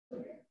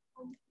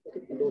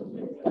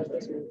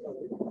Full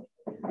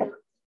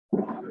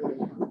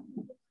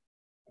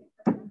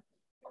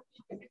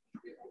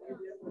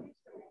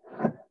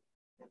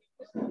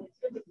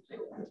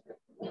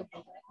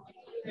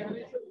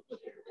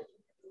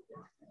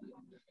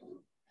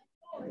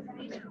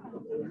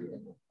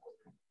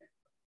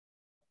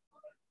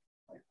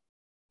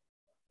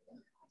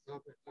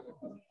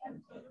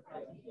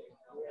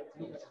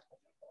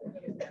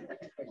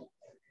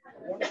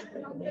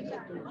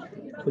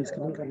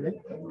screen करना है,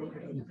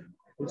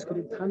 full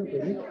screen था ना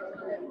पहले।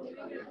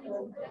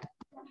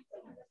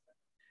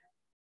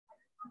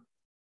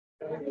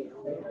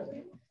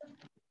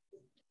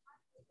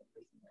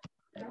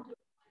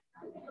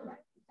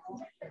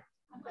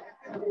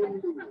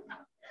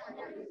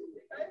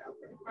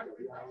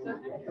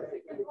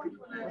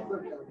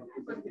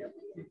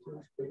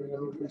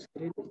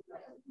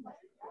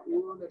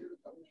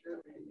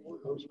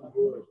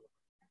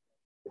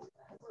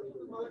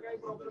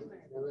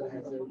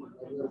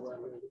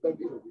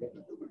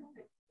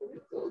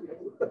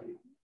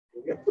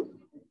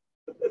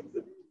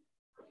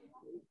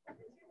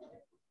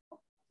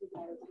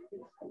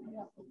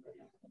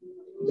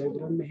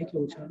 बैकग्राउंड में है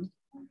क्या उछाल?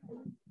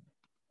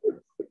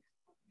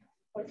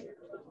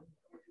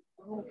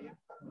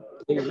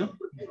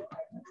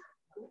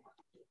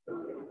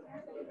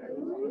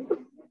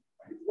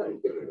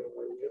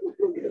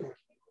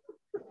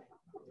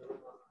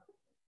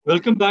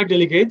 Welcome back,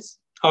 delegates.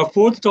 Our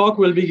fourth talk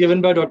will be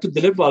given by Dr.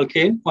 Dilip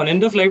Walke on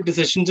end-of-life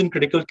decisions in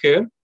critical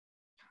care.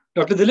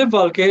 Dr. Dilip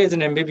Walke is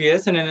an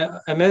MBBS and an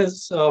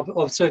MS of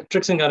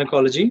obstetrics and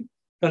gynecology,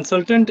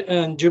 consultant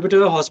in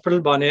Jupiter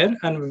Hospital, Baner,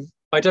 and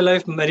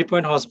Vitalife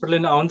Marypoint Hospital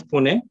in Aundh,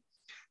 Pune,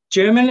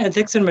 chairman,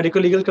 Ethics and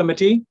Medical Legal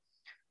Committee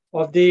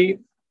of the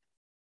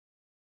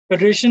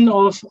Federation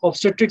of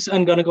Obstetrics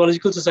and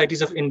Gynecological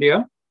Societies of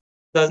India,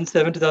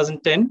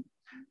 2007-2010,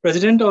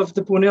 president of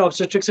the Pune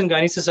Obstetrics and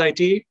Gynae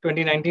Society,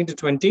 2019 to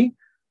 20,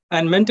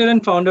 and mentor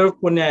and founder of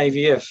Pune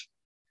IVF.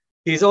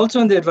 He is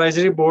also on the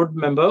advisory board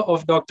member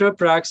of Dr.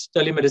 Prax's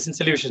Telemedicine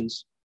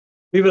Solutions.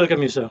 We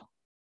welcome you, sir.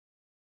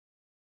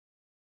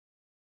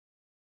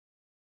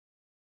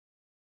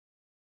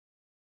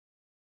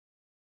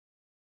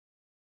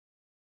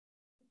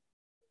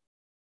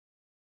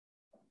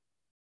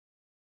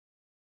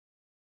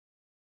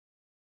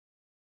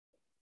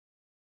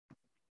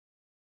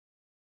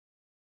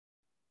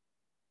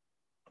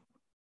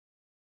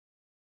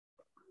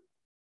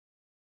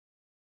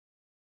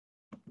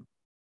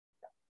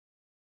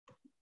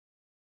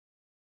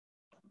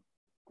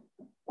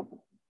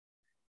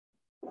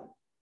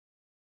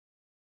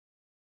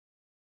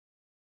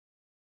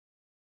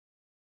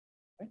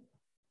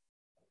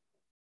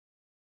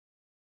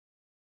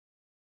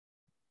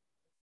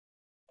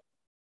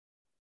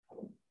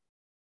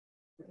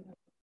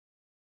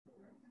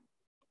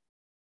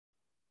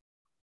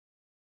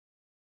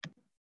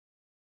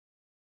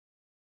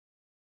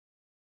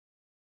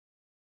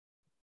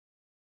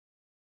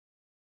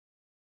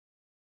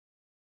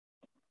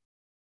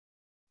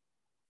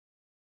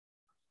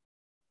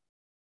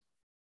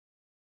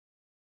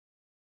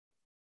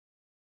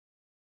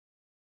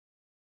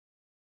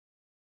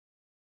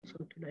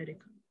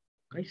 Direct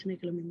काहीच नाही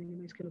केलं, मी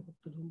minimise केलं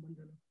फक्त झूम बंद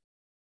झालं.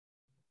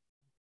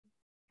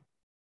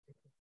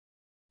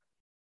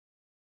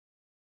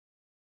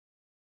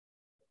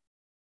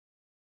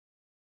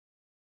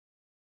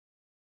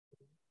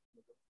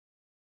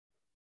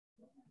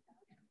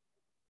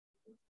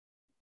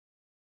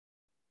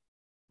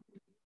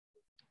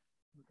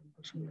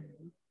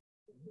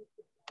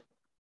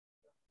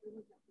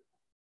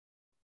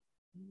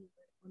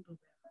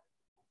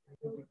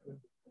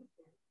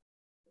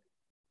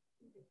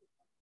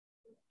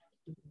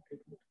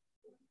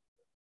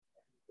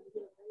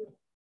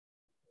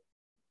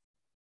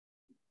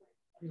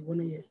 वो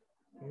नहीं है,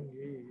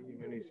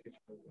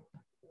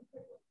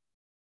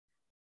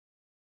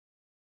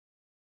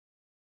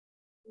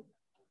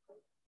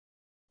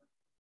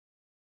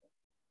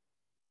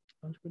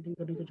 ट्रांसमिटिंग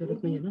करने की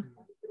जरूरत नहीं है ना.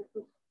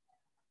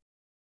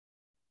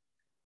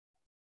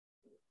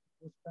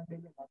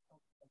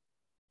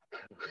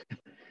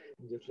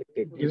 Just like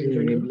technology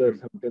enabler,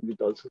 sometimes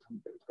it also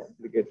sometimes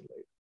complicates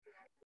life.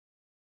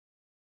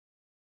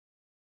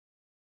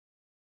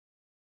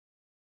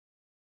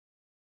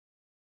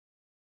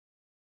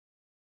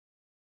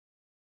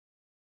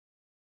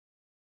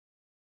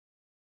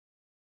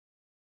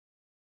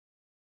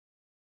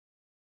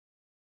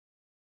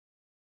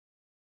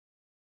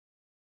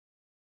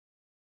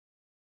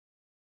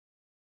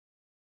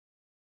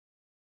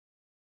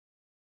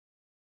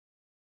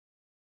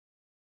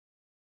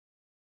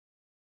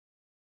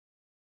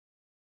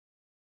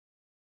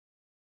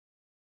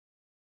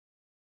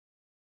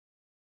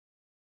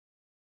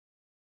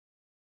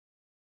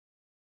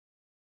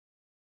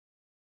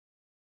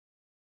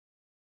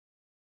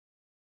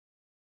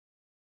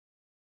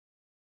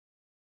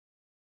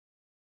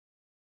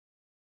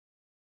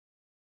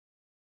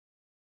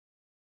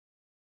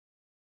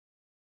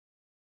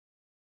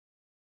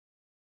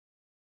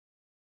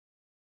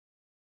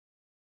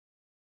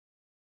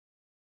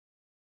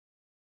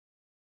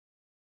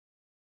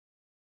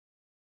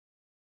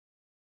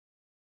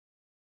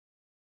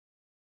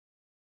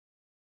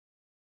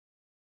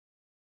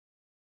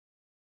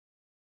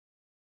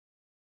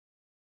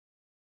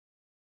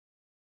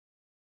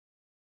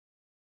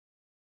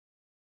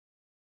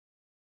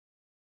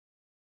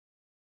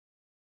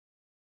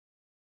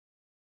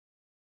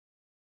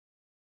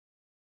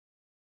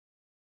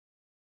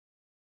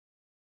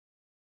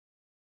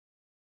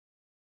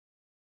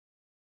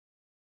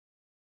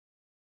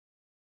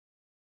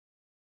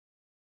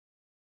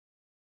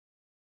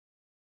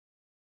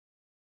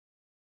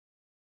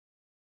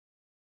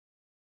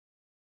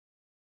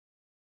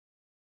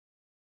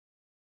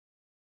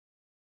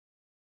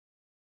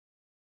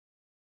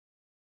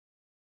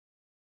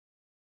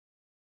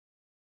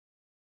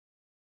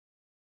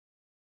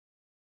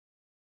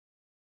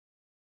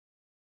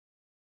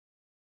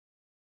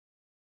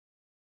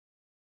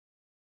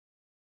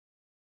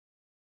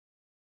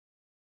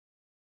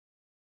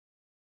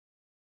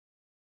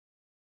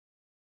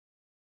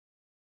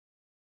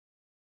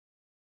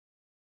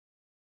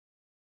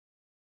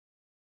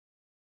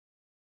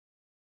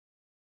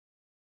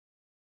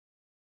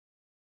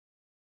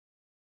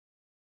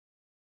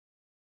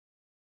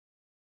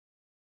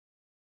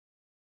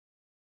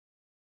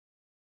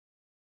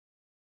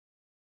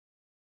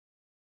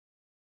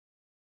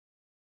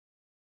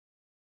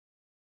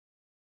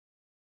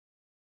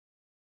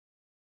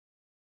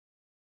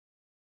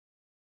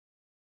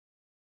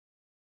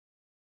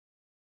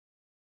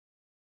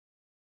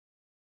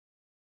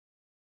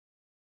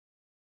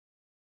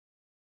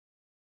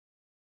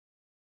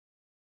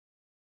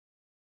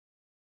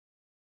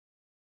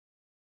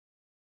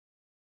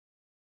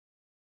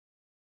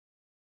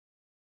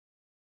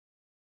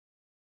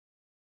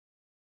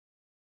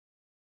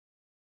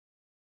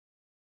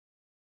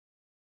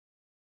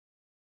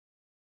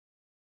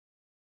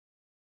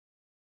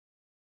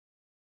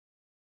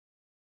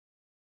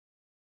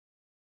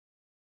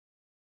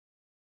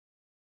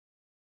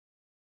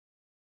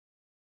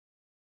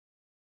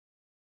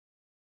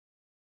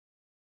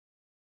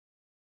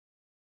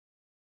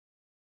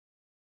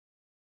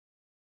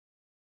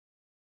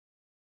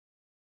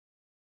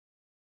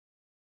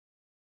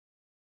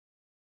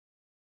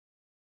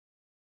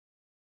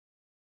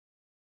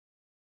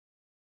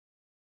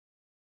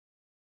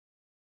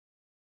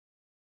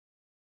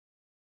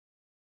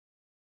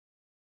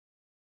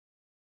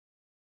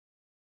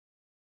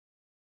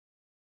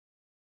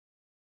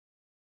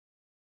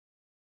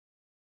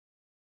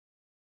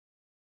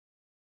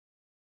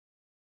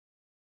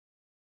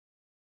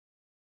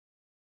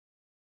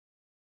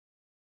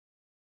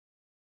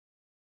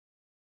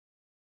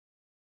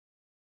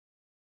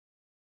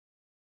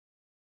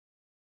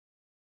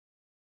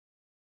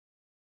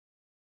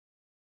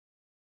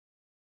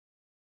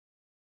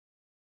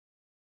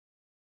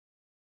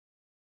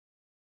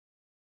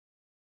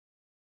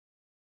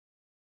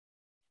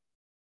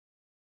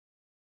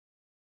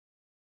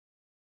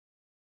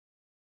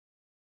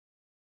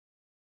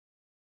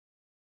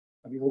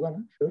 अभी होगा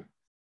ना? श्योर?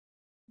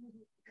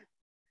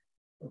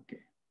 ओके,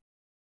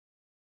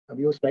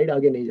 अभी वो स्लाइड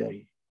आगे नहीं जा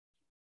रही.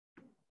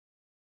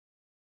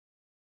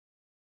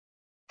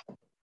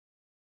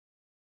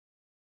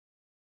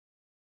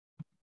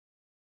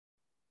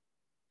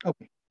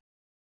 Okay.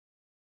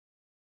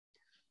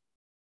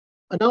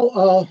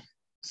 Now,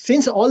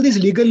 since all these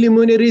legal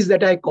luminaries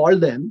that I call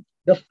them,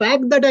 the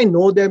fact that I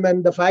know them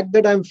and the fact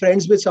that I'm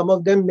friends with some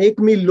of them make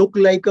me look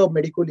like a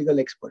medico-legal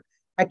expert.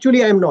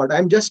 Actually, I'm not.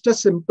 I'm just a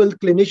simple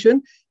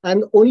clinician.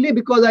 And only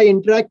because I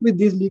interact with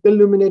these legal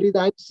luminaries,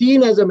 I'm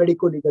seen as a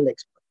medico-legal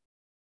expert.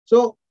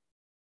 So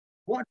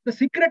what the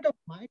secret of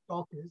my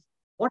talk is,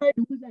 what I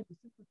do is I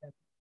listen to them.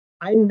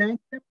 I nag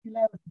them till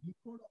I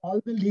decode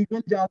all the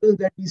legal jargon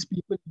that these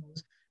people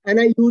use. And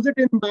I use it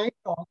in my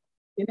talk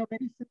in a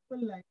very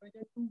simple language,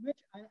 and to which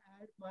I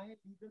add my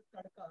legal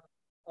tadka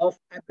of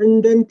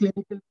abundant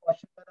clinical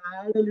caution. And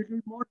I add a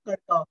little more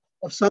tadka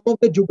of some of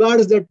the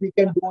jugards that we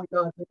can do in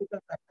our clinical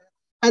practice.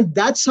 And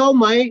that's how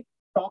my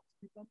talks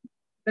become.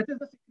 That is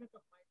the secret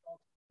of my talk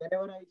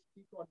whenever I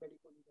speak on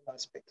medical legal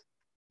aspects.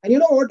 And you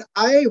know what?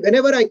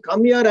 Whenever I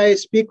come here, I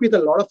speak with a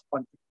lot of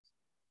confidence.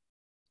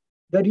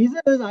 The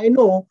reason is I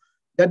know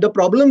that the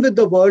problem with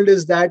the world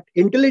is that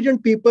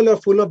intelligent people are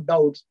full of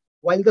doubts,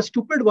 while the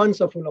stupid ones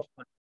are full of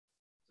fun.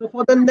 So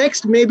for the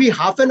next maybe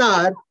half an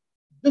hour,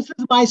 this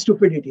is my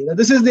stupidity.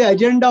 This is the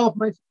agenda of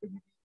my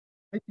stupidity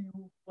with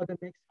you for the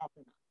next half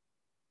an hour.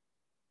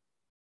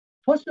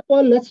 First of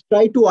all, let's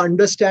try to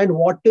understand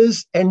what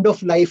is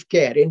end-of-life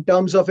care in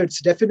terms of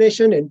its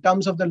definition, in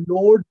terms of the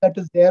load that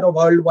is there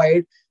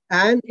worldwide,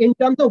 and in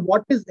terms of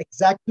what is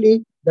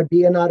exactly the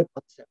DNR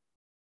concept.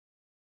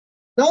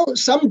 Now,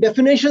 some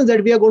definitions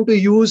that we are going to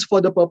use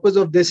for the purpose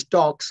of these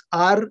talks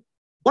are,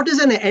 what is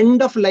an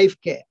end-of-life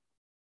care?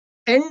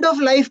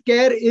 End-of-life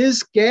care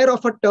is care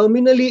of a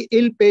terminally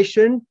ill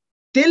patient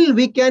till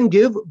we can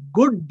give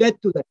good death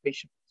to that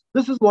patient.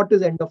 This is what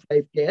is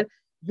end-of-life care.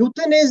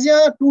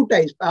 Euthanasia, two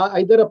types,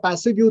 either a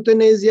passive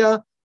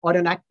euthanasia or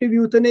an active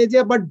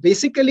euthanasia, but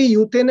basically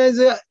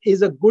euthanasia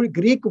is a good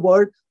Greek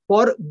word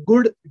for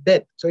good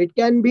death. So it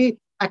can be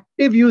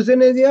active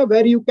euthanasia,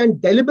 where you can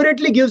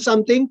deliberately give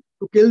something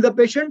to kill the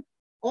patient,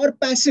 or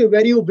passive,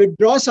 where you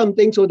withdraw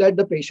something so that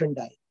the patient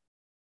dies.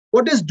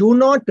 What is do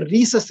not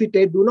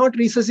resuscitate? Do not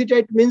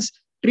resuscitate means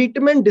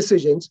treatment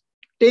decisions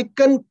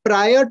taken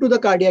prior to the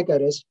cardiac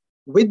arrest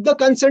with the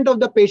consent of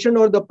the patient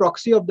or the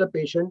proxy of the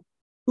patient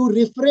to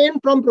refrain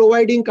from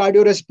providing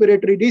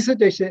cardiorespiratory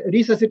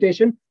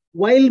resuscitation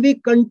while we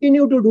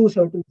continue to do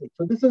certain things.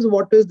 So this is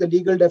what is the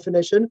legal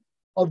definition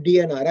of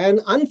DNR.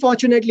 And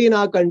unfortunately in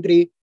our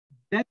country,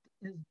 death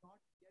is not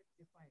yet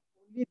defined.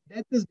 Only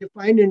death is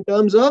defined in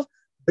terms of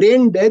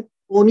brain death,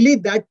 only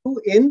that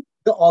too in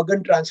the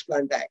Organ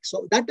Transplant Act.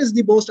 So that is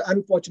the most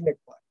unfortunate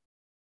part.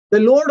 The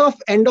load of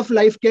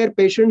end-of-life care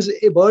patients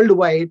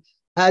worldwide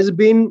has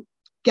been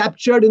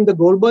captured in the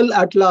Global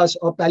Atlas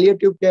of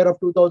Palliative Care of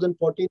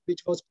 2014,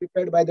 which was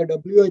prepared by the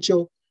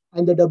WHO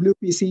and the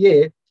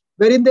WPCA,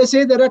 wherein they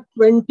say there are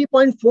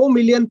 20.4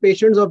 million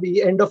patients of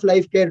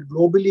end-of-life care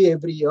globally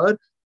every year,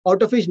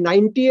 out of which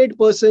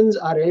 98%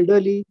 are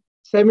elderly,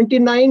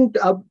 79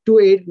 up to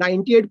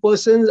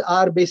 98%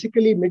 are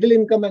basically middle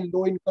income and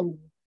low income.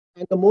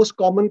 And the most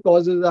common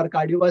causes are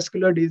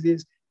cardiovascular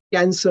disease,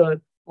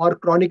 cancer, or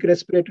chronic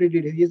respiratory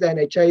disease, and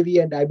HIV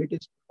and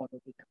diabetes.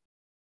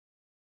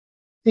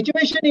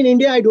 Situation in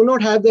India, I do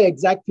not have the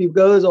exact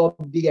figures of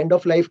the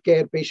end-of-life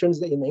care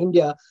patients in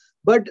India,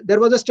 but there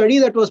was a study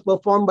that was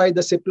performed by the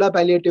CIPLA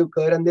Palliative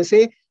Care, and they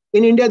say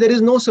in India there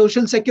is no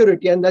social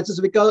security, and that is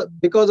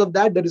because of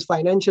that there is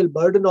financial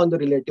burden on the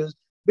relatives.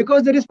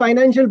 Because there is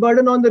financial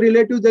burden on the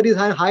relatives, there is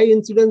a high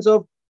incidence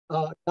of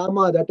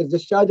DAMA, that is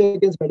discharge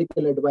against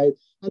medical advice.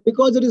 And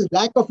because there is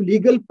lack of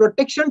legal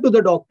protection to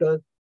the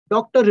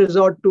doctor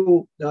resort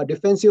to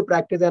defensive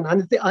practice and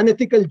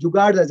unethical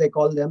jugards, as I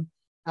call them.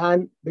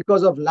 And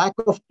because of lack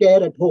of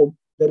care at home,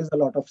 there is a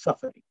lot of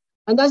suffering.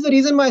 And that's the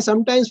reason why I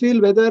sometimes feel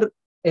whether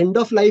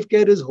end-of-life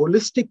care is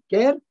holistic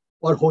care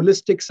or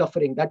holistic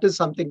suffering. That is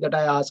something that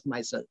I ask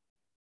myself.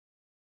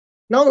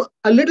 Now,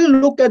 a little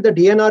look at the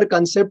DNR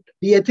concept,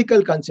 the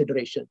ethical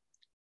consideration.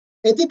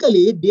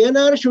 Ethically,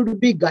 DNR should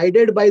be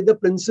guided by the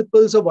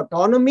principles of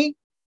autonomy,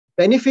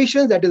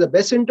 beneficence, that is the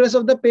best interest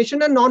of the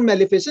patient, and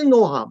non-maleficence,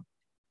 no harm.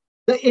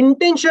 The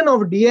intention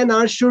of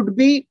DNR should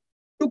be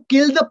to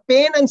kill the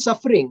pain and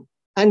suffering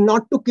and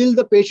not to kill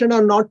the patient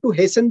or not to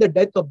hasten the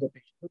death of the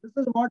patient. So this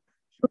is what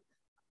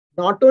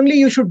not only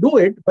you should do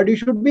it, but you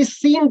should be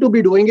seen to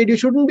be doing it. You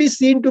shouldn't be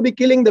seen to be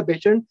killing the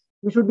patient.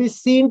 You should be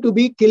seen to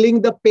be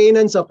killing the pain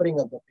and suffering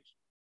of the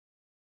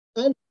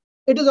patient. And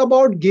it is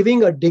about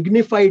giving a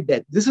dignified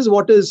death. This is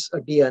what is a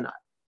DNR.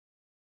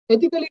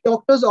 Ethically,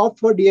 doctors opt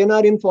for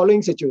DNR in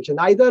following situation.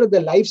 Either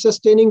the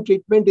life-sustaining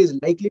treatment is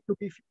likely to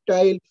be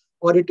futile,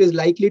 or it is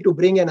likely to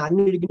bring an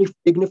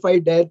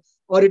undignified death,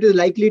 or it is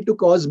likely to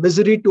cause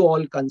misery to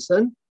all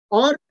concerned,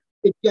 or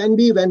it can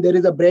be when there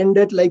is a brain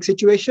death-like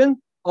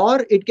situation,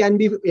 or it can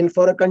be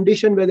for a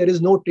condition where there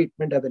is no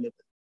treatment available.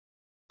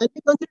 And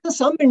we consider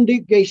some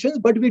indications,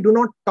 but we do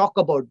not talk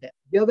about them.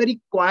 We are very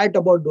quiet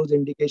about those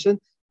indications.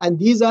 And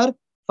these are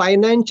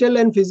financial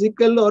and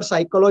physical or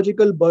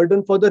psychological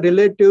burden for the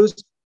relatives,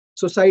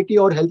 society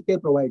or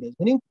healthcare providers.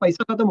 Meaning,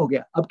 paisa khatam ho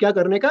gaya. Ab kya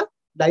karne ka?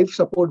 Life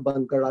support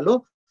band kar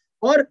dalo.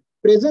 Or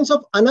presence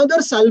of another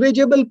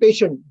salvageable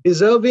patient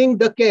deserving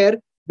the care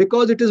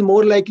because it is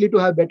more likely to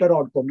have better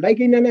outcome.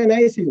 Like in an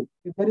NICU,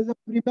 if there is a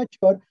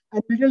premature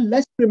and little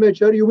less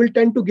premature, you will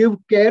tend to give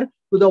care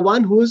to the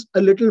one who is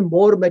a little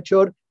more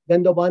mature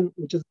than the one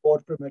which is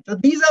more premature.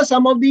 These are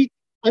some of the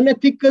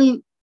unethical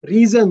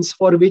reasons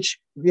for which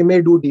we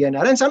may do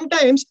DNR. And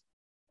sometimes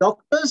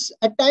doctors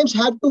at times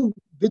have to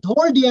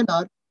withhold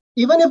DNR,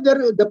 even if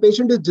the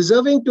patient is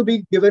deserving to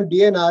be given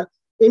DNR,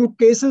 in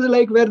cases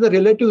like where the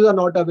relatives are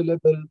not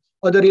available,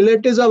 or the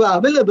relatives are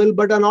available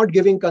but are not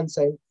giving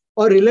consent,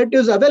 or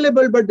relatives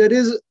available but there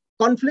is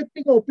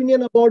conflicting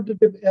opinion about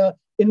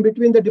in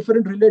between the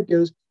different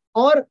relatives,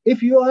 or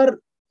if you are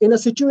in a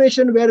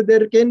situation where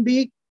there can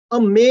be a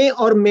may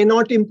or may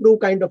not improve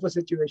kind of a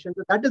situation.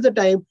 So that is the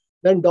time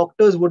when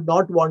doctors would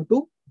not want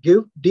to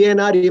give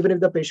DNR even if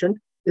the patient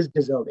is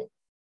deserving.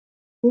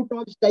 Two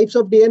types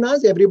of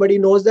DNRs, everybody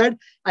knows that.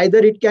 Either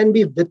it can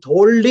be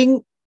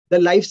withholding the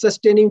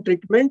life-sustaining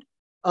treatment,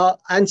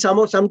 and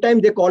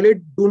sometimes they call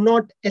it do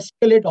not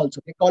escalate also.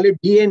 They call it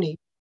DNE,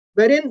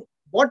 wherein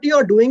what you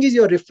are doing is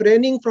you are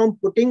refraining from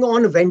putting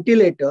on a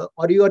ventilator,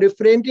 or you are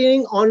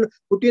refraining on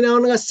putting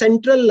on a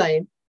central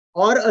line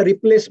or a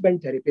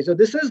replacement therapy. So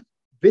this is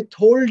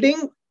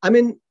withholding,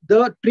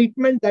 the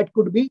treatment that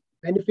could be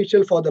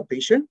beneficial for the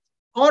patient,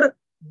 or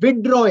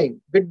withdrawing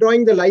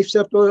the life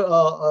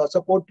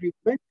support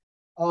treatment,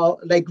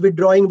 like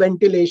withdrawing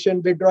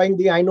ventilation, withdrawing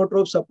the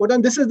inotrope support.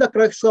 And this is the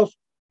crux of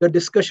the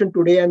discussion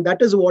today, and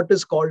that is what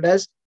is called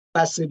as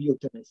passive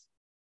euthanasia.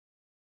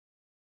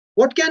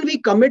 What can we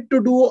commit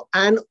to do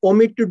and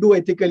omit to do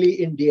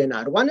ethically in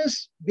DNR? One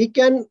is we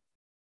can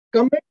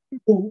commit to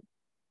do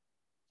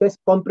chest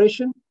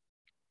compression.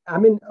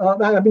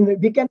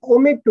 We can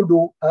omit to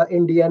do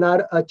in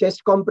DNR a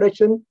chest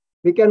compression.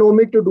 We can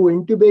omit to do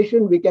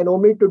intubation. We can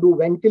omit to do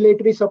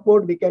ventilatory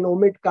support. We can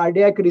omit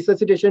cardiac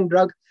resuscitation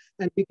drug,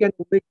 and we can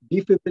omit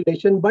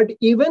defibrillation. But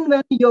even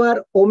when you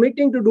are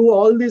omitting to do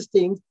all these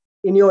things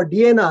in your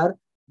DNR,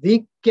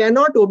 we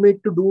cannot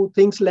omit to do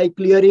things like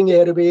clearing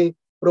airway,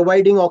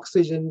 providing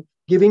oxygen,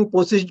 giving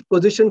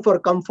position for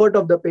comfort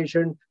of the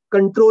patient,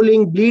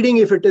 controlling bleeding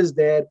if it is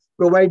there,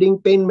 providing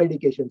pain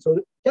medication. So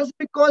just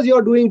because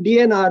you're doing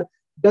DNR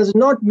does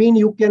not mean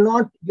you're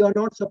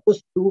not supposed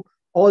to do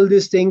all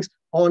these things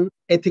on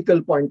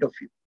ethical point of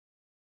view.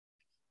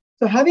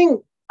 So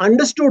having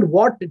understood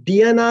what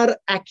DNR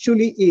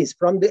actually is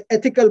from the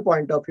ethical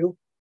point of view,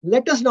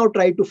 let us now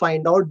try to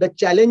find out the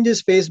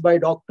challenges faced by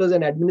doctors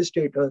and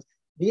administrators,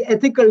 the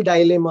ethical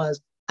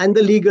dilemmas and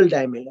the legal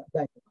dilemmas.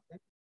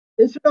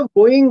 Instead of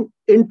going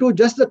into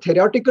just the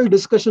theoretical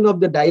discussion of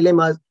the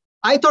dilemmas,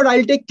 I thought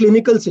I'll take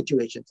clinical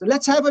situations. So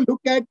let's have a look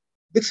at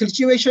the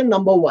situation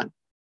number one,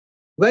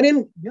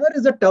 wherein here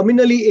is a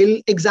terminally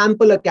ill,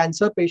 example, a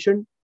cancer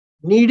patient,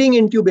 needing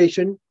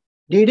intubation,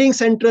 needing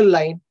central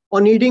line,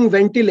 or needing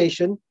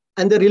ventilation,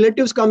 and the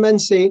relatives come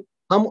and say,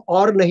 "Hum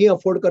aur nahi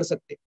afford kar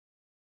sakte."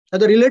 Now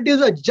the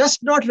relatives are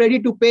just not ready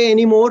to pay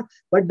anymore,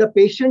 but the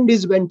patient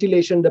needs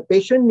ventilation, the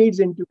patient needs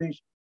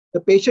intubation,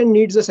 the patient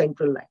needs a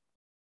central line.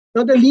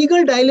 Now the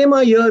legal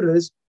dilemma here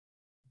is,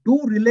 do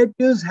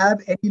relatives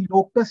have any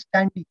locus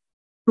standi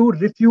to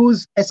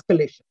refuse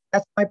escalation?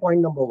 That's my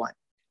point number one.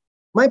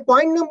 My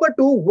point number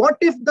two, what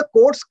if the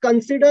courts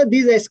consider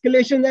these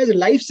escalations as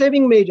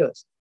life-saving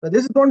measures? So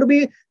this is going to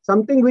be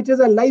something which is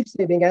a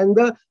life-saving, and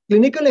the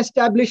Clinical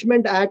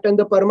Establishment Act and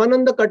the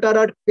Paramananda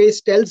Katara case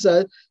tells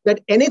us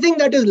that anything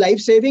that is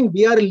life-saving,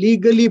 we are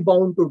legally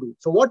bound to do.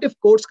 So what if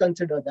courts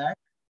consider that?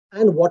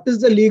 And what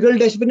is the legal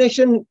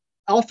definition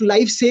of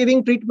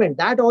life-saving treatment?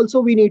 That also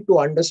we need to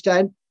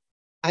understand.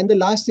 And the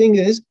last thing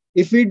is,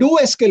 if we do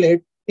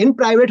escalate in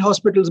private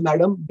hospitals,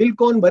 madam, bill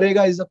kaun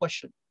bharega is the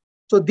question.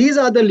 So these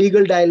are the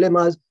legal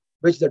dilemmas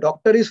which the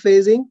doctor is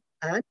facing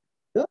and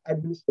the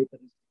administrator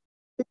is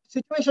facing.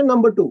 Situation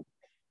number two,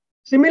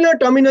 similar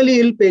terminally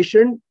ill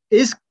patient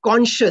is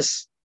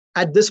conscious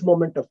at this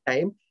moment of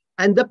time,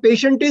 and the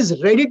patient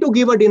is ready to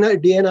give a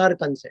DNR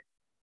consent.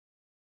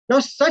 Now,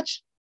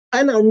 such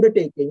an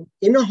undertaking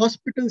in a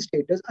hospital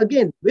status,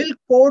 again, will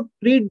court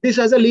treat this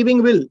as a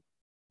living will?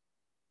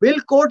 Will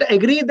court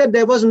agree that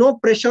there was no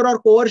pressure or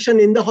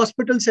coercion in the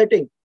hospital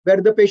setting where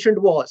the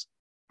patient was?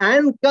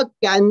 And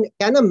can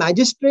a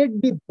magistrate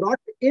be brought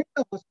in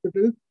the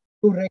hospital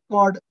to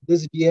record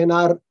this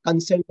DNR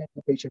consent that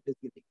the patient is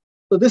giving?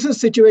 So this is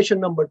situation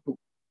number two.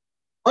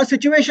 Or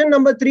situation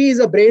number three is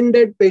a brain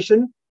dead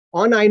patient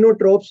on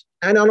inotropes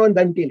and on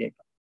ventilator.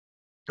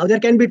 Now there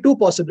can be two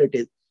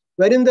possibilities,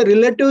 wherein the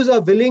relatives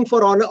are willing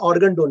for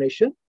organ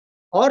donation,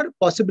 or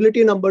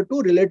possibility number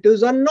two,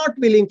 relatives are not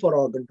willing for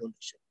organ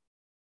donation.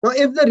 Now,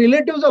 if the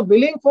relatives are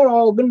willing for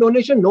organ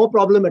donation, no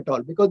problem at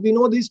all, because we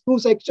know these two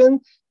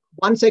sections,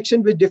 one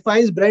section which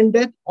defines brain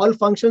death, all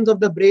functions of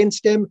the brain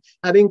stem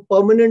having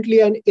permanently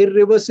and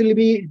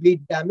irreversibly be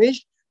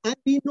damaged, And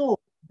we know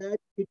that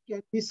it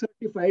can be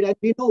certified. And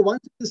we know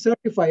once it is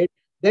certified,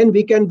 then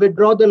we can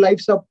withdraw the life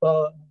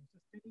sustaining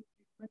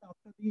treatment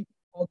after the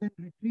organ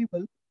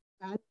retrieval,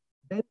 and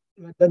then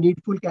the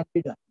needful can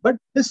be done. But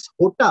this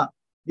OTA,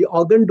 the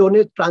Organ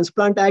Donor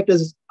Transplant Act,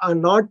 is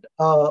not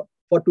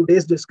for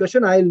today's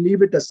discussion. I'll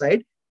leave it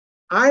aside.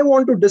 I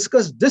want to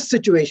discuss this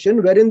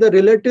situation wherein the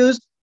relatives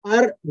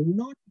are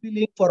not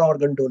willing for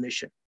organ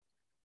donation.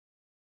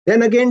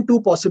 Then again,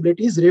 two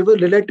possibilities.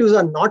 Relatives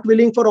are not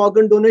willing for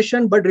organ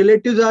donation, but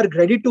relatives are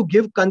ready to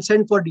give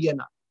consent for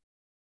DNR.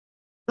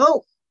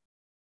 Now,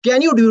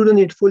 can you do the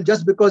needful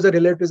just because the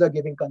relatives are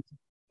giving consent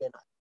for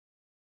DNR?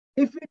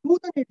 If we do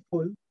the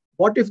needful,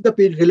 what if the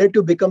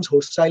relative becomes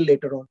hostile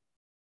later on?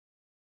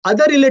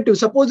 Other relatives,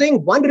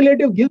 supposing one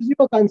relative gives you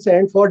a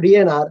consent for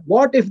DNR,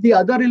 what if the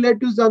other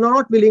relatives are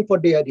not willing for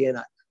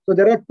DNR? So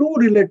there are two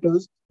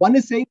relatives. One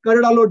is saying kar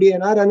dalo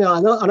DNR and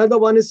another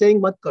one is saying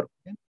mat karo.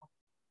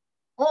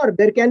 Or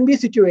there can be a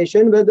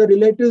situation where the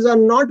relatives are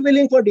not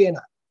willing for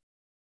DNR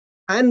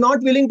and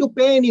not willing to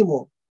pay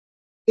anymore.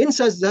 In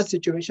such a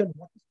situation,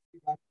 what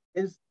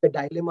is the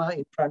dilemma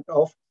in front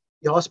of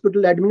the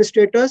hospital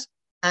administrators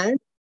and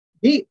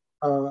the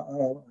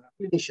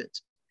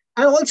clinicians?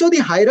 And also the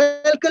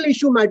hierarchical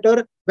issue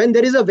matter when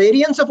there is a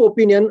variance of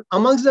opinion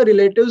amongst the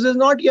relatives is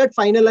not yet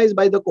finalized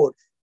by the court.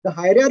 The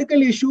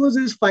hierarchical issues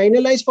is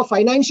finalized for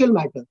financial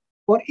matters,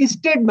 for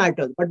estate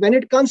matters. But when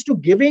it comes to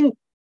giving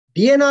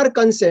DNR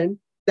consent,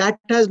 that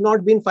has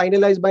not been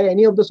finalized by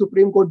any of the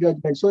Supreme Court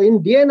judgments. So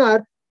in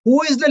DNR,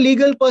 who is the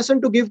legal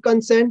person to give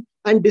consent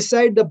and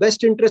decide the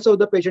best interest of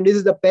the patient? This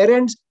is the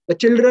parents, the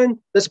children,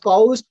 the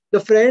spouse, the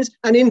friends.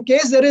 And in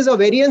case there is a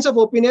variance of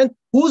opinion,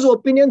 whose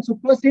opinion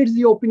supersedes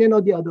the opinion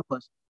of the other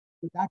person?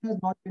 So that has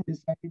not been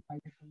decided by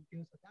the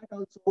court. So that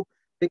also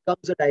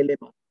becomes a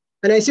dilemma.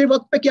 And ऐसे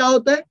वक्त पे क्या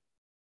होता है?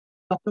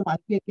 Doctor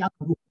मालके क्या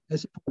करूं?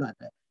 ऐसे फोन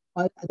आता है.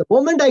 At the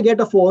moment I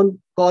get a phone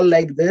call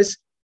like this,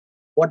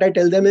 what I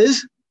tell them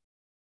is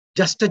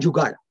just a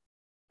jugaad,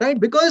 right?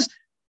 Because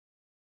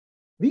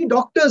we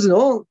doctors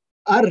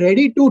are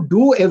ready to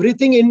do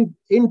everything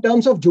in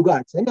terms of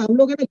जुगाड़. है ना, हम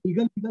लोग है ना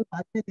legal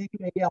बात में देख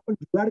रहे हैं, अपन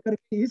जुगाड़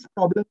करके इस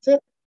प्रॉब्लम से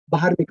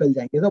बाहर निकल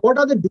जाएंगे. So what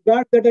are the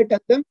jugaad that I tell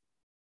them?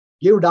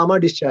 Give DAMA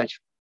discharge.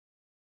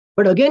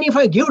 But again, if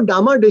I give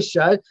DAMA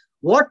discharge,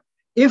 what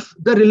if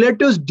the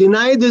relatives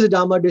deny this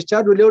DAMA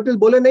discharge? Relatives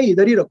बोले नहीं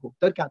इधर ही रखो,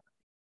 तो क्या?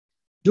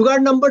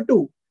 जुगाड़ number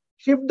 2,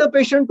 shift the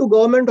patient to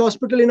government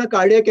hospital in a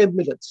cardiac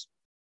ambulance.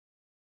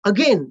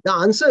 Again,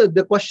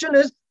 the question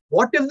is,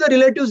 what if the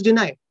relatives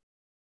deny?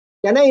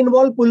 Can I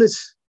involve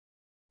police?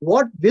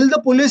 What will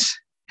the police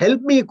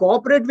help me,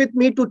 cooperate with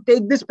me to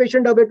take this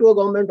patient away to a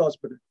government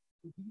hospital?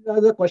 These are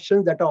the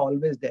questions that are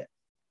always there.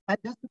 And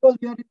just because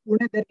we are in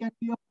Pune, there can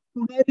be a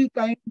Puneri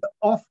kind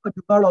of a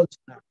jugaad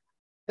also.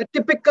 A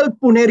typical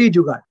Puneri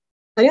jugaad.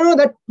 And you know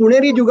that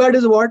Puneri jugaad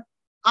is what?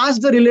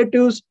 Ask the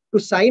relatives to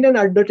sign an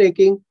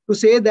undertaking to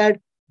say that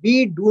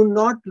we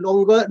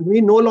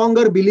no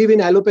longer believe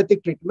in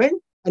allopathic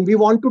treatment and we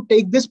want to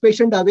take this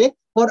patient away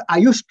for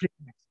Ayush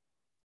treatment.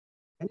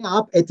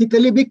 आप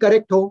ethically भी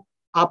correct हो,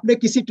 आपने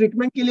किसी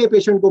treatment के लिए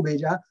patient को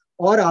भेजा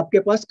और आपके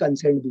पास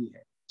कंसेंट भी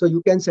है, so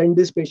you can send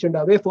this patient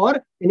away for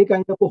any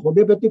kind of a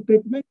homeopathic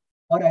treatment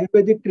or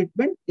ayurvedic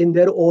treatment in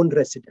their own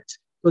residence.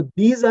 So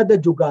these are the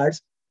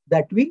jugaads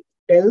that we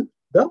tell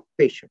the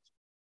patients.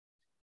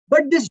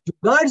 But these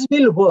jugaads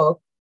will work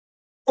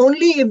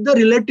only if the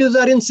relatives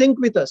are in sync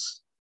with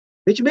us,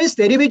 which means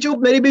teri bhi chup,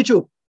 meri bhi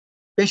chup,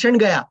 patient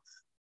gaya.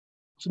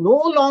 So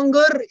no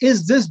longer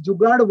is this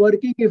jugaad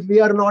working if we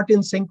are not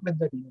in sync with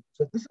the relatives.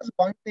 So this is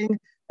one thing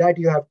that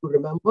you have to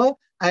remember,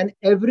 and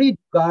every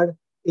jugaad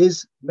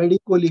is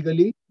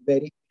medico-legally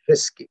very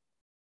risky.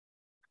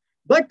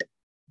 But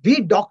we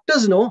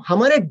doctors know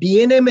हमारे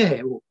DNA में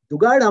है वो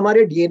जुगाड़,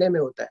 हमारे DNA में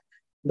होता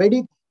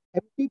है.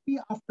 MTP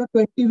after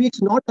 20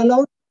 weeks not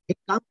allowed. एक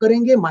काम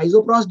करेंगे,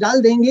 माइजोप्रॉस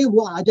डाल देंगे,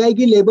 वो आ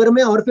जाएगी लेबर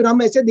में और फिर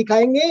हम ऐसे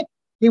दिखाएंगे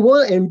कि वो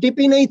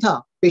MTP नहीं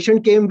था,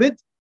 patient came with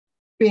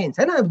pains,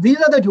 है ना.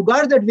 These are the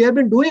jugads that we have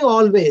been doing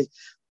always.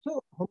 So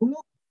हम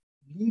लोग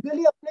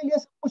लीगली अपने लिए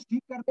सब कुछ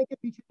ठीक करने के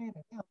पीछे नहीं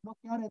रहते, हम लोग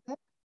क्या रहते हैं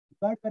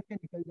जुगाड़ करके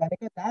निकल जाने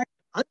का. That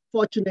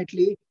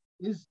unfortunately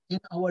is in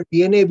our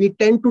DNA. We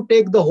tend to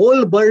take the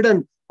whole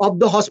burden of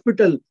the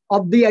hospital,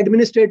 of the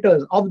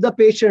administrators, of the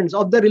patients,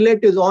 of the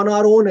relatives on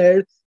our own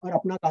head और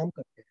अपना काम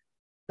करते हैं.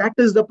 That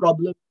is the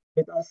problem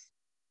with us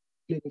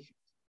clinicians.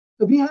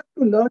 So we have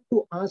to learn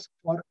to ask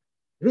for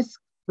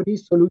risk-free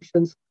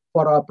solutions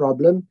for our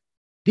problem.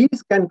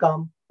 These can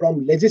come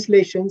from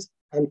legislations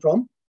and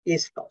from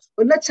case laws.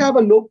 So let's have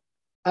a look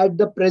at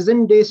the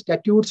present day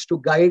statutes to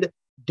guide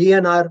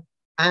DNR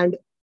and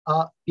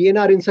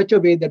DNR in such a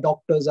way that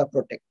doctors are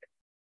protected.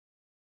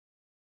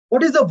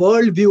 What is the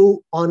world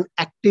view on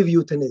active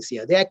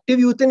euthanasia? The active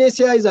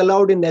euthanasia is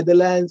allowed in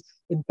Netherlands,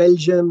 in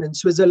Belgium, in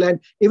Switzerland.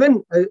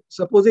 Even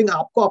supposing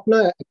आपको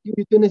अपना active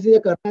euthanasia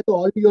करना है, तो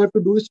all you have to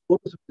do is go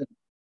to Switzerland.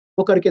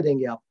 वो करके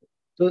देंगे आपको.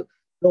 So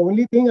the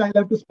only thing I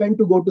have to spend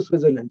to go to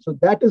Switzerland. So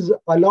that is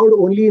allowed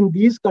only in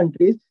these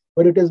countries,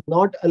 but it is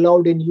not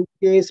allowed in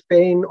UK,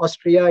 Spain,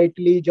 Austria,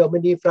 Italy,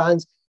 Germany,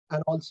 France,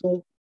 and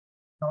also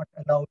not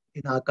allowed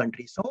in our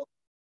country. So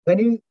when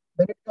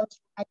it comes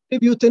to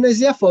active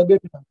euthanasia, forget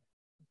it.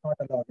 It's not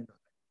allowed in our country.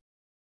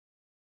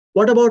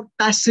 What about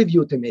passive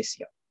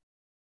euthanasia?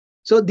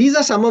 So these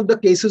are some of the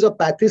cases of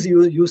passive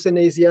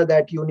euthanasia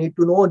that you need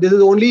to know. This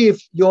is only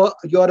if you're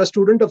a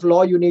student of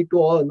law, you need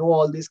to know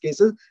all these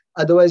cases.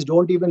 Otherwise,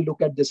 don't even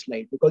look at this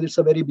slide because it's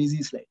a very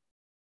busy slide.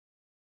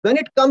 When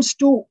it comes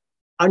to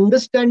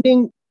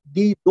understanding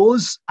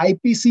those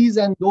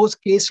IPCs and those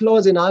case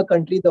laws in our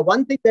country, the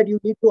one thing that you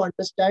need to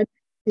understand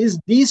is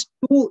these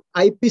two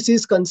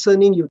IPCs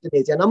concerning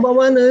euthanasia. Number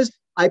one is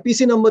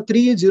IPC number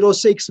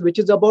 306, which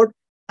is about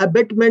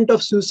abetment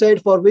of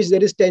suicide, for which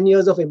there is 10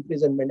 years of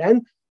imprisonment.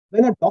 And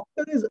when a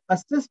doctor is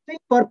assisting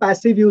for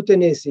passive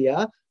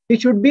euthanasia, he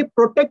should be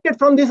protected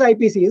from this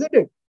IPC, isn't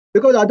it?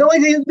 Because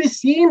otherwise he will be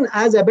seen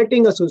as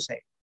abetting a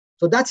suicide.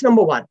 So that's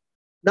number one.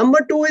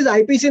 Number two is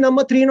IPC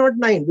number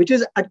 309, which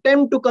is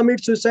attempt to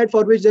commit suicide,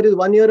 for which there is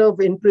 1 year of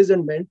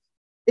imprisonment.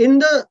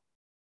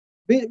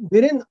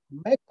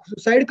 मैं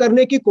suicide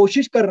करने की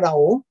कोशिश कर रहा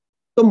हूं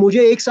तो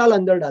मुझे 1 साल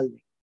अंदर डाल दें.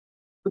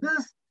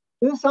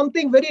 This is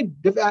something very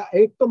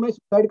एक तो मैं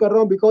सुसाइड कर रहा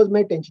हूं बिकॉज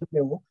मैं टेंशन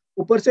में हूं,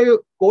 ऊपर से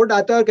कोर्ट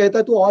आता है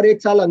कहता तू और 1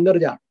 साल अंदर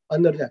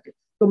जाके,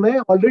 तो मैं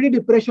ऑलरेडी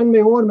डिप्रेशन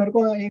में हूं और मेरे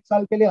को 1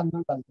 साल के लिए अंदर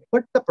डाल दे.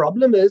 But the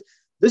problem is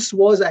this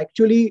was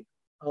actually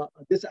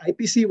this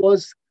IPC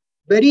was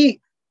very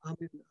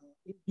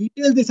in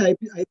detail. This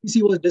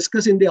IPC was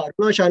discussed in the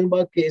Aruna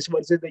Shanbhag case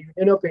versus the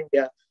Union of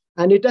India,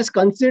 and it has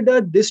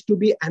considered this to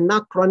be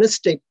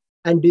anachronistic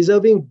and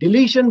deserving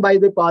deletion by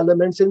the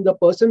parliament, since the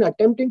person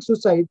attempting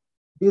suicide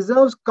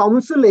deserves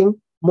counseling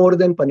more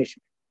than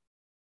punishment.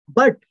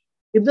 But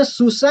if the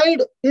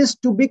suicide is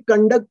to be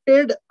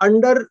conducted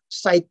under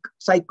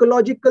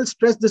psychological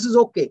stress, this is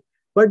okay.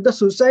 But the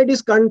suicide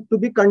is to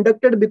be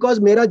conducted because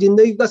मेरा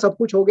जिंदगी का सब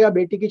कुछ हो गया,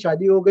 बेटी की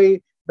शादी हो गई,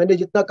 मैंने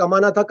जितना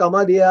कमाना था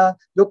कमा दिया,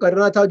 जो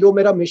करना था, जो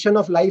मेरा मिशन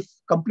ऑफ लाइफ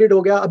कंप्लीट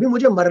हो गया, अभी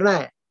मुझे मरना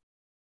है.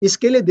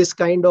 इसके लिए this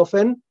kind of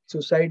an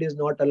suicide is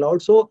not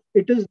allowed. So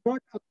it is not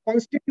a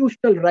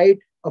constitutional right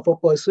of a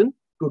person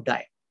to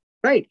die.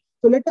 Right?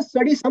 So let us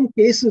study some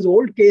cases,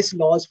 old case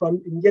laws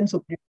from Indian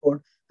Supreme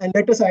Court, and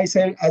let us,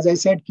 as I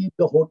said, keep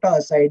the HOTA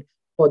aside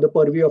for the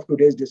purview of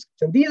today's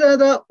discussion. These are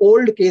the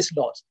old case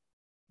laws.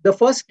 The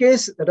first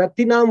case,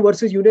 Rathinam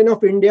versus Union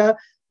of India,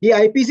 the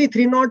IPC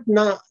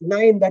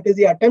 309, that is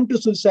the attempt to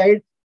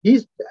suicide,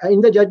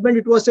 in the judgment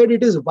it was said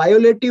it is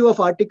violative of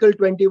Article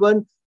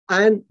 21,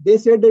 and they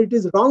said that it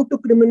is wrong to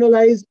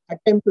criminalize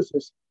attempt to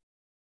suicide.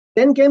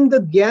 Then came the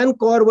Gyan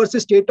Kaur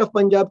versus State of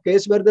Punjab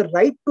case, where the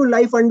right to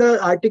life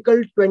under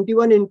Article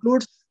 21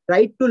 includes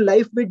right to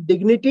life with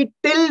dignity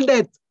till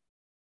death.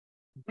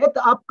 Death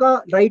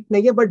आपका right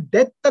नहीं है, but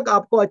death तक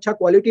आपको अच्छा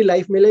quality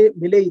life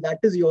मिले, that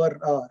is your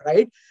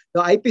right.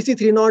 The IPC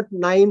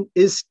 309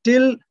 is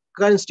still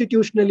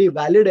constitutionally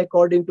valid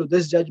according to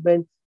this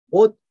judgment.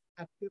 Both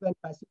active and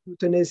passive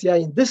euthanasia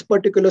in this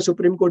particular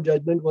Supreme Court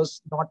judgment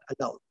was not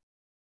allowed.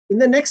 In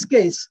the next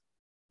case,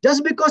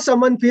 just because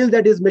someone feels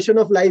that his mission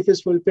of life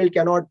is fulfilled,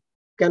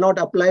 cannot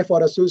apply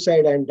for a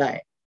suicide and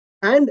die.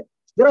 And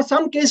there are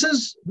some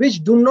cases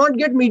which do not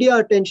get media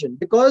attention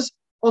because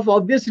of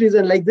obvious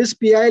reason, like this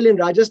PIL in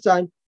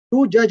Rajasthan,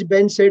 two-judge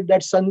bench said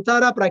that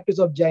Santara practice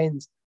of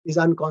Jains is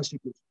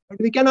unconstitutional.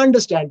 But we can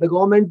understand the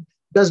government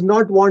does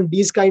not want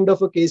these kind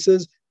of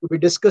cases to be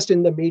discussed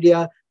in the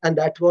media, and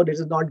that's why it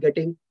is not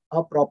getting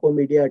a proper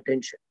media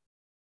attention.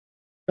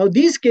 Now,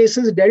 these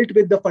cases dealt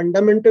with the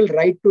fundamental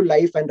right to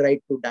life and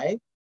right to die.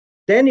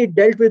 Then it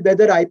dealt with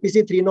whether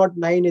IPC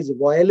 309 is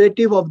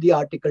violative of the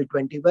Article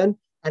 21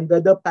 and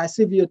whether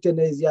passive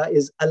euthanasia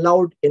is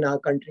allowed in our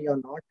country or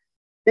not.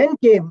 Then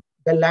came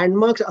the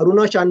landmark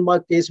Aruna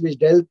Shanbhag case, which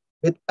dealt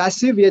with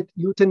passive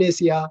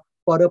euthanasia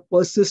for a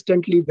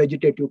persistently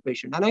vegetative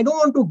patient. And I don't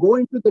want to go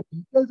into the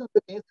details of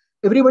the case.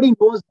 Everybody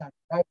knows that,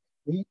 right?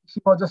 She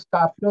was a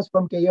staff nurse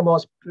from KM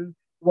Hospital,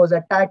 was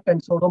attacked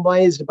and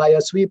sodomized by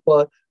a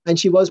sweeper, and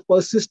she was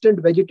persistent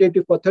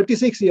vegetative for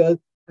 36 years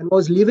and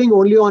was living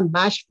only on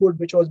mashed food,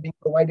 which was being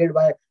provided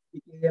by the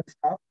KM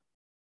staff.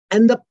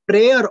 And the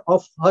prayer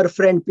of her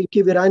friend,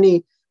 Pinky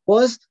Virani,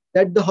 was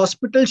that the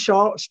hospital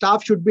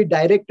staff should be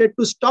directed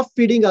to stop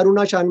feeding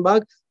Aruna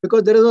Shanbhag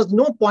because there was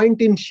no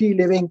point in she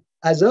living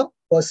as a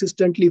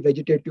persistently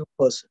vegetative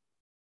person.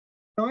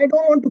 Now, I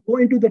don't want to go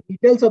into the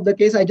details of the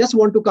case. I just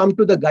want to come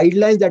to the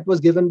guidelines that was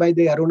given by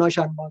the Aruna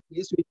Shanbhag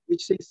case,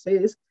 which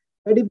says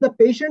that if the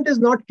patient is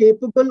not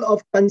capable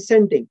of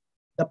consenting,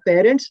 the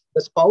parents,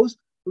 the spouse,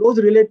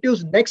 close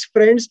relatives, next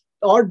friends,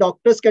 or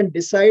doctors can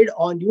decide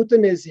on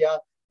euthanasia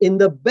in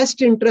the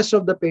best interest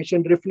of the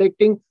patient,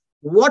 reflecting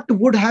what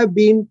would have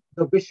been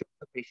the wish of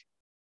the patient.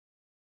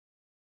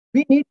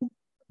 We need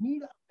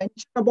a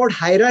mention about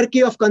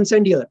hierarchy of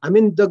consent here. I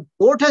mean, the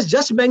court has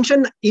just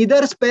mentioned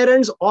either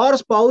parents or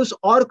spouse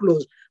or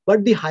close,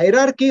 but the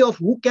hierarchy of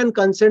who can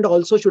consent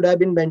also should have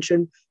been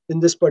mentioned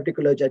in this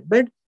particular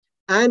judgment.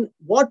 And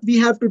what we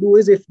have to do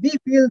is, if we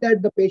feel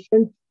that the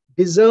patient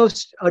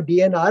deserves a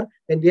DNR,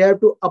 then we have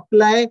to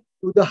apply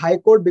to the High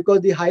Court, because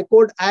the High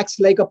Court acts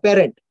like a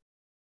parent.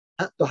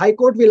 The High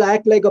Court will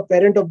act like a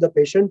parent of the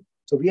patient.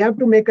 So we have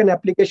to make an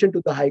application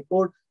to the High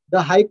Court.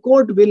 The High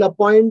Court will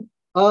appoint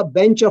a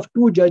bench of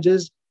 2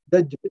 judges.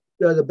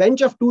 The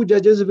bench of 2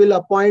 judges will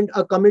appoint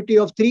a committee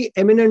of 3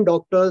 eminent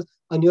doctors,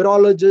 a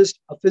neurologist,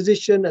 a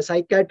physician, a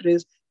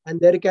psychiatrist, and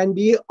there can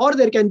be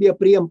a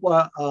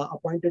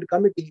pre-appointed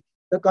committee.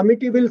 The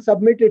committee will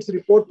submit its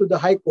report to the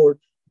High Court.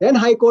 Then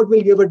High Court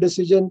will give a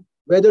decision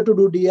whether to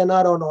do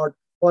DNR or not,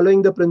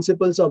 following the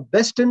principles of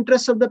best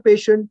interests of the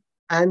patient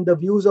and the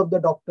views of the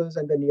doctors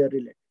and the near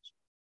relatives.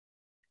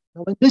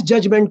 Now, when this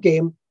judgment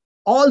came,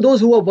 all those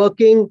who were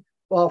working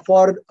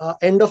for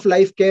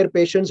end-of-life care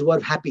patients were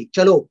happy.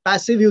 Chalo,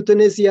 passive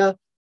euthanasia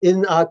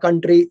in our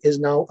country is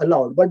now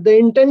allowed. But the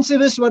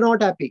intensivists were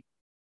not happy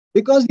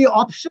because the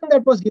option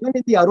that was given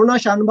in the Aruna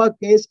Shanbhag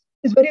case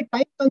is very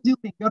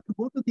time-consuming. You have to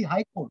go to the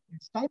High Court.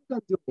 It's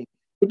time-consuming.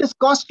 It is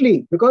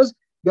costly because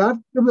you have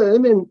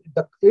to,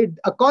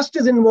 a cost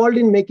is involved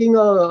in making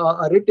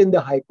a writ in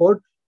the High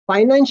Court.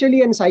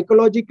 Financially and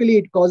psychologically,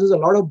 it causes a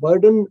lot of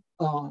burden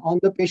on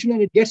the patient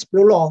and it gets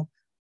prolonged.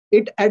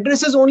 It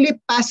addresses only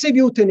passive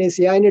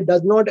euthanasia and it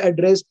does not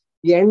address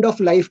the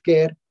end-of-life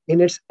care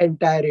in its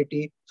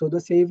entirety. So the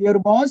savior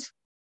was,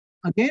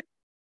 again,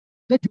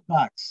 the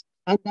Jugards.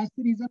 And that's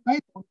the reason why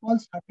phone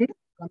calls started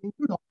coming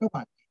to Dr.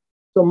 Bharti.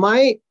 So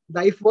my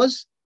life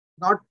was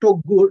not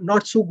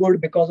so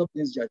good because of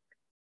this judgment.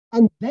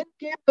 And then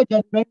came the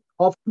judgment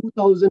of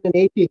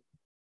 2018.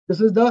 This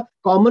is the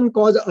Common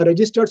Cause, a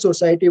Registered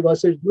Society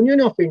versus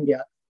Union of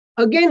India.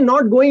 Again,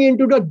 not going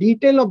into the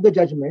detail of the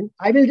judgment,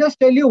 I will just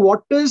tell you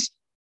what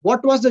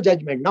was the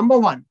judgment. Number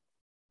 1,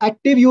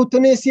 active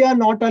euthanasia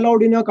not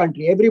allowed in our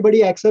country.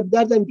 Everybody accepts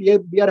that and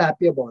we are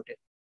happy about it.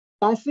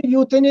 Passive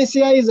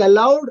euthanasia is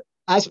allowed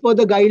as per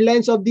the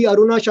guidelines of the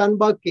Aruna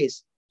Shanbhag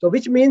case. So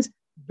which means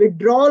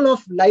withdrawal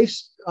of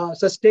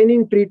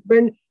life-sustaining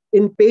treatment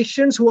in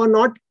patients who are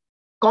not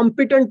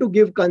competent to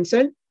give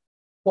consent,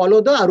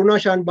 follow the Aruna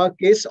Shanbhag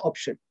case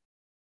option.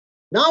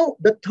 Now,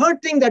 the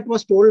third thing that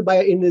was told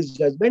in his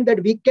judgment,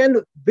 that we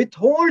can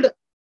withhold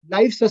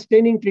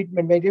life-sustaining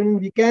treatment.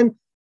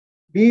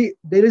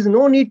 There is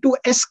no need to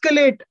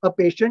escalate a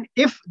patient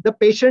if the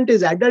patient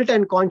is adult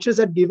and conscious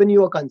and given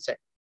you a consent.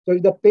 So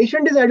if the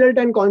patient is adult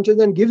and conscious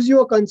and gives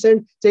you a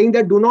consent saying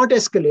that do not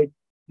escalate,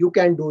 you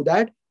can do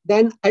that.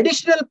 Then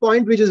additional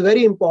point, which is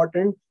very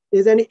important,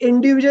 is an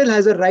individual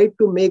has a right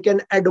to make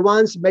an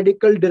advance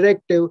medical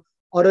directive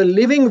or a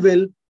living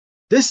will.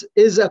 This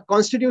is a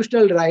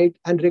constitutional right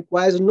and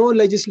requires no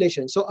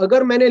legislation. So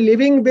agar maine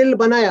living will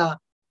banaya,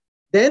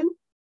 then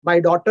my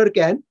daughter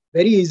can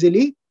very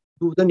easily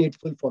do the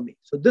needful for me.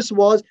 So this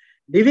was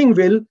living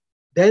will,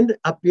 then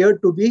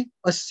appeared to be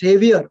a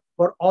savior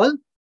for all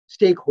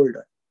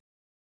stakeholders.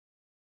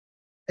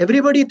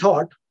 Everybody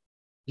thought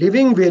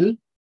living will,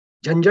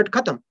 झंझट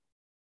खत्म,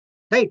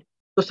 right?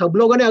 तो सब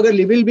लोगों ने अगर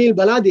living will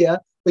बना दिया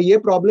तो ये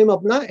प्रॉब्लम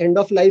अपना एंड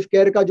ऑफ लाइफ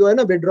केयर का जो है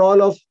ना,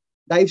 withdrawal of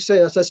life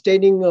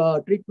sustaining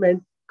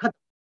treatment.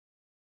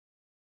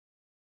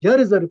 Here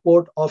is a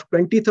report of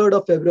 23rd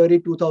of February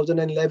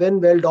 2011,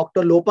 where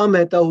Dr. Lopa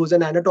Mehta, who's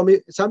an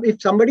anatomy,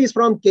 if somebody is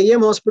from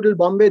KM Hospital,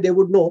 Bombay, they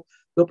would know.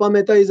 Lopa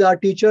Mehta is our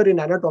teacher in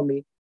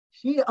anatomy.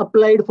 She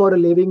applied for a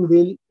living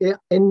will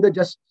in the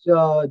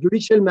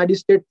Judicial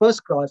Magistrate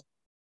First Class.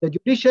 The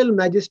Judicial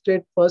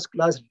Magistrate First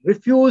Class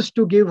refused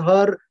to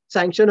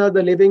sanction her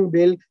the living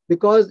will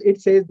because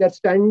it says that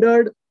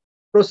standard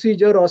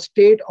procedure or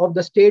state or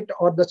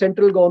the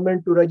central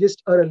government to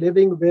register a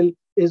living will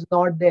is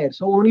not there.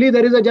 So only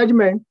there is a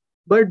judgment,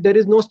 but there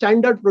is no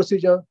standard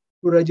procedure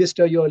to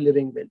register your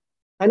living will.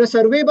 And a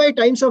survey by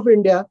Times of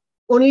India,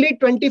 only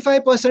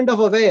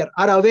 25%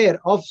 are aware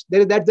of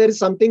that there is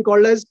something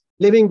called as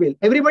living will.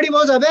 Everybody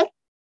was aware.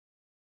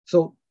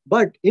 So,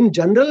 but in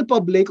general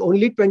public,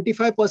 only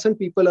 25%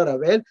 people are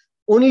aware.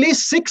 Only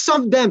 6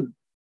 of them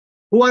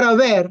who are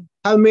aware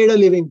have made a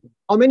living will.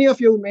 How many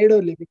of you made a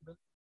living will?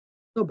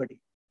 Nobody,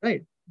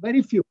 right?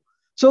 Very few.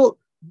 So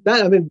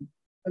that, I mean,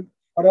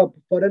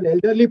 for an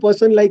elderly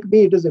person like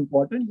me, it is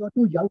important. You are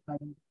too young.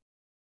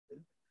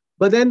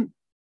 But then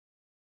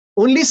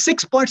only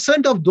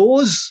 6% of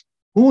those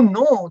who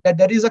know that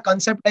there is a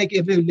concept like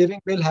if a living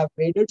will have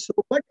made it. So,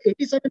 but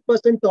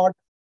 87% thought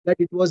that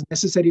it was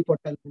necessary for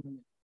telephone.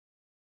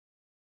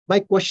 My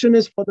question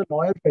is for the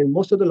lawyer friend.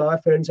 Most of the lawyer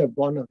friends have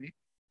gone away.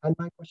 And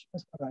my question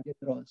is for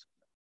Rajendra also.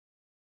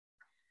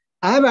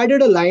 I have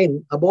added a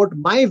line about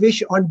my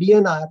wish on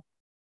DNR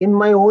in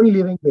my own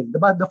living will,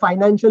 about the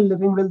financial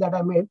living will that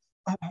I made.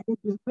 I have added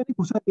this very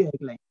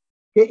line.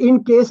 Okay,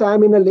 in case I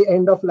am in an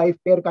end of life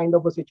care kind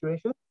of a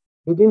situation,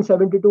 within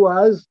 72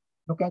 hours,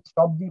 you can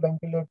stop the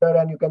ventilator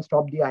and you can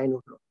stop the iron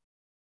flow.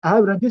 I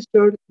have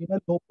registered in a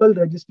local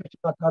registration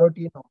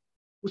authority now.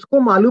 उसको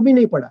मालूम ही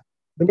नहीं पड़ा,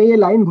 मैंने ये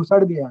line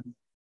घुसाड़ दिया,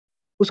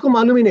 उसको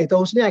मालूम ही नहीं था,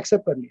 उसने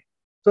accept कर लिया.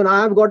 So now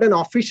I have got an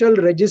official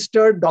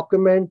registered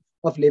document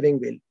of living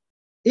will.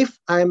 If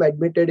I am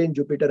admitted in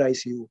Jupiter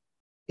ICU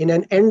in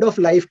an end of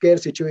life care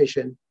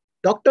situation,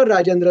 Dr.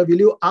 Rajendra, will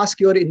you ask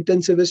your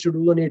intensivist to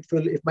do the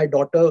needful if my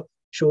daughter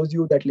shows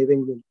you that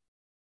living will?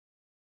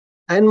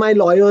 And my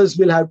lawyers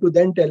will have to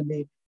then tell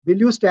me will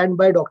you stand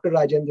by Dr.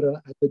 Rajendra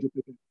at the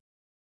Jupiter?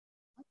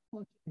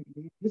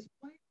 Unfortunately,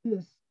 despite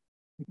this,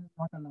 it is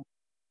not allowed.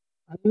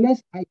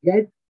 Unless I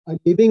get a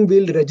living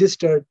will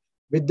registered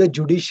with the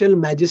judicial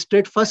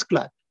magistrate first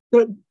class.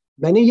 So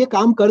मैंने ये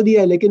काम कर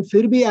दिया है, लेकिन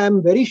फिर भी I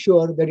am very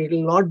sure that it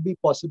will not be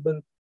possible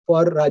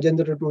for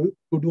Rajendra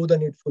to do the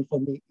needful for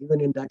me,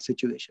 even in that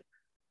situation.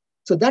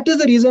 So that is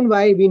the reason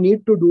why we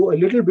need to do a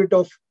little bit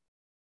of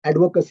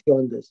advocacy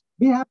on this.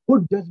 We have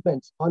good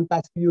judgments on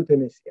passive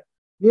euthanasia.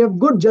 We have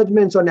good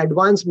judgments on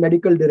advanced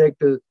medical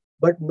directives,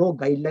 but no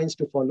guidelines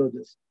to follow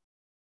this.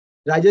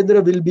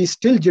 Rajendra will be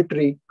still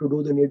jittery to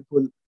do the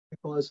needful,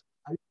 because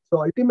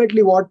so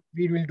ultimately what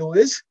we will do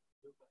is,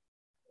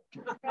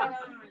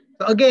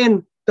 so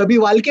again, तभी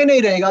वाल्के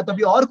नहीं रहेगा,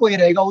 तभी और कोई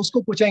रहेगा,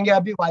 उसको पूछेंगे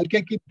अभी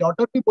वाल्के की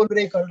डॉटर भी बोल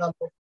रही कर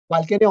डालो,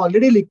 वाल्के ने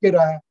ऑलरेडी लिख के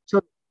रहा है.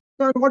 So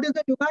what is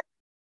the demand?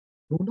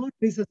 Do not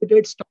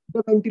resuscitate, stop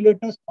the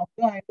ventilator, stop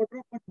the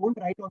hyperdrop, but don't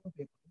write on the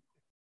paper.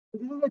 So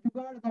this is the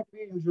jugaad that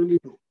we usually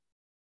do.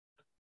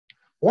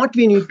 What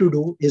we need to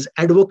do is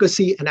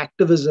advocacy and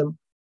activism,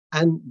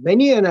 and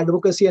many an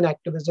advocacy and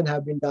activism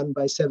have been done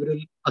by several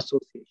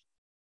associations.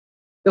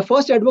 The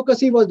first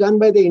advocacy was done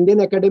by the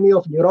Indian Academy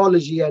of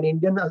Neurology and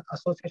Indian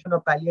Association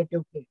of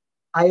Palliative Care,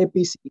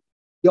 IAPC.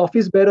 The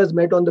office bearers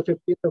met on the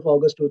 15th of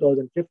August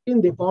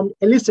 2015. They formed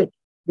ELICIT,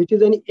 which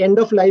is an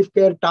end-of-life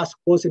care task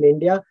force in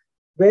India,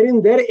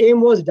 wherein their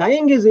aim was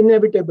dying is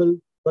inevitable,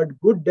 but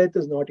good death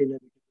is not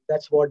inevitable.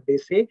 That's what they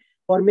say.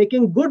 For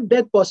making good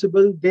death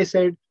possible, they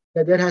said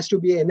that there has to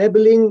be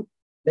enabling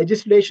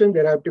legislation,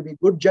 there have to be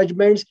good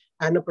judgments,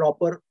 and a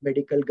proper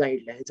medical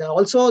guidelines. And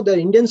also, the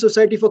Indian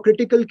Society for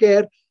Critical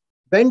Care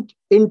went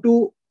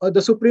into the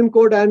Supreme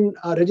Court and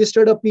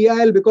registered a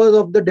PIL because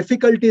of the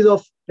difficulties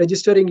of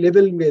registering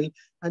living will.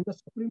 And the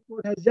Supreme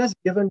Court has just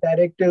given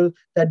directive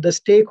that the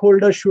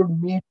stakeholders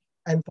should meet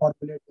and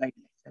formulate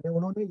guidelines. And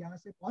उन्होंने यहाँ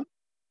से call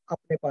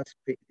अपने पास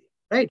फेंक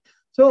दिया, right?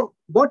 So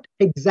what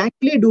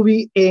exactly do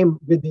we aim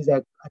with these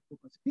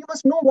advocacy? We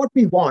must know what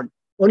we want.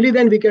 Only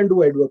then we can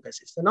do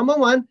advocacy. So number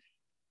one,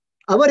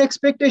 our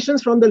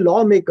expectations from the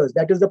lawmakers,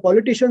 that is the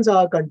politicians of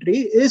our country,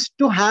 is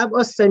to have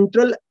a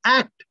central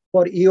act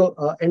for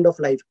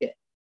end-of-life care.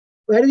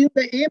 Whereas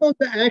the aim of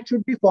the act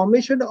should be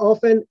formation of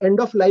an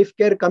end-of-life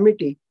care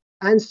committee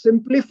and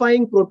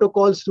simplifying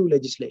protocols through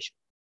legislation.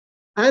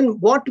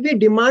 And what we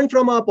demand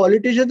from our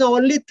politicians are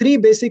only three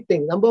basic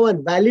things. Number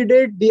one,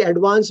 validate the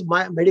advanced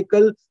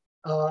medical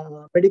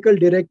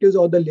directives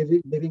or the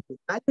living will.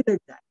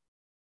 Validate that.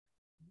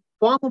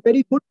 Form a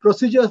very good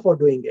procedure for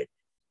doing it.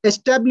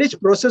 Establish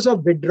process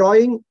of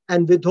withdrawing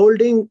and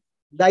withholding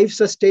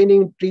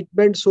life-sustaining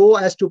treatment so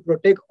as to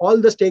protect all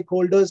the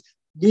stakeholders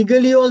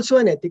legally also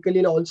and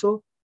ethically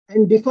also,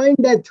 and define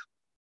death.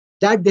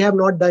 That they have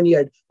not done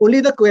yet.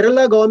 Only the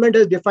Kerala government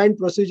has defined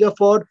procedure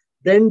for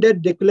brain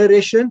death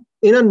declaration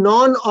in a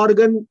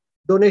non-organ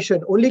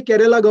donation. Only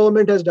Kerala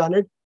government has done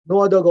it.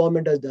 No other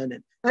government has done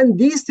it. And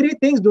these three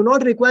things do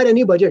not require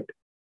any budget.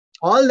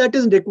 All that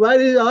is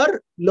required is our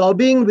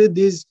lobbying with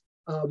these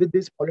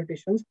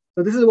politicians.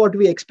 So this is what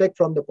we expect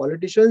from the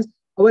politicians.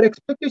 Our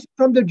expectation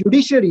from the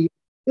judiciary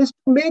is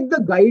to make the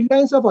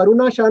guidelines of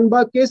Aruna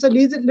Shanbhag case a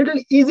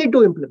little easy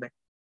to implement.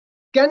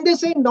 Can they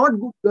say not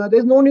good?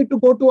 There's no need to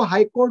go to a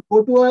high court,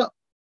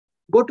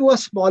 go to a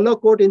smaller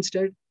court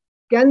instead?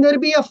 Can there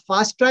be a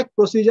fast track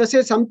procedure,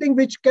 say something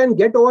which can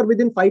get over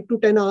within 5 to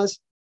 10 hours?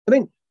 I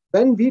mean,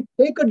 when we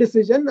take a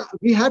decision,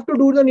 we have to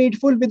do the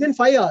needful within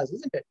 5 hours,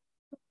 isn't it?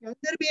 Can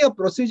there be a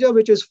procedure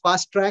which is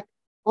fast track,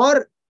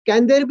 or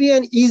can there be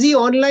an easy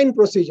online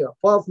procedure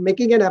for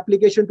making an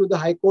application to the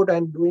High Court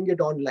and doing it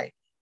online?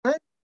 And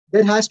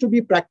there has to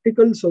be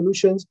practical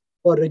solutions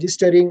for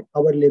registering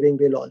our living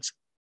will also.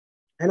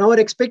 And our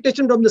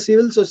expectation from the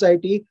civil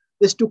society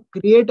is to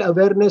create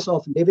awareness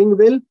of living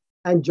will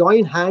and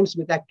join hands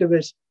with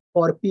activists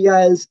for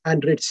PILs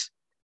and writs.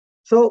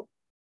 So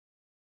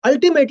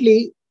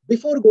ultimately,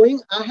 before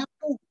going, I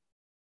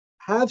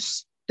have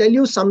to tell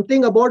you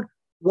something about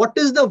what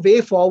is the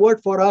way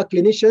forward for our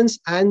clinicians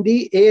and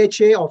the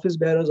AHA office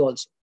bearers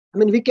also. I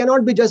mean, we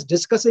cannot be just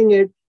discussing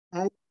it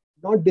and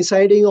not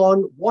deciding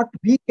on what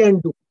we can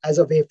do as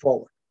a way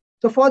forward.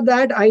 So for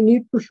that, I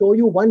need to show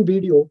you one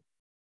video.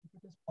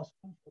 If it is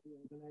possible for the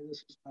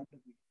organizers to start the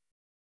video.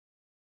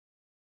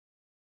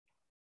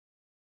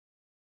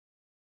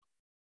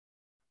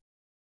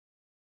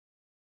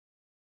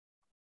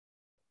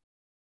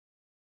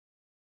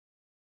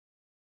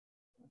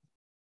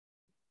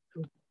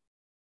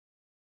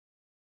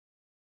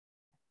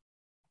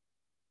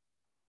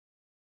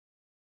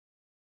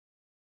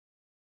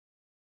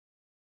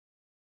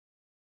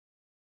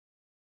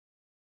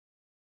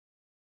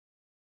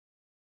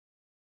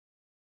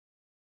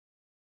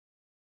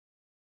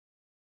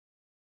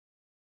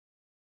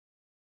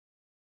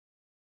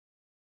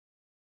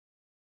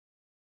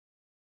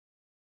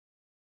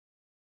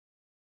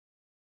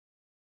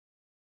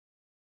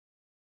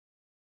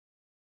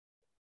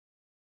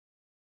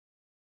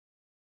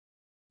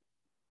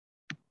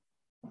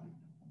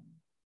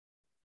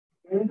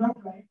 End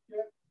of life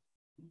care,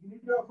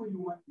 dignity of a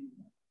human being,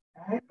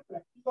 and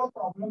practice the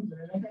problems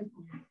related to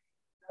it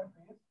are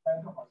faced by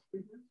the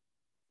hospital,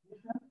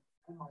 patient,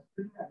 and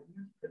hospital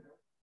administrator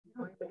is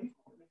a very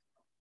complex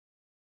problem.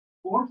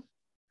 Courts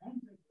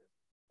and judges,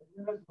 as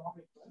well as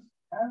lawmakers,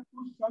 have to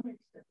some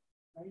extent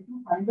tried to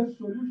find a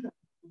solution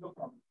to the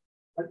problem.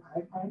 But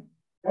I find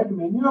that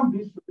many of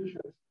these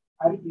solutions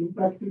are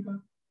impractical,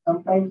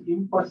 sometimes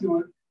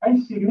impossible,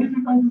 and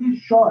significantly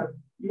short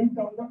in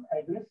terms of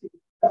addressing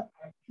the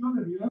actual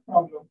real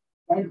problem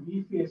that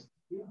we face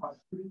in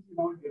hospitals in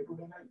our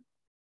day-to-day life.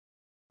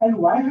 And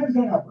why has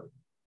that happened?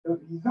 The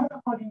reason,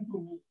 according to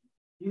me,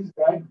 is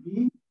that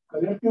we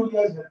collectively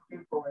as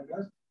healthcare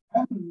providers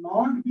have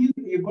not been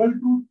able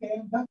to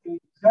tell the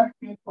exact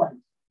pain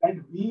points that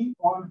we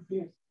all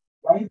face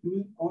while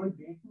doing our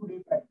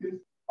day-to-day practice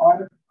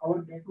or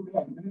our day-to-day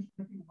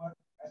administrative work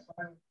as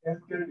far as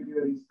healthcare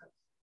delivery is concerned.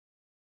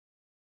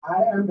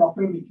 I am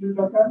Dr. Nikhil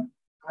Dhakkar.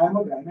 I am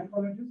a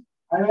gynecologist,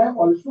 and I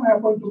also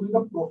happen to be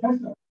the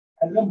professor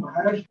at the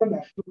Maharashtra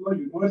National Law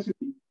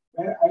University,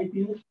 where I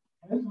teach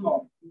health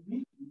law to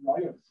the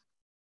lawyers.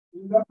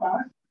 In the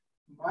past,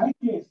 my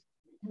case,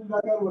 Nikhil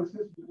Dhakkar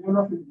versus Union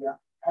of India,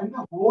 and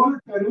the whole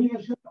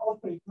Termination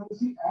of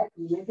Pregnancy Act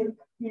related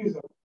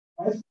activism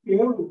has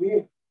paved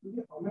way to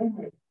the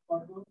amendment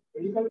for the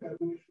Medical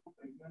Termination of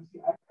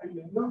Pregnancy Act, and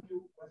many of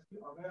you must be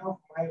aware of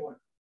my work.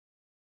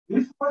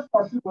 This was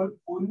possible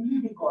only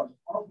because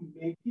of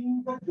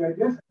making the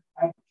judges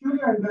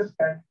actually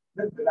understand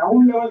the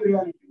ground level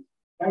realities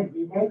that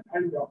women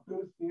and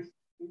doctors face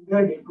in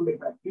their day-to-day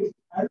practice,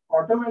 and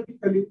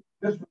automatically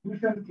the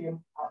solution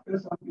came after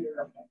some period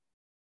of time.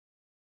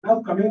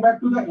 Now, coming back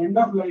to the end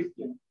of life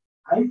care,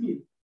 I feel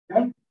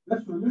that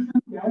the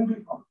solution can be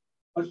found.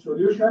 A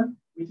solution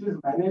which is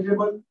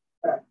manageable,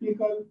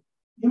 practical,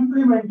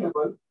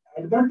 implementable,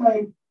 at the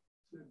time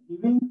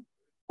giving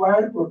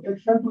required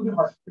protection to the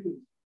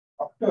hospitals,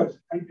 doctors,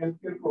 and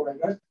healthcare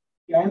providers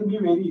can be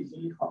very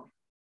easily found.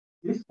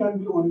 This can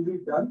be only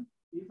done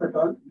if at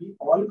all we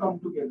all come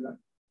together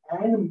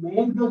and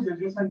make the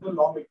judges and the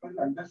lawmakers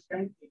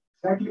understand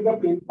exactly the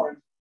pain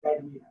points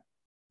that we have.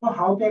 So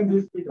how can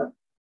this be done?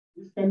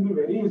 This can be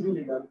very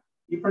easily done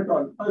if at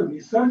all a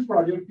research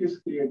project is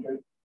created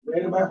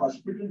whereby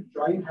hospitals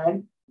join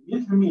hand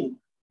with me,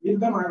 with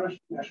the Maharashtra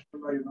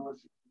National Law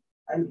University.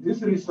 And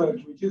this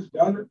research, which is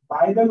done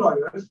by the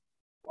lawyers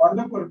for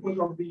the purpose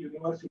of the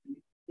university,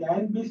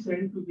 can be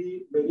sent to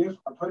the various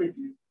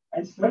authorities,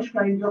 and such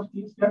kinds of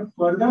things can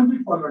further be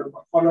followed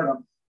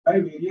up by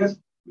various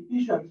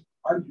petitions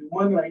on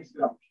human rights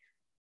grounds.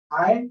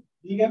 I,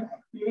 being an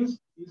activist,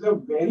 is a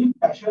very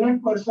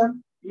passionate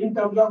person in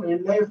terms of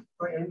end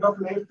of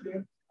life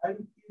care,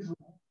 and is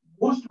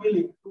most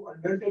willing to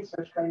undertake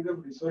such kind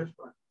of research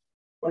projects.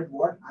 But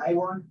what I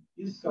want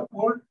is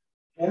support,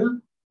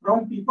 help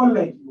from people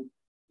like you,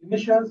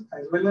 clinicians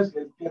as well as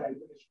healthcare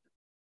administrators.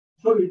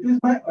 So it is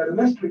my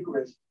earnest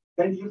request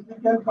that if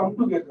we can come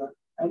together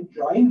and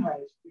join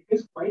hands, it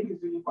is quite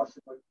easily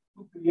possible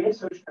to create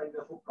such kind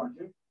of a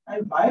project.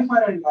 And by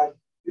far and large,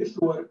 this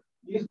work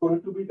is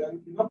going to be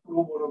done in a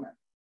pro bono manner.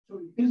 So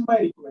it is my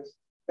request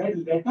that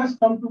let us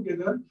come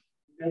together,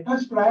 let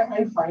us try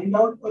and find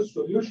out a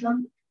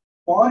solution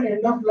for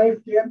end of life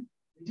care,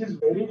 which is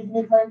very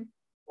dignified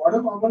for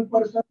a common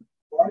person,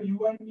 for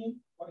you and me,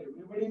 for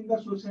everybody in the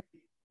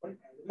society. But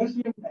at the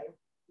same time,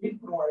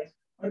 it provides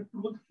a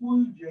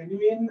truthful,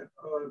 genuine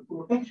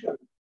protection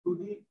to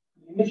the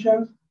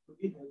clinicians, to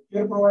the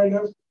healthcare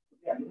providers, to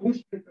the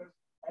administrators,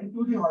 and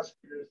to the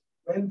hospitals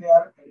when they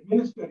are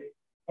administering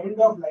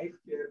end-of-life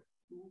care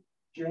to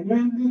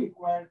genuinely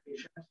required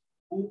patients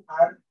who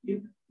are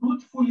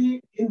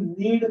truthfully in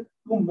need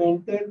to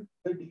maintain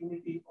the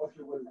dignity of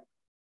human life.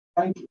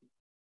 Thank you.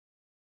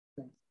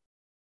 So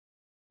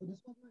this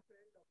was my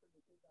friend, Dr.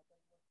 Nikhil Dhakkar.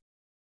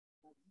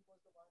 He was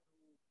the one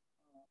who,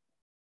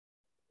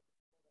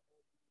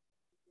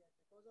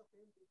 because of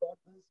him, we got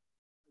this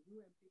new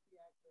MPP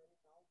Act, where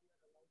now we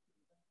are allowed to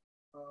even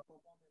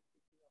perform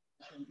MPP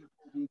after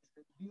 24 weeks,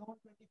 and beyond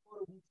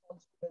 24 weeks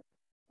also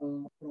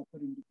with proper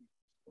indications.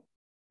 So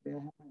there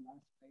I have my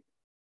last slide.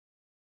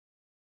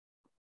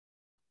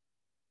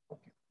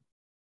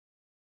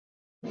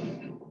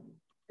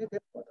 Okay.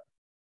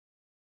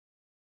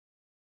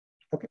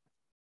 Okay.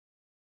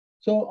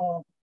 So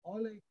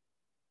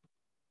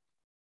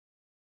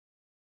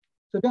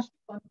so just to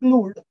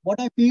conclude, what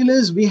I feel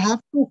is we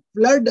have to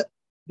flood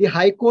the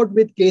High Court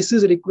with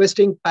cases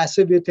requesting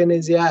passive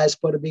euthanasia as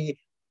per the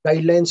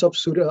guidelines of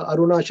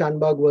Aruna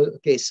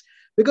Shanbhag case.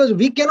 Because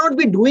we cannot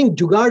be doing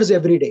jugards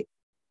every day.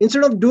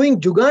 Instead of doing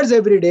jugards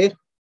every day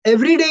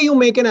you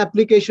make an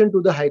application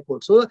to the High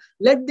Court. So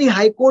let the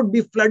High Court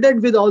be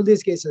flooded with all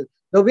these cases.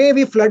 The way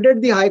we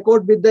flooded the High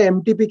Court with the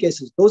MTP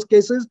cases, those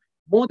cases,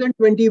 more than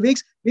 20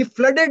 weeks, we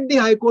flooded the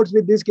High Courts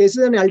with these cases,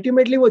 and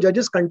ultimately wo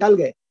judges कंटाल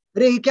गए.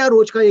 अरे ये क्या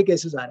रोज का ये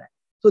cases आ रहा है?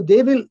 So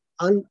they will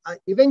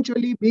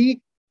eventually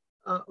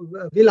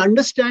will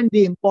understand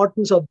the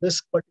importance of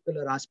this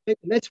particular aspect.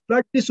 Let's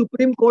flood the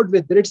Supreme Court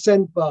with writs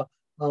and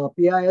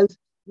PILs.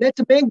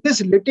 Let's make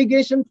this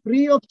litigation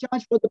free of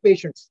charge for the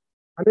patients.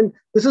 I mean,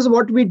 this is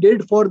what we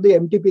did for the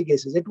MTP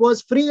cases. It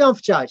was free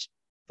of charge.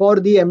 for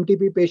the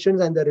MTP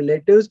patients and the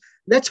relatives.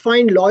 Let's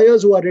find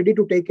lawyers who are ready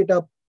to take it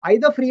up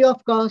either free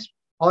of cost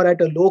or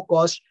at a low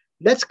cost.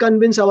 Let's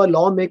convince our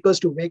lawmakers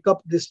to wake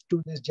up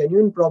to this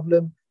genuine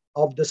problem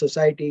of the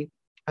society,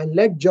 and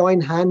let's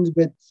join hands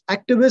with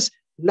activists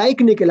like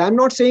Nikhil. I'm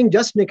not saying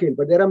just Nikhil,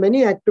 but there are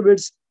many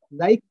activists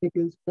like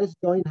Nikhil. Let's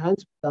join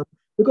hands with them,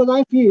 because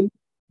I feel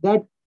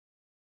that,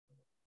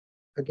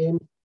 again,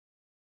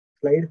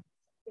 slide.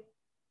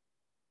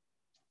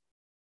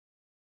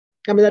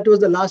 I mean, that was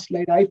the last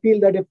slide. I feel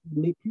that if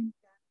Nikhil can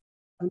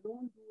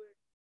alone do it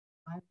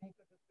and make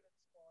a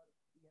difference for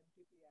the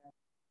MTP Act,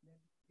 then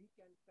we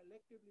can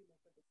collectively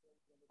make a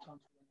difference when it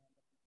comes to the end of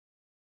it.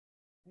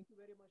 Thank you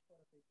very much for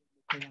a patient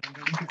listening. I'm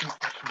ready to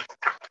take questions.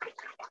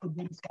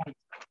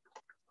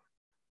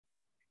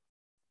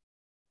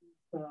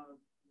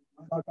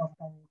 Out of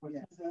time.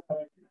 Yes.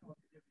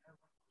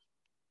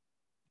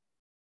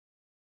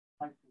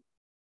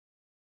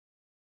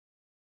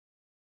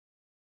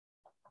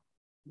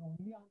 The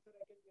only answer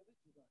I can give is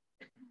sugar.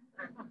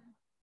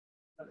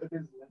 It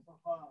is less of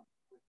a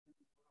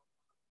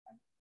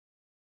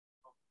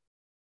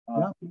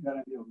Yeah. and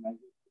the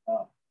organization.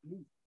 How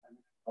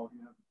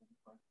you have to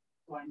do.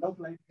 So end of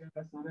life care,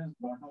 as sir has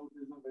brought out,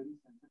 is a very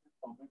sensitive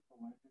topic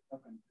provided the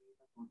country,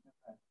 the social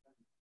factors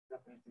they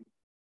are facing.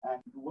 And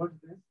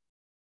towards this,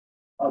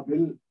 a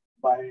bill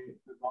by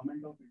the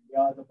government of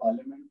India, the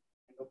Parliament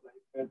End of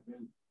Life Care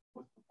Bill,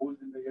 was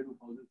proposed in the year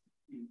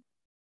 2016.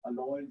 A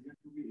law is yet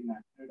to be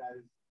enacted,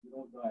 as you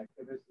know, the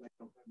activists like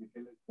Dr.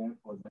 Nikhil is there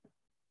for that.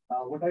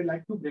 What I'd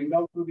like to bring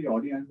out to the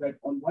audience, that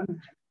on one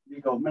hand, the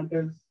government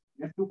is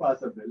yet to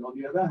pass a bill. On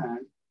the other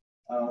hand,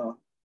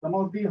 some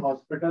of the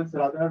hospitals,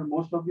 rather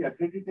most of the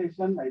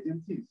accreditation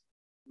agencies,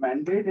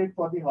 mandate it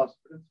for the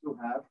hospitals to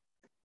have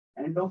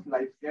end of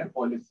life care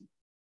policy.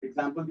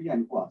 Example, the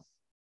NQAS,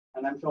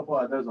 and I'm sure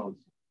for others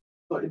also.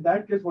 So in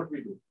that case, what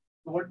we do?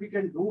 So what we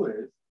can do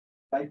is,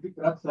 like the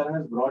Crux sir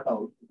has brought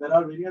out, there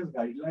are various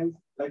guidelines.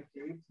 Like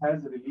AIDS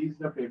has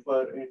released a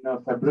paper in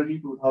February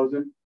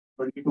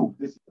 2022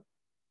 this year,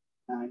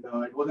 and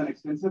it was an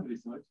extensive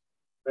research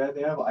where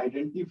they have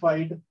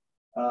identified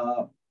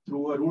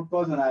through a root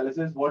cause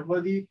analysis what were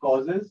the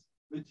causes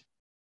which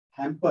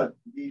hamper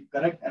the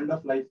correct end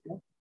of life care,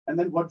 and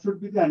then what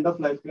should be the end of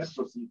life care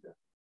procedure.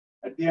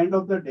 At the end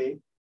of the day,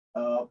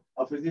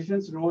 a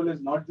physician's role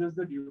is not just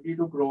the duty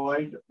to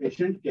provide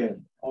patient care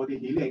or the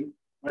healing,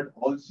 but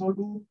also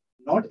to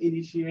not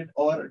initiate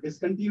or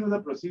discontinue the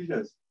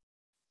procedures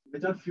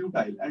which are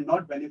futile and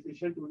not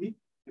beneficial to the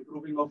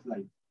improving of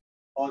life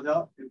or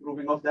the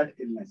improving of that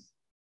illness.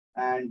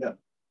 And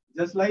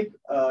just like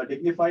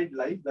dignified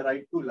life, the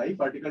right to life,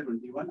 Article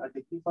 21, a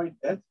dignified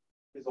death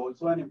is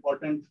also an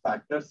important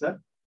factor, sir.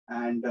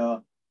 And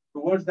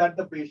towards that,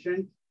 the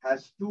patient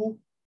has to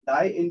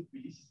die in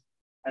peace.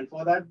 And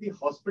for that, the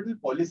hospital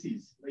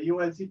policies, the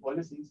EOLC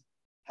policies,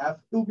 have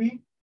to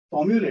be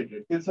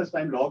formulated till such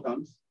time law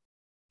comes,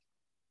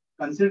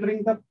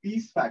 considering the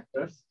peace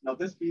factors. Now,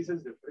 this peace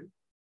is different.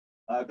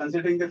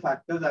 Considering the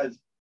factors as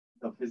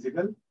the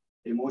physical,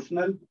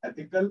 emotional,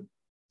 ethical,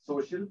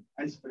 social,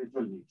 and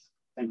spiritual needs.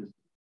 Thank you.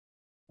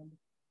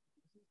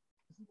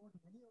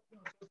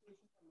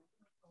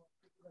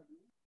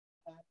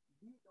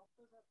 We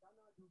doctors have done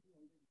our duty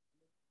already.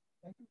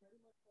 Thank you very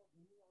much for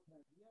bringing on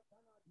that. We have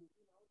done our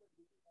duty, now the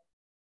duty has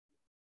to be.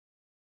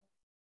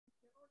 We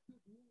cannot be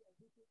doing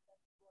everything that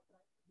you are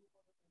trying to do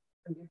for the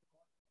patient and get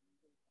caught.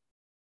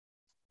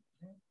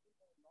 Then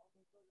the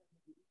lawmakers and the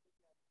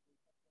judiciary have to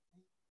take up the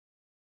thing.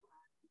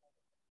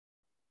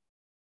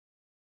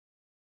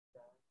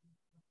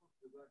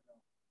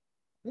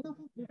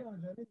 Enough of data,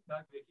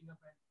 start waking up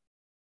and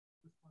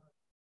push for a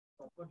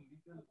proper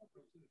legal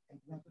process.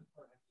 Exactly.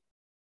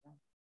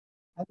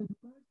 And the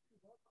requires to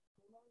work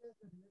so long as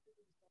the relative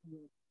is not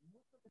yours.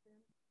 Most of the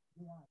time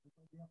they are,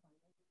 because they are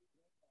financially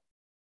great.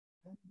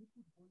 And we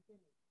could maintain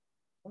it.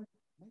 But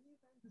many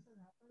times this has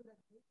happened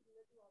that एक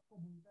relative आपको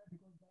बोलता है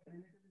because that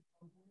relative is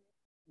from Pune,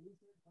 and he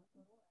says one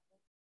crore,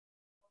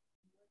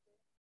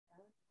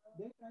 and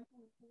they try to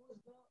impose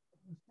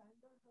the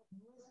standards of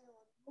USA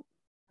on you,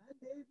 and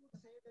they would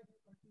say that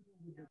you continue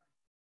with it.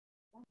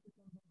 That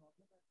becomes a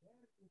problem, and there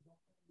is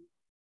doctor.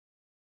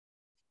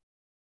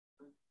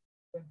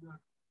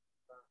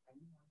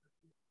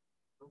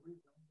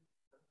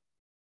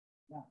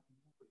 Yeah.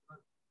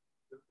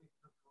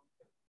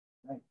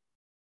 Right.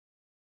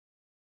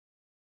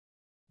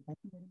 Thank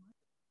you very much.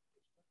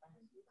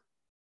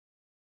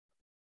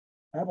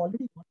 I have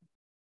already got it.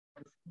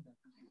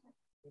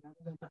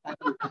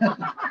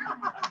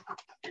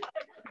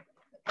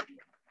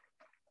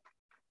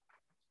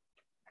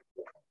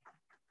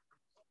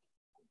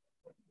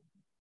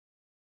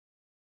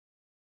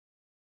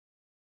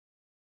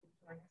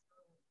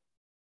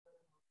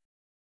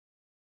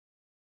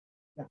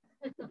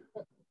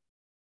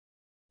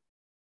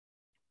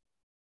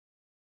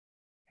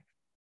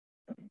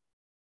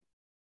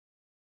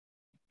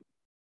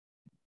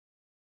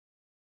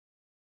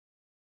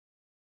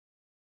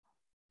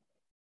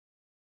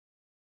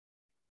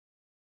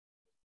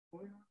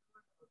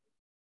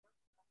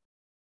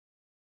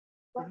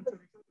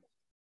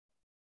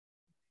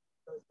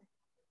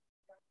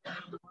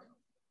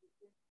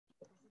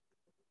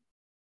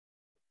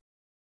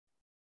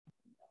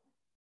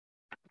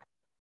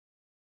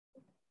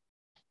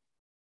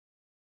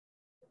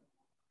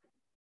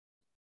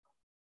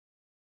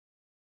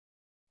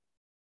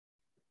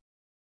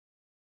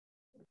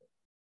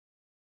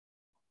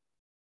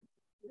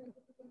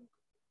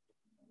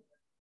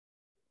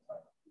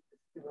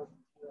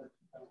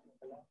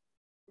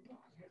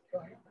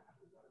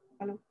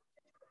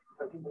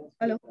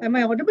 Hello, am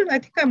I audible? I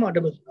think I'm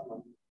audible.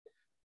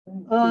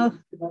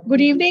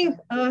 Good evening,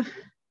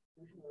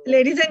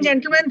 ladies and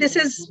gentlemen. This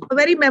is a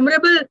very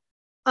memorable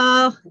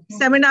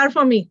seminar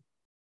for me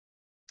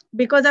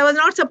because I was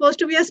not supposed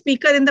to be a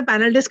speaker in the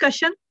panel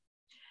discussion,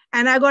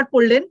 and I got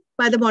pulled in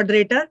by the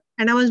moderator,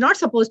 and I was not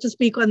supposed to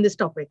speak on this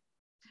topic.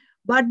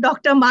 But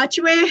Dr.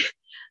 Machwe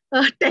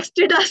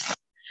texted us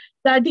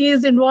that he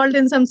is involved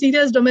in some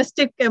serious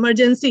domestic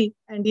emergency,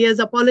 and he has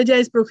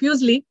apologized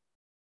profusely,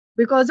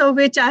 because of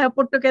which I have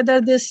put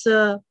together this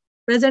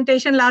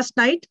presentation last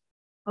night.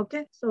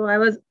 Okay, so I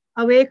was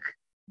awake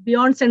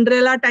beyond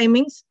Cinderella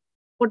timings,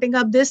 putting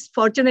up this.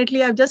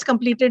 Fortunately, I've just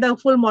completed a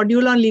full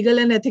module on legal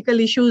and ethical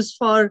issues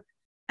for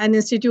an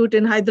institute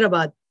in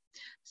Hyderabad.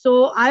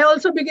 So I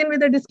also begin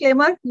with a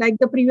disclaimer, like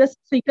the previous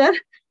speaker,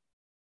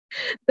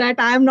 that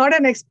I am not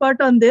an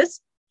expert on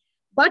this,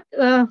 but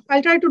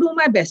I'll try to do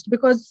my best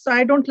because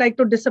I don't like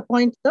to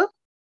disappoint the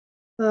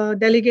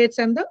delegates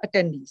and the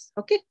attendees.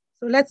 Okay,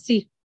 so let's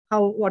see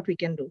what we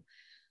can do.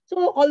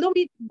 So although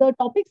the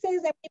topic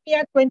says MTP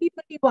Act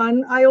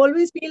 2021, I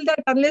always feel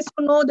that unless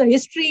you know the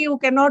history, you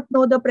cannot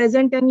know the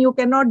present and you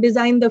cannot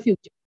design the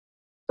future.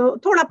 So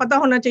thoda pata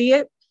hona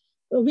chahiye.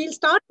 We'll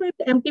start with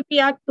MTP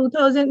Act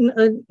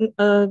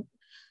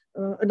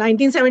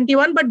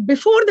 1971, but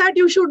before that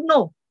you should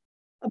know,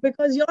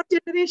 because your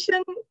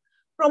generation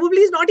probably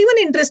is not even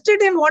interested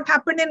in what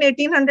happened in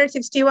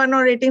 1861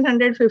 or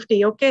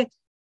 1850, okay?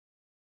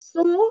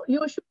 So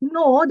you should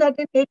know that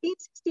in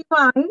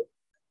 1861,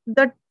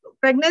 the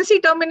pregnancy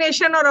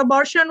termination or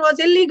abortion was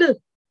illegal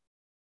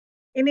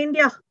in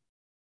India.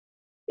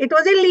 It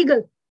was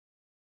illegal.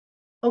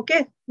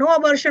 Okay, no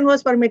abortion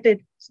was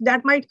permitted. So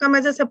that might come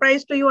as a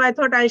surprise to you. I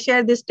thought I'll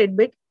share this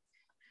tidbit.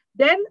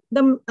 Then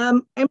the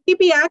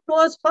MTP Act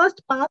was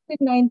first passed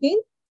in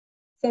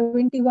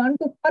 1971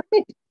 to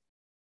permit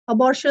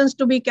abortions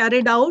to be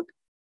carried out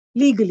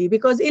legally,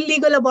 because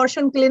illegal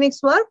abortion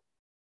clinics were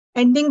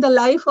ending the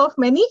life of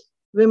many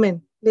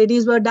women.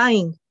 Ladies were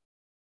dying.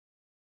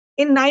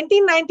 In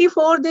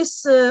 1994,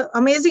 this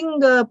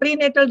amazing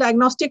Prenatal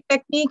Diagnostic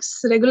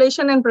Techniques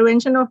Regulation and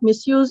Prevention of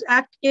Misuse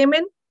Act came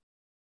in.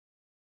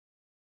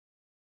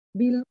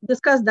 We'll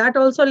discuss that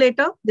also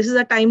later. This is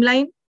a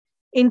timeline.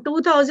 In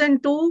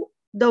 2002,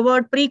 the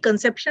word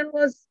preconception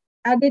was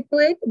added to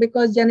it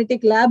because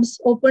genetic labs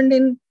opened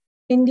in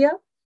India.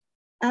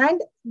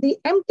 And the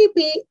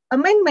MTP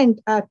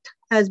Amendment Act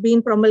has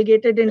been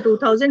promulgated in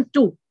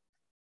 2002.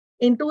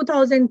 In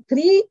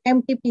 2003,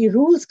 MTP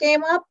rules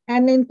came up,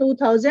 and in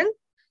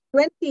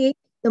 2020,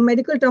 the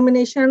Medical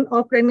Termination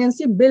of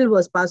Pregnancy Bill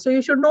was passed. So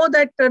you should know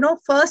that,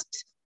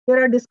 first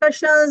there are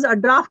discussions, a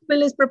draft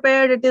bill is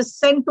prepared, it is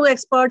sent to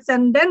experts,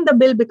 and then the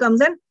bill becomes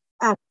an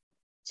act.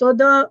 So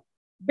the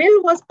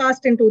bill was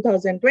passed in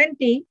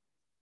 2020,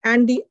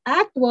 and the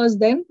act was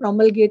then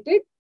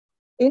promulgated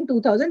in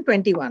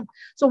 2021.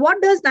 So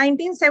what does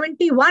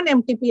 1971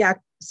 MTP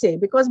Act say?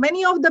 Because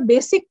many of the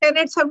basic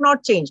tenets have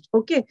not changed,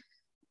 okay?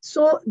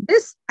 So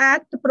this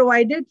act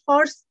provided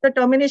for the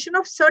termination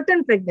of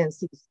certain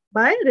pregnancies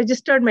by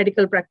registered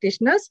medical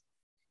practitioners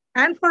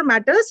and for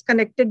matters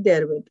connected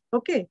therewith.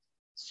 Okay.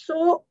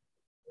 So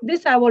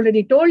this I've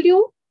already told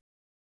you.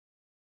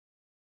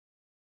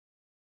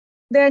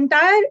 The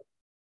entire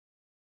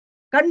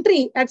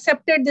country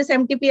accepted this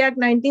MTP Act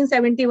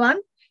 1971,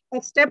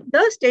 except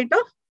the state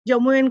of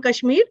Jammu and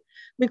Kashmir,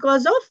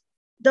 because of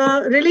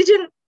the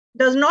religion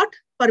does not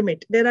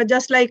permit. There are,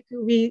 just like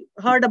we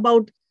heard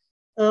about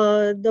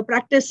the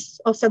practice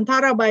of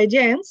Santhara by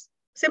Jains.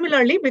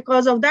 Similarly,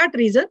 because of that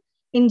reason,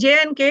 in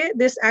J&K,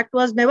 this act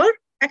was never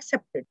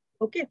accepted.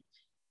 Okay.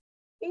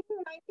 In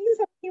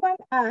 1971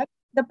 Act,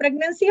 the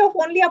pregnancy of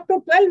only up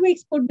to 12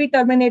 weeks could be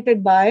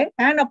terminated by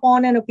and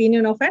upon an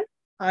opinion of an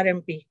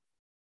RMP.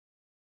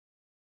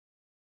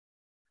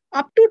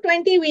 Up to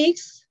 20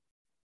 weeks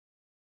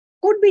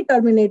could be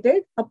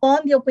terminated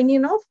upon the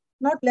opinion of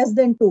not less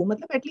than 2.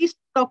 At least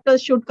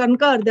doctors should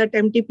concur that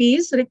MTP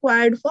is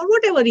required for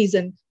whatever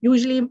reason,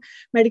 usually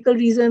medical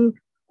reason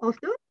of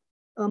the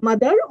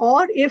mother,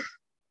 or if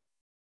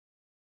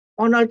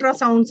on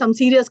ultrasound some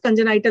serious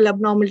congenital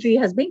abnormality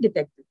has been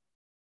detected.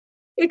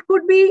 It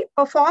could be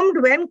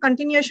performed when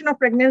continuation of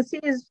pregnancy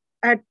is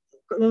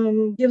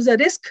gives a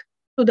risk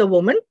to the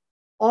woman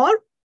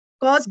or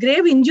cause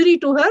grave injury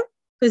to her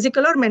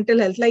physical or mental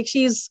health, like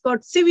she's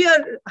got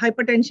severe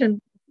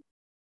hypertension.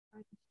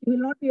 She will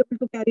not be able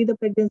to carry the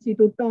pregnancy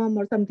to term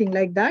or something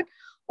like that.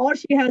 Or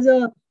she has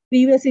a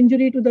previous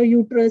injury to the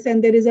uterus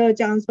and there is a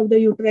chance of the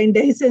uterine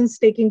dehiscence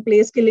taking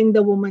place, killing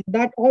the woman.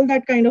 All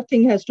that kind of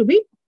thing has to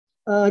be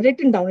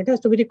written down. It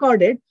has to be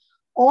recorded.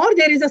 Or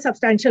there is a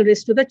substantial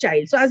risk to the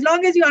child. So as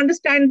long as you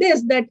understand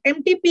this, that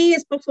MTP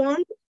is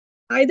performed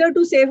either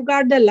to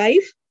safeguard the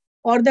life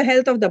or the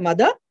health of the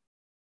mother,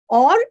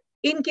 or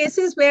in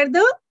cases where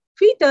the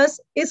fetus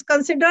is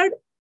considered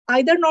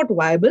either not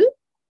viable,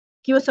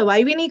 कि वो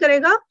survive ही नहीं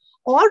करेगा,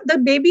 or the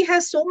baby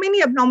has so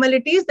many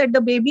abnormalities that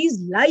the baby's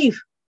life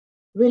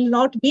will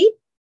not be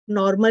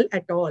normal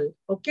at all.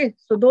 Okay,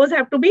 so those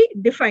have to be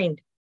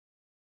defined.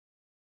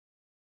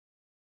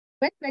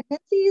 when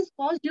pregnancy is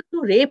caused due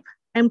to rape,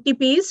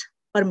 MTP is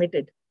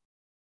permitted.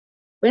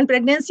 When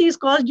pregnancy is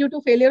caused due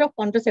to failure of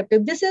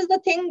contraceptive, this is the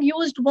thing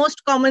used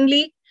most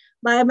commonly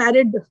by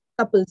married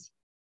couples,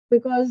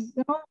 because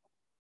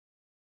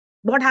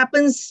what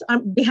happens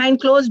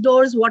behind closed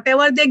doors,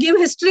 whatever they give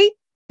history,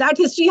 that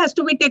history has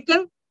to be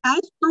taken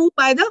as true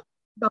by the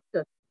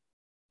doctor.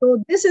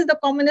 So this is the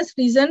commonest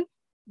reason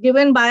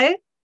given by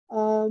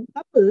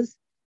couples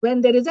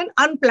when there is an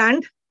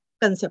unplanned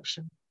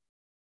conception.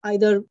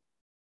 Either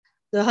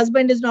the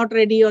husband is not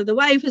ready, or the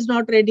wife is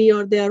not ready,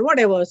 or they are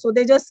whatever. So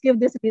they just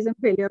give this reason,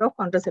 failure of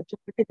contraception.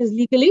 But it is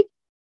legally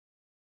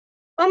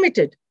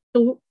permitted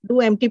to do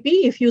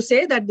MTP if you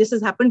say that this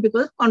has happened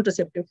because of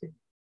contraceptive failure.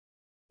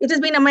 It has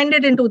been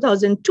amended in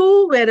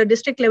 2002, where a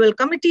district level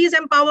committee is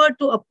empowered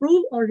to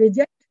approve or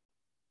reject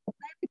a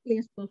private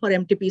place for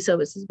MTP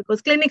services,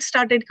 because clinics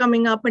started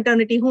coming up,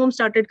 maternity homes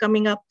started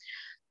coming up.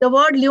 The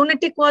word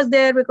lunatic was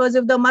there because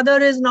if the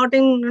mother is not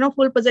in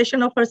full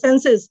possession of her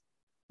senses,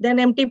 then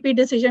MTP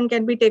decision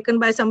can be taken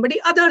by somebody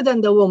other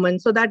than the woman.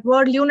 So that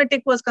word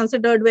lunatic was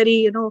considered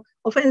very,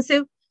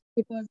 offensive,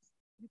 because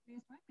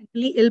replaced by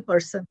mentally ill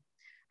person.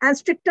 And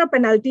stricter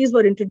penalties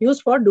were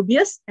introduced for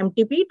dubious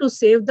MTP to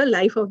save the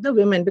life of the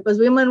women, because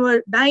women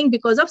were dying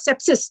because of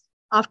sepsis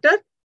after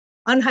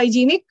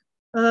unhygienic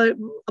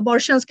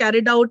abortions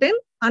carried out in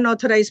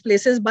unauthorized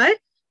places by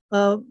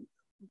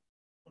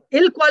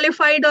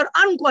ill-qualified or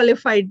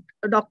unqualified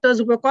doctors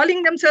who were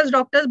calling themselves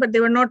doctors, but they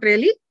were not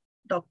really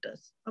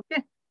doctors.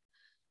 Okay.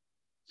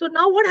 So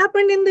now what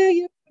happened in the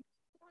year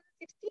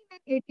 2016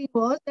 and 18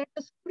 was that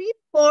the Supreme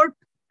Court,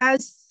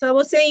 as I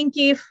was saying,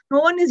 if no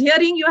one is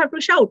hearing, you have to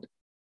shout.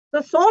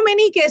 So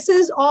many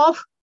cases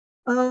of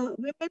women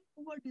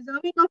who were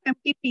deserving of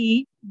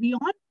MTP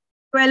beyond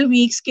 12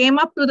 weeks came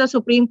up to the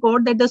Supreme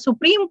Court, that the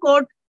Supreme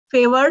Court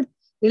favored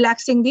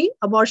relaxing the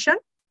abortion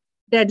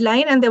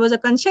deadline. And there was a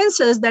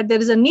consensus that there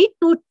is a need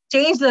to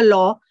change the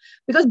law,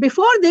 because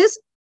before this,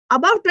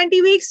 above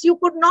 20 weeks, you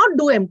could not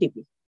do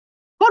MTP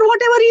for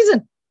whatever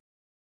reason.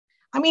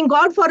 I mean,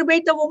 God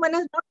forbid, the woman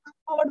has not come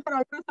forward for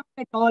ultrasound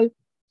at all.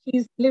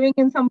 She's living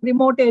in some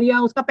remote area.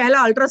 Uska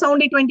pehla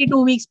ultrasound hi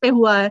 22 weeks pe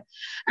hua hai.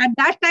 At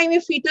that time,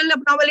 if fetal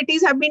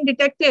abnormalities have been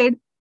detected,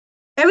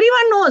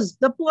 everyone knows.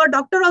 The poor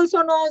doctor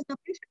also knows, the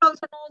patient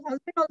also knows,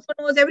 husband also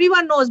knows,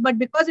 everyone knows. But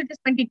because it is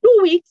 22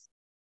 weeks,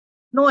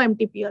 no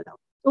MTP allowed.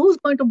 So who's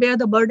going to bear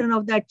the burden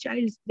of that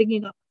child's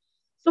bringing up?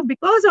 So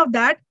because of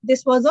that,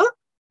 this was a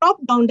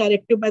top-down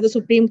directive by the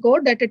Supreme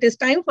Court that it is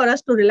time for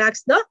us to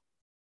relax the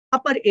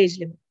upper age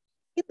limit.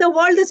 In the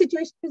world, the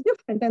situation is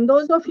different. And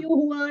those of you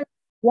who are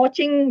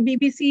watching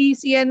BBC,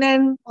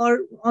 CNN,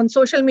 or on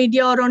social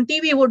media or on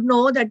TV would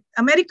know that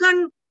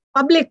American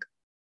public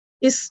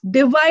is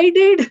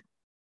divided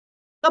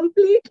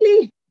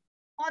completely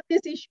on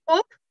this issue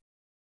of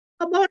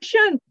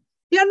abortion.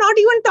 They are not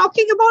even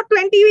talking about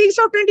 20 weeks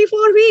or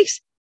 24 weeks.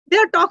 They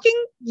are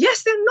talking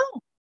yes and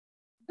no.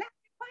 Black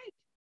and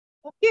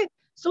white. Okay.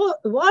 So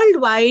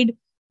worldwide,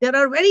 there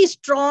are very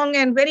strong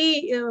and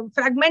very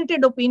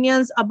fragmented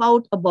opinions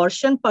about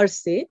abortion per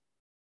se.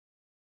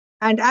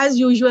 And as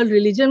usual,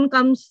 religion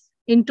comes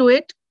into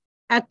it.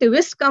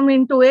 Activists come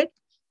into it.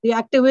 The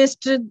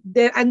activists,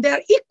 they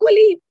are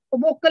equally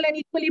vocal and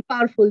equally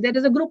powerful. There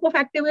is a group of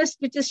activists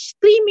which is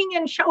screaming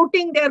and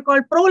shouting. They are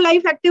called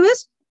pro-life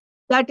activists.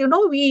 That,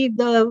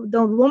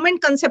 the woman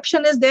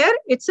conception is there.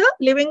 It's a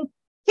living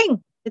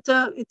thing. It's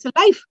a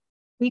life.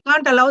 We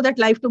can't allow that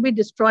life to be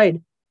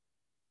destroyed.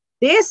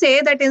 They say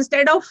that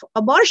instead of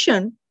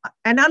abortion,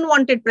 an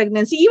unwanted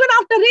pregnancy, even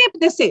after rape,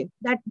 they say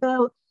that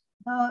the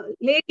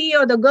lady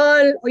or the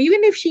girl, or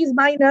even if she's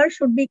minor,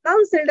 should be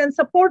counseled and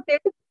supported,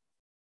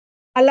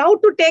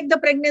 allowed to take the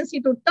pregnancy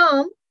to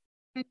term.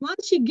 And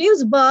once she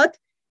gives birth,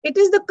 it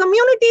is the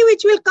community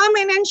which will come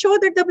and ensure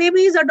that the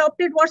baby is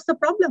adopted. What's the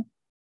problem?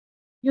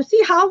 You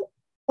see how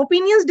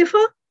opinions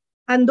differ?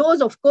 And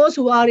those, of course,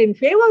 who are in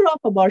favor of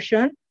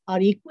abortion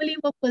are equally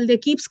vocal. They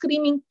keep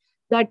screaming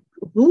that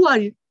who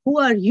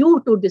are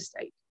you to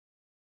decide?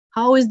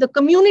 How is the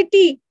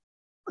community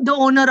the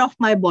owner of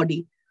my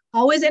body?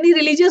 How is any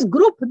religious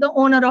group the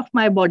owner of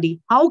my body?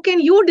 How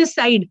can you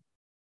decide?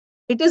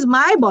 It is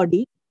my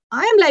body.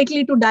 I am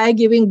likely to die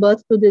giving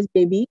birth to this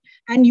baby.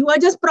 And you are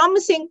just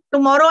promising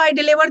tomorrow I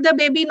deliver the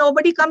baby.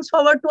 Nobody comes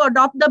forward to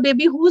adopt the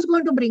baby. Who's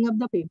going to bring up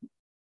the baby?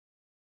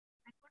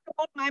 And what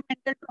about my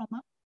mental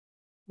trauma?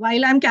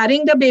 While I'm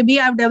carrying the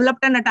baby, I've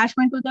developed an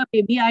attachment to the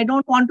baby. I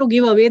don't want to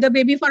give away the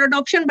baby for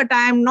adoption, but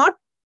I'm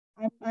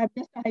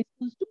just a high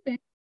school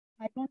student.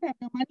 I don't have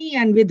the money.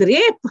 And with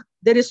rape,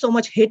 there is so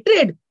much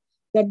hatred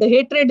that the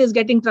hatred is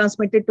getting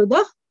transmitted to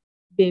the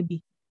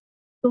baby.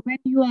 So when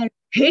you are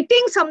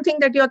hating something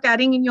that you are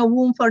carrying in your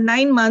womb for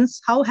 9 months,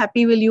 how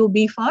happy will you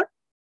be for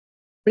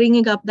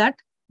bringing up that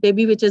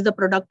baby, which is the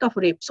product of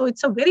rape? So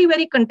it's a very,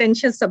 very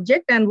contentious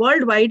subject, and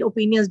worldwide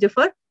opinions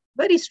differ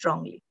very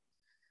strongly.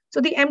 So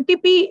the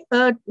MTP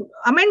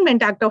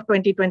Amendment Act of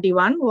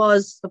 2021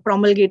 was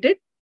promulgated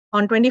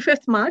on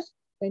 25th March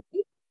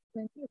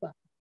 2021.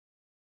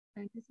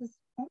 And this is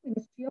from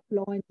Ministry of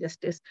Law and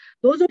Justice.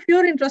 Those of you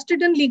who are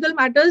interested in legal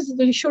matters,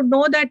 we should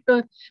know that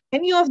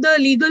any of the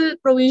legal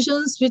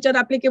provisions which are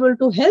applicable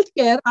to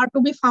healthcare are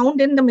to be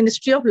found in the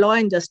Ministry of Law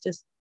and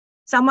Justice.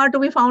 Some are to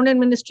be found in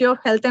Ministry of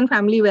Health and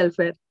Family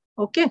Welfare.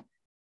 Okay.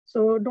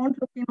 So don't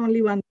look in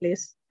only one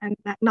place. And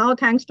now,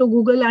 thanks to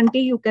Google, Auntie,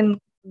 you can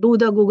do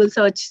the Google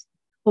search.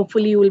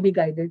 Hopefully, you will be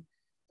guided.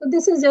 So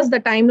this is just the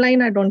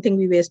timeline. I don't think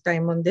we waste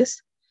time on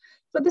this.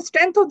 So the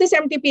strength of this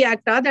MTP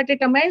Act are that it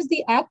amends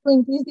the Act to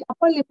increase the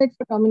upper limit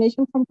for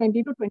termination from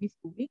 20 to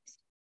 24 weeks.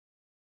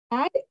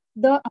 And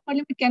the upper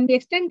limit can be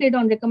extended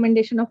on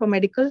recommendation of a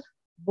medical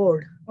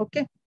board.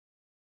 Okay.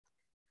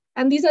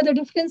 And these are the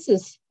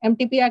differences.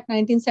 MTP Act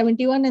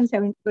 1971 and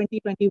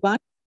 2021.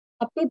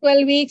 Up to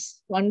 12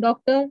 weeks, one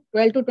doctor,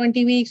 12 to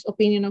 20 weeks,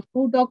 opinion of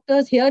two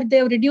doctors. Here they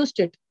have reduced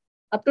it.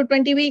 Up to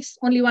 20 weeks,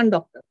 only one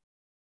doctor.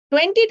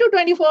 20 to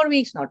 24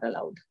 weeks, not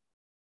allowed.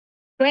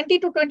 20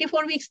 to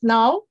 24 weeks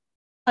now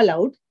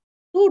allowed.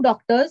 Two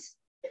doctors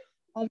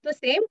of the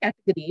same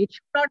category. It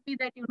should not be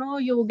that,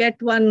 you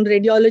get one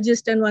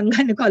radiologist and one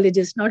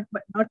gynecologist,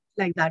 not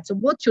like that. So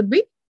both should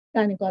be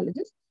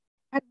gynecologists.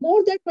 And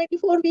more than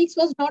 24 weeks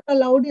was not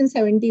allowed in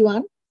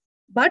 71.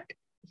 But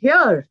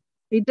here,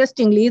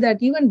 interestingly,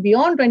 that even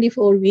beyond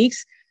 24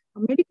 weeks, a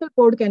medical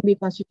board can be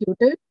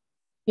constituted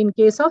in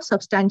case of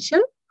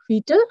substantial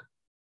fetal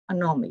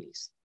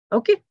anomalies.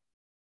 Okay.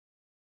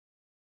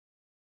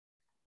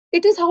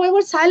 It is,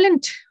 however,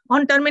 silent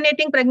on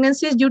terminating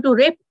pregnancies due to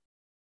rape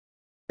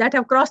that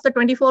have crossed the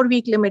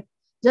 24-week limit.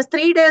 Just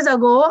 3 days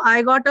ago,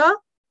 I got a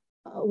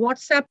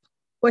WhatsApp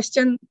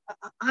question.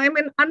 I'm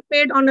an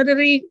unpaid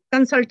honorary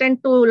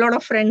consultant to a lot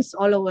of friends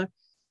all over.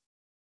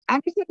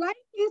 And it's a line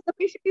case, the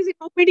patient is in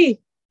OPD.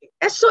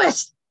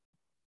 SOS.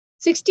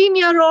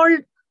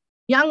 16-year-old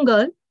young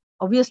girl,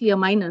 obviously a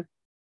minor.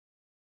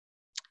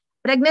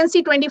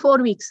 Pregnancy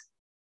 24 weeks.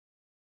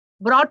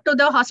 Brought to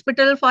the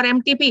hospital for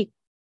MTP.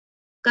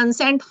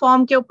 Consent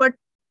form के ऊपर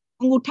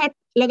अंगूठा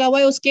लगा हुआ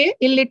है उसके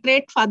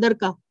illiterate father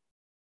का.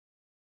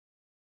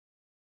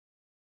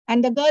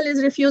 And the girl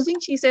is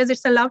refusing. She says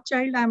it's a love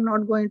child. I am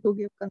not going to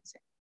give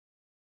consent.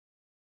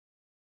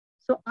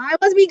 So I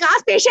was being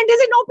asked, patient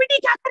is in OPD,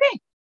 क्या करें?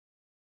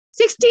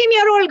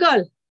 16-year-old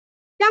girl.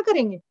 क्या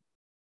करेंगे?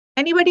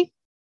 Anybody?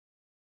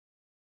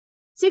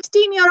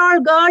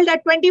 16-year-old girl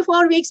at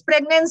 24 weeks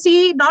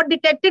pregnancy, not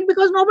detected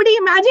because nobody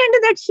imagined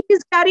that she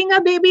is carrying a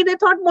baby. They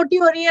thought moti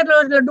ho rahi hai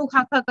laddu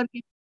kha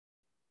karke.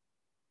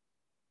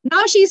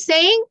 Now she's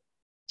saying,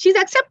 she's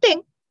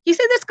accepting. She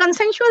says it's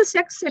consensual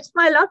sex. It's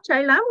my love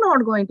child. I'm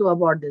not going to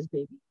abort this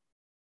baby.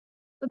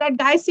 So that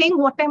guy is saying,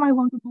 what am I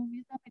going to do?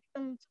 He's a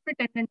medical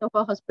superintendent of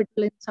a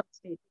hospital in some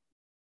state.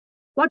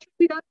 What should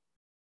be done?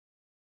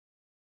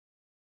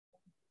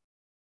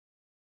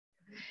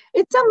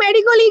 It's a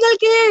medical legal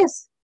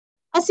case.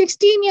 A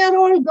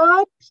 16-year-old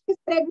girl, she's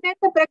pregnant.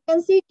 The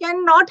pregnancy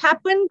cannot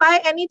happen by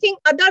anything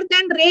other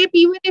than rape,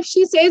 even if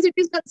she says it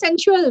is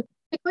consensual,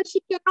 because she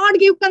cannot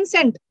give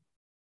consent.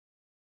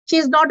 She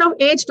is not of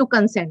age to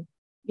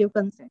give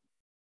consent.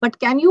 But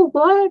can you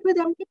go ahead with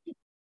MTP?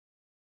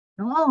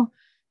 No,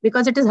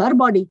 because it is her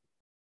body.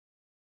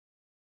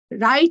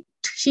 Right?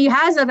 She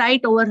has a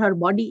right over her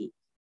body.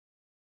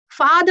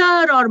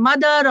 Father or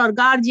mother or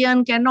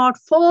guardian cannot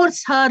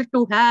force her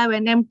to have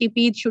an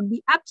MTP. It should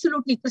be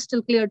absolutely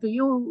crystal clear to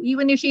you,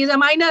 even if she is a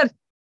minor.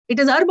 It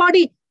is her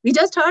body. We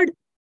just heard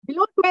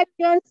below 12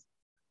 years,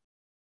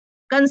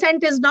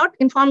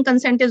 informed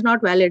consent is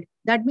not valid.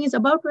 That means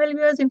above 12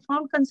 years,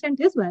 informed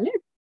consent is valid.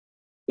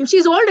 If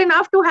she's old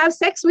enough to have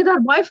sex with her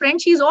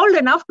boyfriend, she's old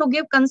enough to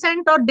give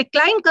consent or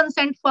decline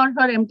consent for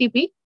her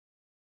MTP,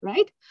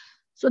 right?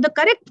 So the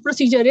correct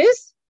procedure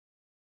is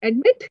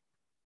admit,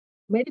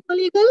 medical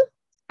legal,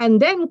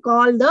 and then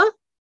call the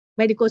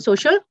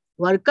medico-social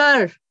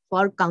worker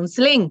for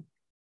counseling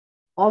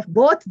of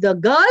both the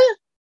girl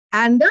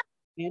and the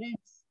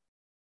parents.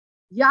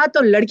 या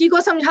तो लड़की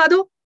को समझा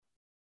दो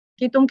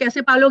कि तुम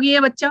कैसे पालोगी ये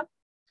बच्चा,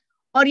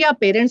 और या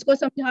पेरेंट्स को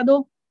समझा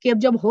दो कि अब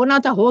जब होना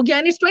था हो गया,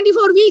 and it's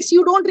 24 weeks,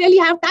 you don't really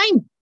have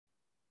time,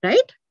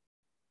 right?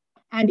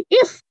 And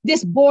if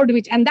this board,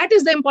 and that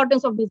is the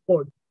importance of this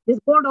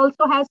board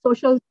also has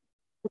social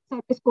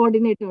service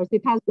coordinators,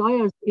 it has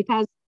lawyers, it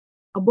has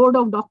a board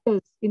of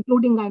doctors,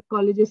 including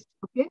gynecologists,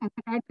 okay, and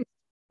psychiatrists.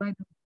 By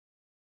the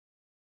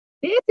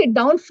way, they sit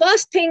down.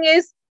 First thing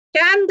is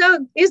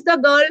the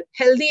girl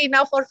healthy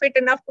enough or fit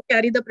enough to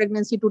carry the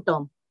pregnancy to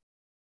term?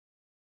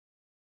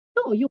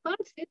 No, you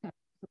can't say that.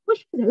 Of course,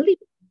 she's healthy.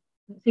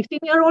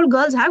 16-year-old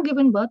girls have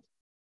given birth.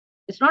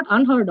 It's not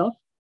unheard of.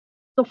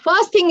 So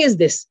first thing is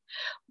this.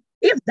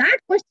 If that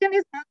question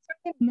is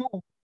answered in no,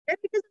 then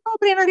it is a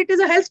no-brainer.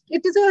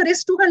 It is a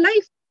risk to her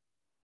life.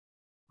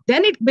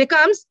 Then it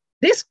becomes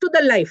risk to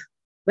the life.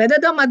 Whether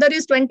the mother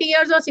is 20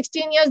 years or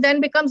 16 years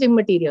then becomes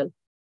immaterial.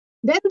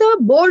 Then the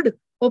board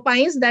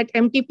opines that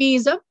MTP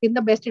is in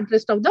the best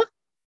interest of the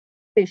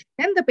patient.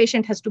 Then the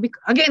patient has to be,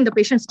 again, the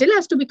patient still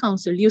has to be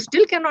counseled. You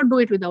still cannot do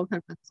it without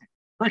her consent.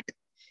 But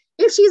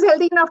if she is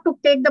healthy enough to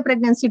take the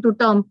pregnancy to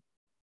term,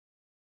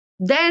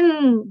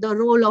 then the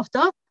role of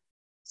the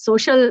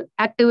social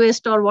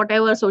activist or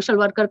whatever social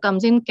worker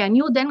comes in, can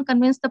you then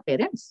convince the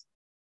parents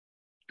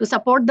to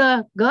support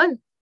the girl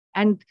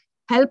and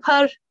help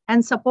her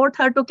and support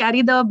her to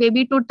carry the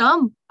baby to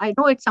term? I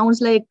know it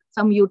sounds like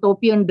some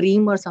utopian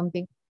dream or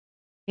something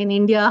in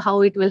India,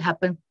 how it will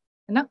happen,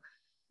 you know.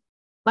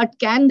 But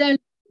can the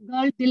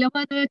girl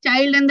deliver the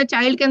child and the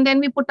child can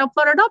then be put up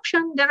for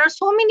adoption? There are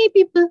so many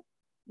people.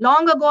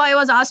 Long ago, I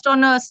was asked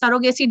on a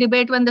surrogacy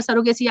debate when the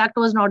Surrogacy Act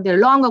was not there,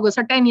 long ago,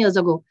 so 10 years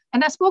ago,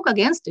 and I spoke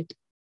against it.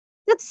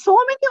 That so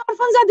many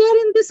orphans are there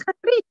in this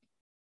country.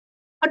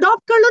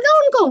 Adopt kar lo na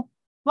unko.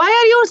 Why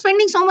are you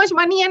spending so much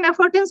money and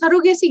effort in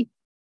surrogacy?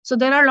 So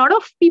there are a lot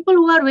of people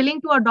who are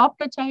willing to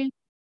adopt a child.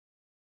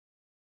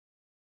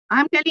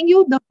 I'm telling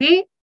you, the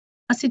way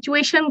a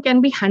situation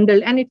can be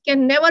handled, and it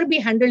can never be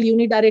handled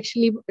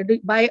unidirectionally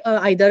by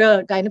either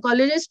a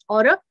gynecologist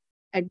or a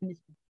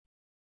administrator.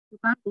 You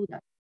can't do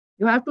that.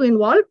 You have to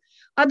involve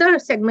other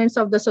segments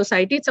of the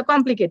society. It's a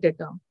complicated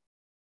term.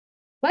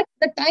 But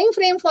the time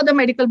frame for the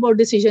medical board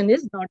decision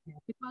is not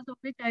there, because of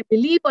which I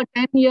believe a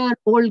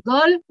 10-year-old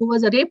girl who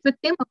was a rape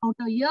victim about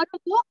a year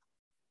ago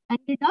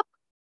ended up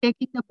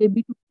taking the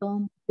baby to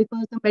term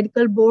because the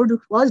medical board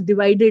was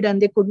divided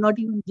and they could not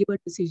even give a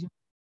decision.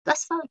 That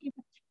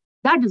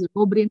is a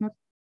no-brainer.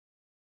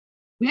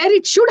 Where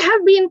it should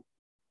have been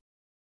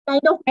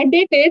kind of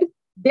mandated,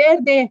 there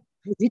they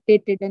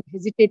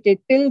hesitated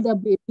till the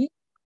baby,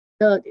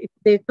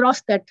 they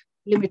crossed that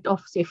limit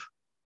of safe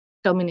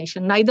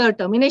termination. Neither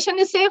termination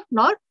is safe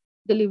nor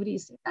delivery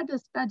is safe. That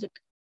is tragic.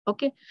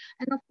 Okay.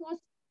 And of course,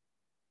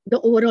 the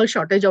overall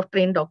shortage of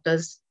trained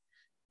doctors.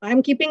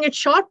 I'm keeping it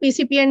short.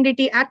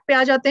 PCPNDT Act pe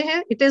aa jate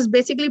hain. It is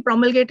basically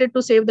promulgated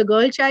to save the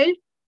girl child.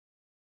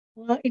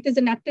 It is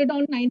enacted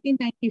on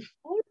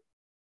 1994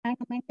 and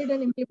amended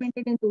and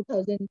implemented in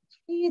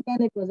 2003.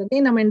 Then it was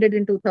again amended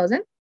in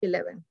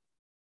 2011.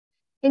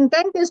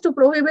 Intent is to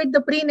prohibit the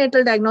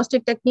prenatal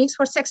diagnostic techniques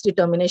for sex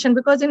determination,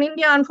 because in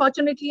India,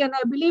 unfortunately, and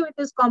I believe it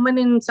is common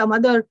in some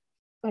other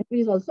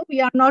countries also,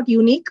 we are not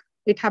unique.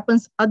 It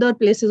happens other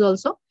places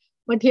also.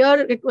 But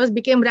here it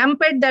became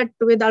rampant that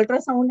with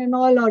ultrasound and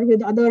all, or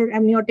with other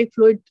amniotic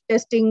fluid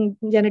testing,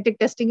 genetic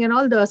testing and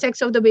all, the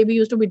sex of the baby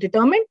used to be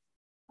determined.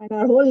 And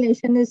our whole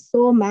nation is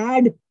so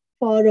mad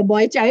for a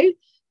boy child.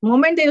 The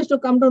moment they used to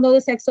come to know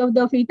the sex of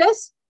the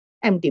fetus,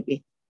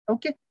 MTP.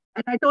 Okay.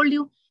 And I told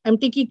you,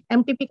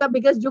 MTP ka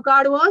biggest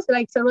jugaad was,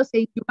 like sir was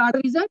saying,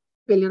 jugaad reason,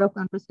 failure of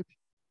contraception.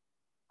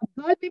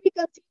 Girl baby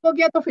conceive ho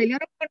gaya to failure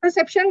of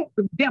contraception.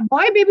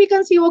 Boy baby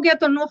conceive ho gaya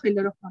to no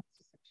failure of contraception.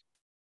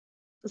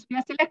 So we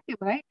are selective,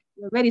 right?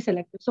 We are very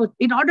selective. So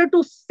in order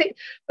to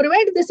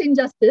prevent this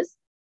injustice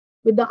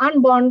with the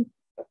unborn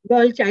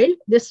girl child,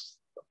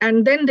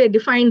 and then they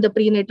define the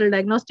prenatal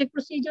diagnostic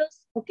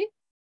procedures, okay?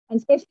 And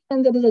especially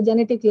when there is a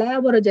genetic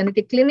lab or a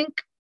genetic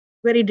clinic,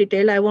 very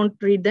detailed, I won't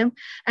read them.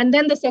 And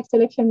then the sex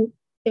selection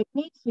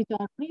techniques, which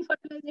are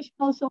pre-fertilization,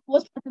 also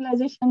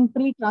post-fertilization,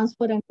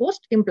 pre-transfer, and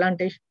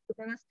post-implantation. So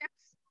there are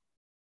steps.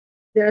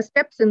 There are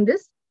steps in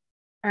this,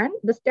 and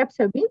the steps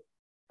have been.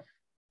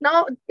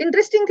 Now,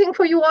 interesting thing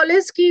for you all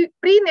is that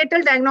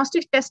prenatal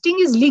diagnostic testing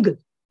is legal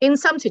in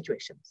some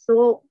situations.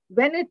 So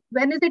when is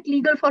it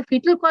legal for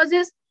fetal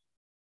causes?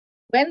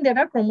 When there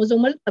are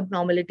chromosomal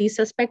abnormalities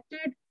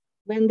suspected,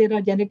 when there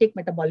are genetic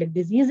metabolic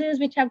diseases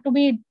which have to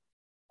be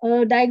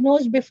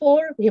diagnosed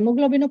before,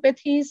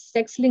 hemoglobinopathies,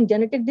 sex-linked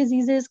genetic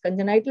diseases,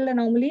 congenital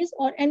anomalies,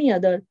 or any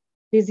other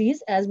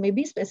disease as may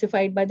be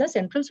specified by the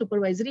Central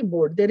Supervisory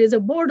Board. There is a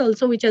board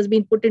also which has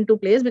been put into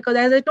place because,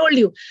 as I told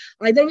you,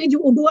 either we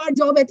do our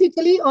job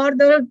ethically or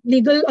the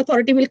legal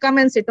authority will come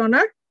and sit on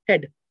our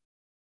head.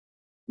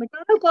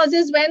 Maternal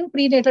causes when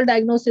prenatal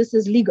diagnosis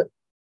is legal.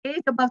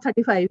 Age above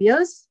 35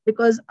 years,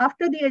 because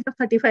after the age of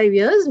 35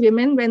 years,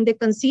 women, when they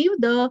conceive,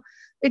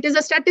 it is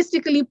a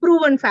statistically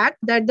proven fact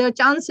that the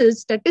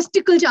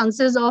statistical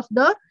chances of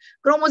the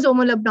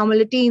chromosomal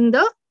abnormality in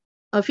the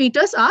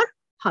fetus are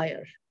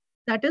higher.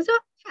 That is a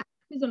fact,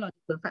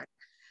 physiological fact.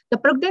 The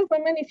pregnant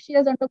woman, if she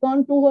has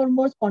undergone 2 or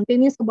more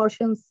spontaneous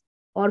abortions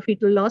or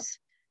fetal loss,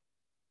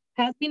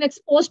 has been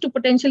exposed to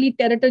potentially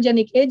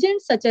teratogenic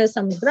agents such as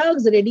some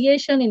drugs,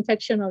 radiation,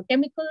 infection, or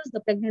chemicals.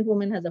 The pregnant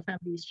woman has a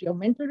family history of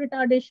mental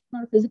retardation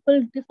or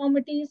physical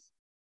deformities,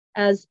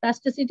 as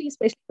spasticity,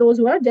 especially those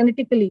who are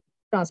genetically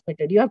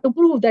transmitted. You have to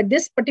prove that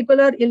this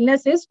particular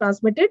illness is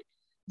transmitted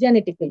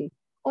genetically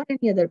or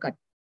any other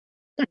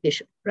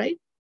condition, right?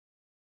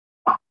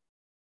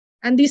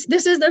 And this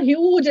is the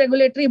huge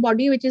regulatory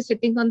body which is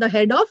sitting on the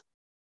head of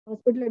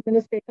hospital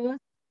administrators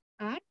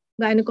and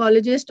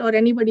gynecologist or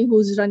anybody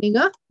who's running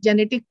a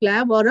genetic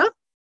lab or a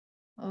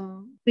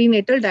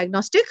prenatal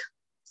diagnostic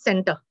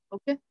center.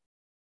 Okay.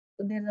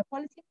 So there is a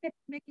policy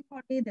making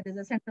body, there is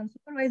a central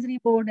supervisory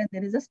board, and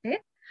there is a state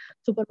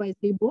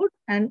supervisory board.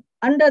 And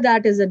under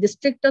that is a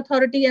district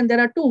authority, and there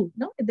are 2.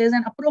 No? There's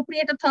an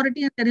appropriate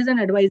authority and there is an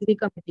advisory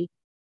committee.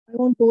 I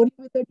won't bore you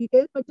with the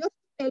details, but just to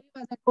tell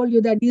you, as I told you,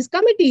 that these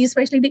committees,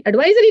 especially the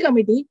advisory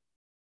committee,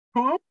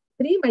 have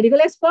 3 medical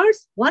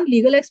experts, 1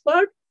 legal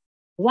expert,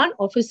 1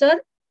 officer,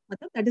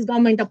 that is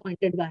government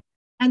appointed guy,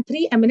 and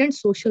 3 eminent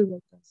social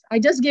workers. I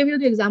just gave you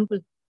the example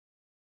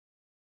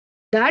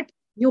that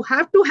you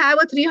have to have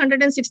a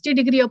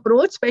 360-degree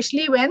approach,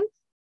 especially when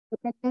the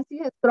pregnancy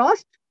has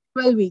crossed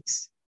 12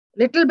 weeks.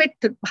 Little bit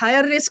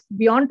higher risk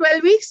beyond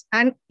 12 weeks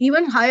and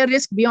even higher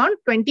risk beyond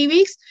 20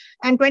 weeks.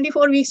 And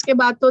 24 weeks ke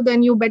baad, to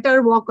then you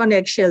better walk on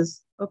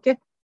eggshells. Okay.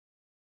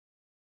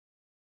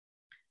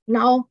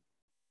 Now,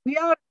 we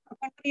are a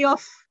country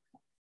of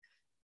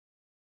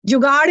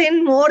जुगाड़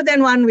in more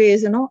than one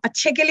ways,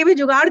 अच्छे के लिए भी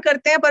जुगाड़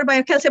करते हैं, पर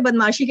मेरे ख्याल से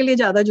बदमाशी के लिए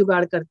ज्यादा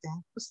जुगाड़ करते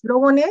हैं. उस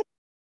लोगों ने,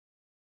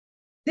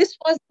 this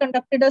was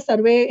conducted a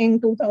survey in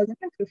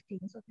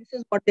 2015. So this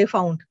is what they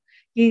found.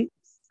 कि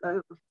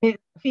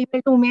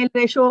female to male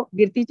ratio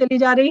गिरती चली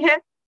जा रही है.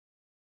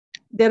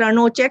 There are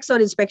no checks or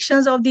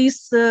inspections of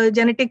these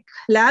genetic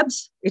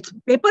labs. It's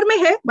paper में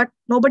है, but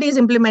nobody is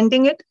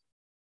implementing it.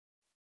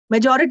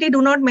 Majority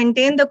do not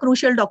maintain the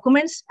crucial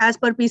documents as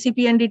per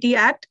PCPNDT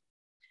Act.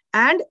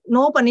 And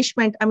no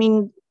punishment. I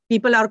mean,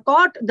 people are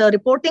caught, the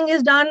reporting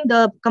is done,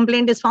 the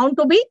complaint is found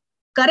to be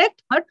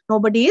correct, but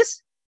nobody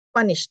is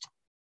punished.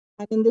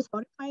 And in this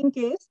horrifying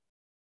case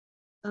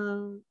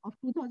of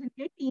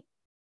 2018,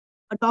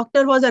 a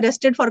doctor was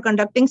arrested for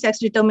conducting sex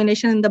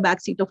determination in the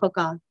backseat of a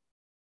car.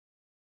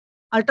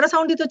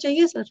 Ultrasound hi to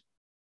chahiye, sir.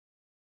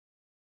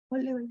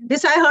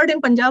 This I heard in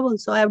Punjab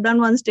also. I have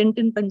done one stint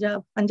in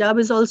Punjab. Punjab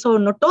is also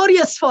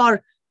notorious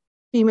for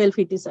female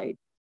feticide.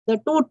 The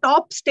 2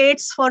 top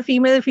states for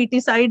female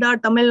feticide are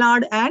Tamil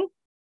Nadu and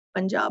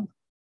Punjab.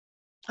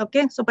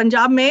 Okay, so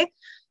Punjab में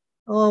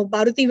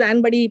Maruti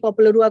van बड़ी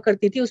popular हुआ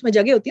करती थी, उसमें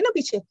जगह होती है ना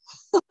पीछे.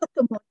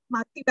 तो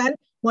मारुति वैन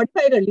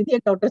मॉडिफाई कर ली थी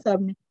एक डॉक्टर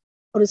साहब ने,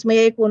 और उसमें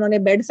एक उन्होंने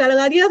बेड सा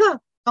लगा दिया था,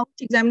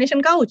 काउच,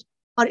 एग्जामिनेशन काउच,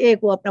 और एक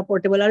वो अपना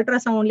पोर्टेबल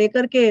अल्ट्रासाउंड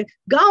लेकर के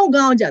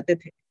गांव-गांव जाते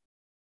थे.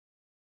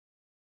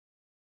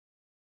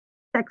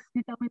 सेक्स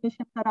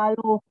डिटर्मिनेशन करा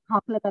लो,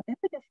 हाथ लगाते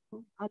थे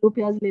जैसे आलू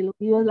प्याज ले लो,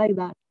 he was like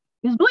that.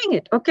 He's doing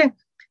it. Okay.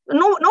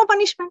 No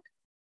punishment.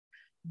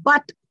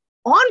 But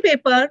on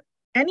paper,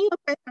 any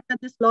offense under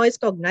this law is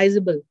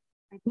cognizable.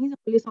 That means a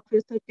police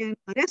officer can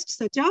arrest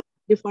such a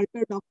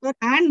defaulter doctor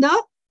and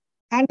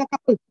the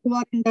couple who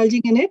are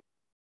indulging in it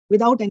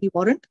without any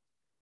warrant.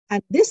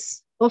 And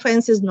this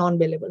offense is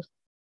non-bailable.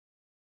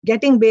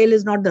 Getting bail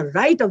is not the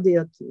right of the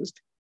accused.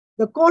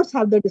 The courts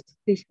have the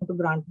discretion to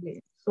grant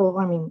bail. So,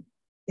 I mean,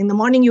 in the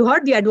morning you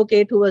heard the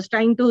advocate who was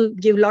trying to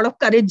give a lot of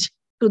courage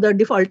to the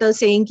defaulter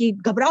saying कि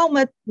घबराओ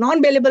मत,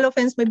 non-bailable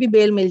offense में भी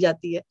bail मिल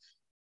जाती है.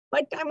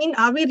 But I mean,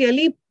 are we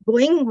really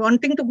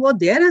wanting to go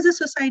there as a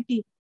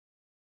society?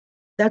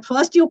 That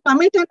first you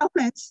commit an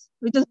offense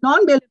which is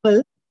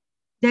non-bailable,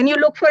 then you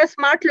look for a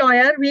smart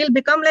lawyer, we'll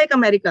become like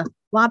America.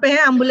 वहाँ पे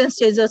है ambulance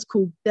chasers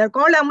खूब. They are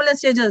called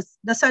ambulance chasers.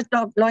 The such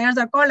lawyers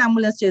are called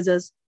ambulance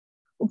chasers.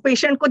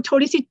 Patient को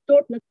थोड़ी सी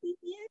चोट लगती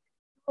है,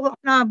 वो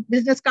अपना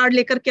business card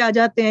लेकर के आ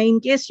जाते हैं. In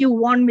case you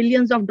want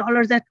millions of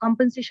dollars as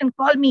compensation,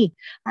 call me.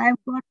 I have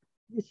got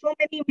so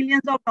many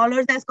millions of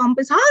dollars as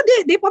compensation.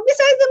 हाँ, they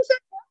publicize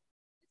themselves.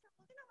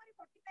 हमारी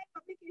 49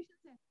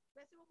 publications हैं.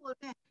 वैसे वो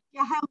बोलते हैं कि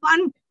I have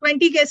won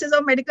 20 cases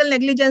of medical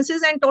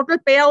negligences and total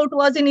payout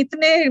was in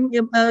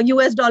इतने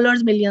US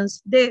dollars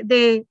millions.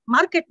 They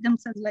market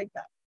themselves like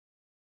that.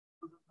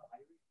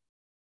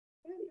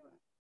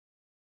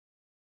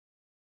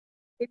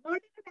 It's not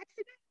an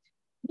accident.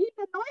 Need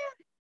a lawyer.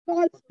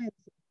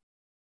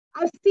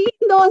 I've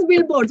seen those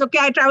billboards. Okay,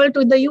 I traveled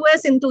to the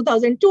US in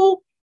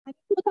 2002. And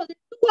in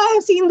 2002, I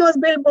have seen those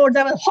billboards.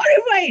 I was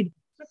horrified.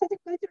 So such a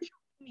culture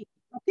shock to me.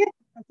 Okay,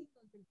 I've seen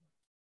those billboards.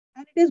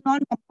 And it is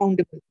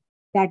non-compoundable.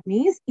 That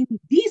means in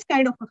these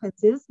kind of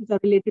offenses which are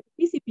related to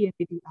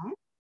PCPNDT Act,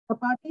 the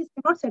parties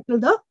cannot settle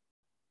the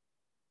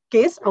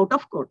case out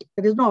of court.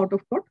 There is no out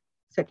of court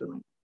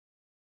settlement.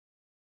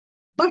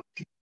 But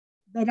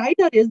the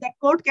rider is that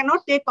court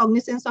cannot take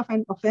cognizance of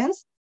an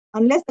offense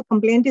unless the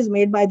complaint is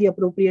made by the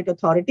appropriate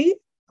authority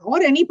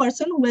or any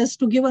person who has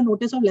to give a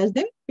notice of less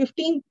than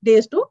 15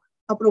 days to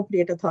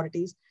appropriate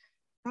authorities.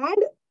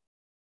 And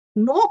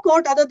no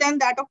court other than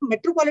that of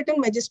metropolitan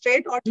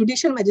magistrate or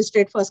judicial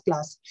magistrate first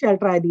class shall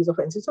try these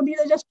offenses. So these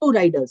are just 2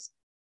 riders.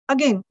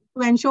 Again,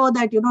 to ensure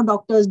that,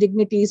 doctors'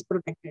 dignity is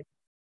protected.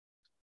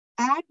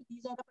 And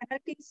these are the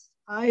penalties.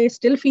 I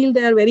still feel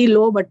they are very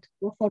low, but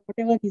for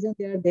whatever reason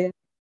they are there.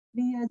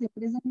 3 years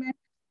imprisonment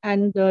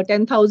and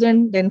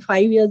 10,000, then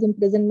 5 years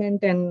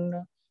imprisonment and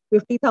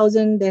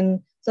 50,000,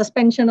 then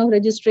suspension of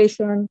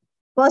registration.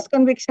 First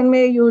conviction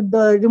may you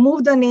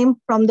remove the name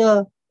from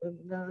the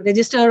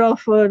register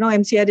of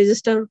MCI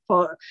register.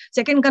 For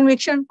second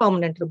conviction,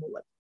 permanent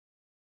removal.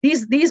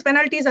 These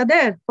penalties are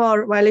there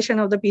for violation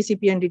of the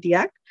PCPNDT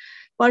Act.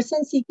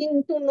 Person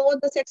seeking to know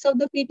the sex of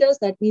the fetus,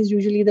 that means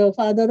usually the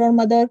father or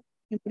mother,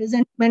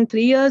 imprisonment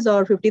 3 years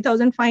or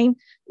 50,000 fine.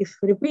 If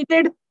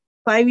repeated,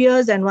 5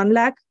 years and 1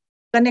 lakh.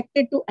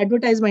 Connected to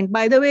advertisement.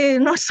 By the way,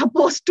 you're not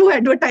supposed to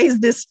advertise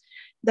this,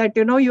 that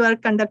you are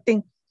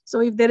conducting.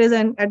 So if there is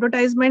an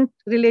advertisement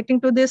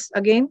relating to this,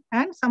 again,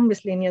 and some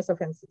miscellaneous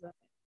offenses are there.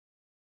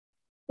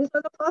 This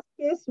was the first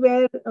case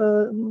where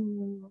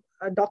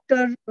a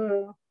doctor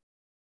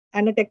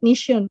and a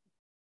technician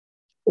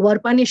were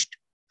punished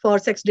for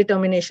sex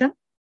determination.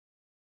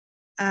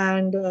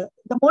 And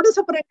the modus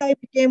operandi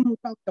became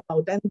talked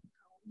about. And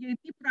ये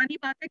इतनी पुरानी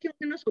बात है कि उस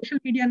दिन social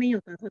media नहीं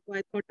होता था, so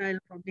I thought I'll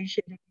probably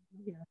share it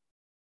here.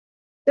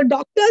 The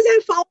doctors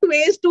have found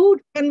ways to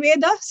convey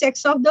the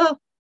sex of the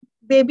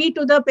baby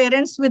to the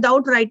parents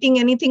without writing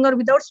anything or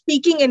without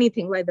speaking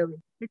anything, by the way.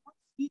 They don't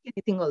speak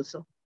anything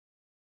also.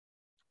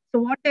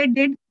 So what they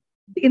did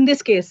in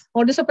this case,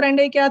 modus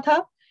operandi kya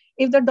tha?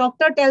 If the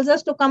doctor tells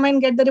us to come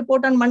and get the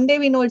report on Monday,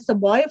 we know it's a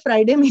boy,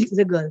 Friday means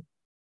a girl.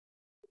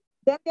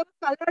 Then there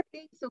were colored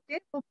things, okay?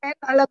 So pen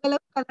alag-alag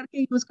color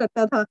ke use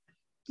karta tha.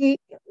 Ki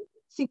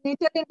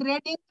signature in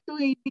red ink to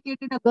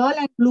indicated a girl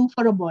and blue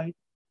for a boy.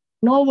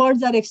 No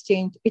words are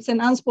exchanged. It's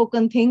an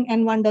unspoken thing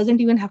and one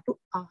doesn't even have to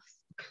ask.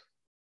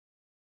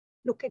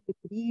 Look at the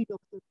greed of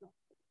the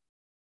doctor.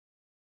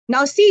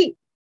 Now see,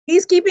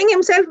 he's keeping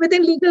himself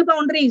within legal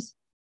boundaries.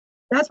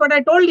 That's what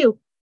I told you.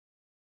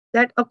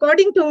 That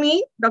according to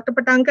me, Dr.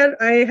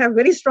 Patankar, I have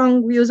very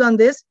strong views on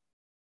this.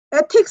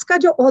 Ethics का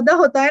जो ओहदा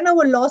होता है ना,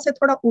 वो law से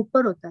थोड़ा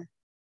ऊपर होता है.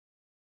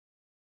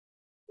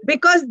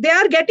 Because they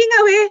are getting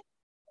away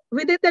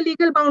within the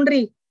legal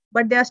boundary,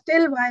 but they are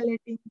still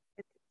violating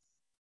ethics.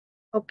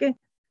 Okay?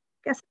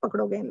 कैसे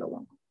पकड़ोगे इन लोगों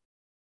को?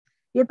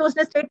 ये तो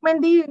उसने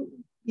statement the.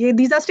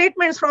 These are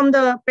statements from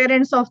the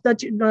parents of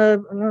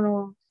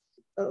the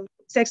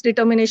sex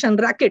determination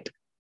racket.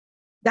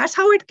 That's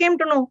how it came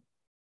to know.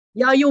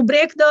 Yeah, you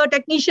break the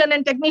technician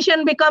and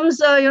technician becomes,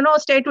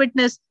 state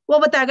witness. वो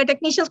बताएगा,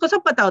 technicians को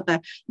सब पता होता है.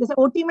 जैसे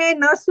OT में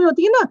nurse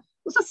होती है ना,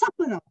 उसको सब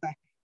पता होता है.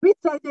 Which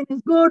surgeon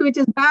is good, which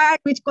is bad,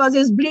 which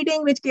causes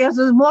bleeding, which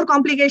causes more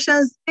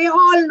complications. They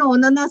all know.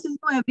 The nurses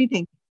know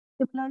everything.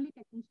 Similarly,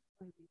 technicians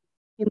know everything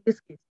in this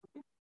case.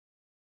 Okay?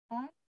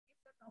 And if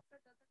the doctor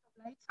doesn't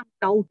oblige, some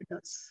doubt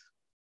does.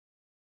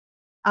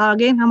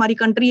 Again, हमारी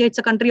country, it's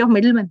a country of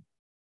middlemen.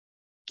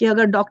 कि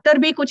अगर doctor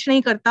भी कुछ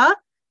नहीं करता,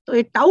 तो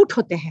ये taut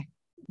होते हैं.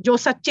 जो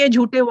सच्चे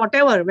झूठे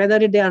whatever,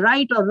 whether they are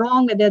right or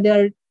wrong, whether they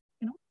are,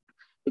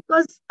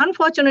 because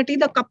unfortunately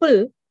the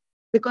couple,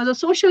 because of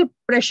social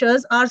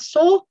pressures, are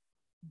so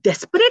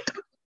desperate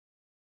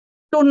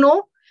to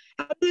know,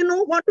 and they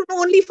want to know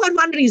only for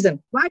one reason.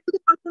 Why do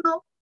they want to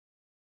know?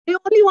 They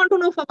only want to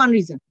know for one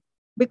reason.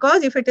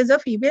 Because if it is a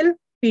female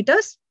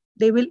fetus,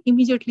 they will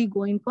immediately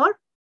go in for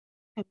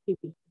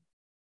MTP.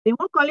 They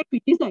won't call it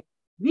feticide.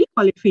 We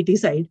call it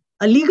feticide.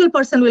 A legal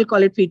person will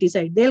call it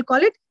feticide. They'll call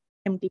it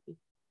MTP.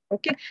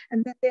 Okay,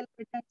 and then they'll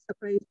pretend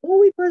surprised.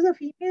 Oh, it was a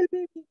female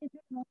baby.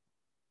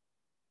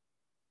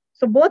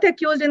 So both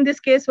accused in this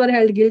case were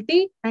held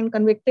guilty and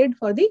convicted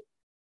for the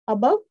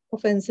above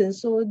offenses.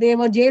 So they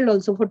were jailed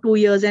also for 2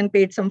 years and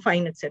paid some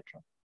fine, etc.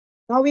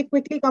 Now we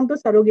quickly come to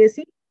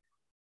surrogacy.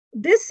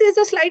 This is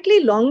a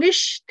slightly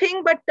longish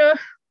thing, but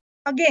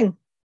again,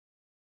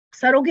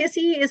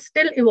 surrogacy is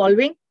still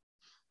evolving.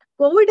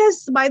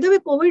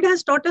 COVID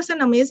has taught us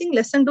an amazing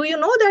lesson. Do you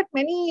know that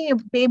many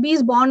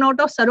babies born out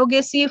of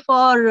surrogacy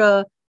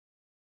for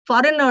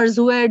foreigners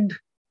who had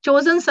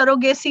chosen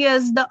surrogacy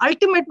as the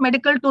ultimate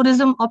medical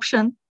tourism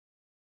option?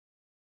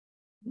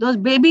 Those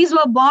babies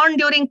were born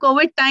during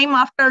COVID time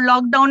after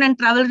lockdown and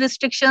travel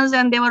restrictions,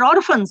 and they were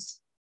orphans.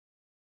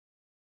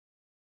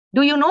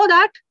 Do you know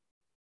that?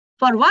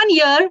 For 1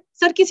 year,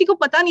 sir, किसी को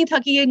पता नहीं था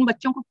कि ये इन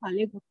बच्चों को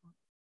पालेगा.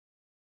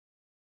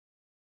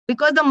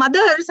 Because the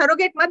mother,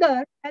 surrogate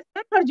mother, has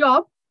done her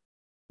job,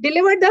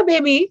 delivered the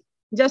baby,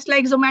 just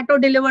like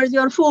Zomato delivers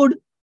your food.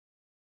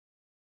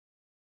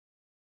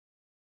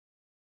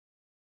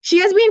 She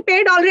has been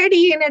paid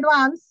already in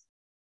advance.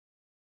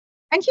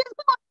 And she has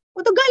gone.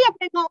 वो तो गई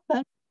अपने गाँव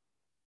पर.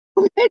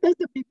 Where does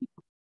the baby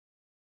go?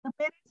 The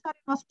parents are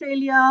in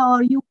Australia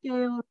or UK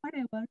or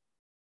whatever,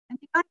 and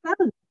they can't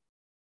travel.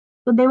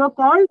 So they were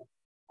called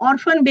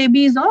orphan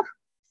babies of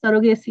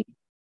surrogacy.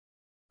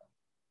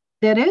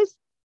 There is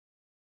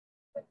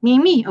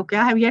Mimi. Okay,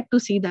 I have yet to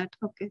see that.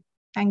 Okay,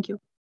 thank you.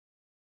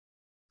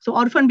 So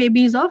orphan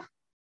babies of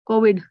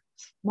COVID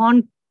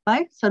born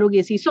by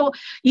surrogacy. So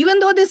even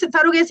though this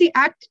surrogacy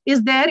act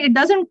is there, it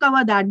doesn't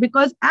cover that,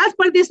 because as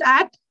per this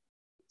act,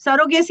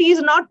 surrogacy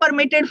is not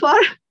permitted for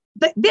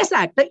this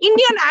act. The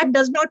Indian act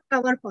does not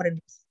cover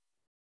foreigners.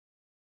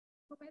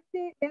 So when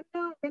the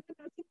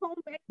nursing home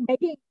went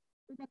begging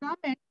to the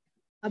government,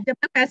 अब जब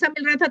तक पैसा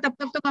मिल रहा था तब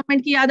तक तो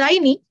government की याद आई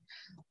नहीं.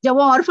 जब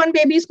वो ऑर्फन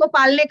बेबीज को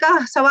पालने का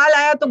सवाल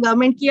आया तो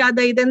गवर्नमेंट की याद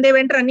आई. Then they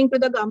went running to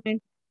the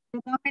government. The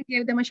government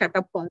gave them a shut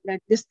up call that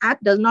this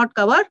act does not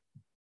cover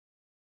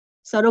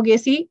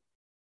surrogacy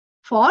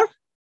for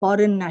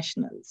foreign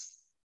nationals.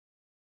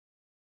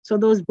 So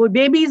those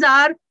babies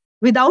are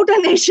without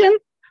a nation,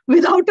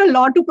 without a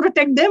law to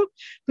protect them,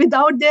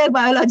 without their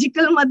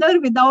biological mother,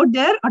 without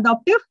their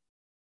adoptive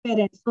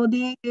parents. So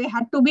they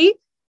had to be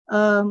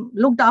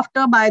looked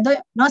after by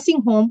the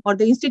nursing home or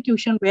the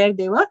institution where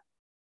they were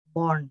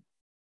born.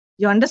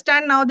 You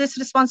understand now this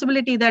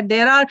responsibility that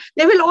there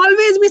will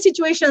always be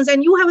situations,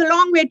 and you have a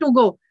long way to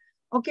go.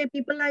 Okay,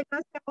 people like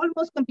us have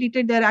almost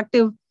completed their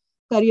active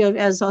career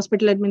as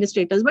hospital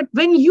administrators. But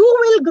when you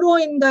will grow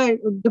in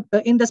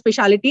the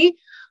specialty,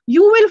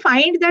 you will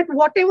find that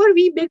whatever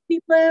we big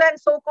people and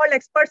so-called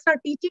experts are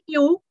teaching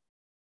you,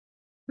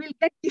 will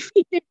get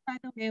defeated by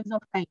the waves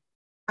of time.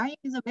 Time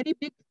is a very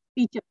big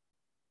feature.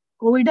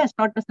 COVID has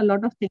taught us a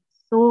lot of things.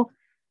 So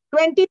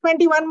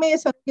 2021 में ये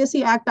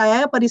Surrogacy Act आया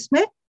है, पर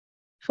इसमें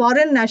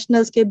foreign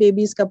nationals के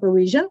babies का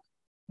provision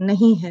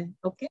नहीं है.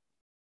 Okay,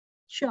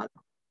 sure.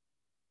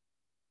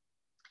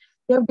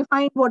 They have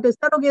defined what is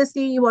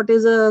surrogacy, what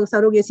is a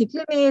surrogacy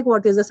clinic,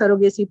 what is a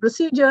surrogacy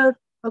procedure.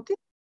 Okay.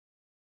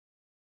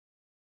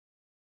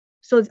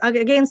 So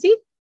again, see,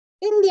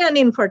 Indian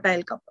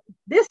infertile couple.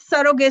 This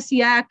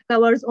Surrogacy Act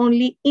covers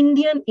only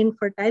Indian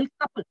infertile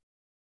couple.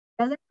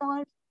 Doesn't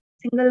cover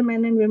single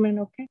men and women.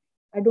 Okay.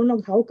 I don't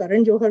know how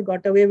Karan Johar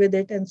got away with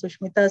it and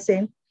Sushmita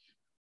Sen.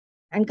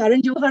 And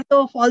Karan Johar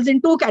though falls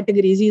in two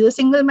categories. He's a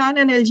single man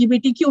and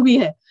LGBTQ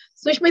bhi hai.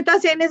 Sushmita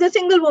Sen is a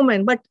single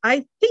woman, but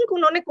I think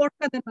unhone court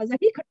ka darwaza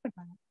hi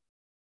khatkhataया.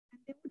 And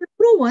they would have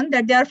proven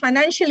that they are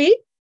financially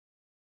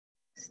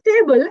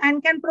stable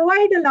and can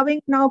provide a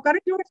loving. Now Karan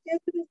Johar stays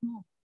with his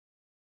mom.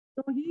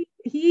 So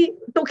he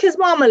took his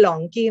mom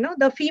along. You know,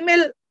 the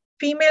female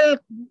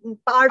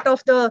part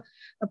of the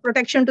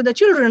protection to the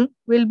children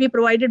will be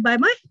provided by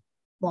my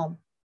mom.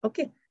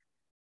 Okay.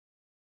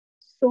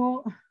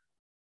 So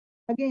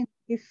again,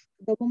 if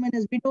the woman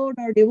is widowed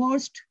or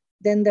divorced,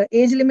 then the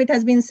age limit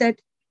has been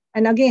set.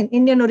 And again,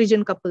 Indian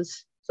origin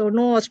couples. So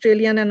no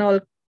Australian and all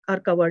are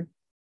covered.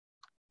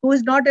 Who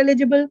is not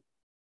eligible?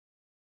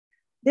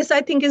 This,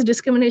 I think, is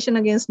discrimination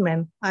against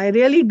men. I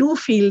really do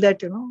feel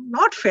that,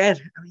 not fair.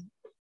 I mean,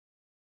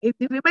 if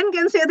the women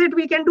can say that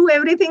we can do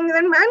everything,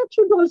 then man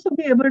should also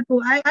be able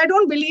to. I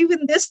don't believe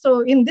in this. So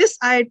in this,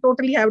 I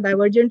totally have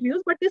divergent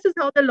views, but this is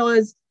how the law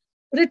is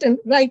written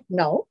right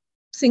now.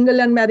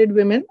 Single unmarried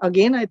women,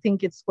 again, I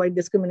think it's quite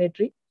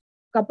discriminatory.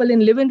 Couple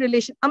in live-in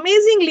relation.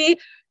 Amazingly,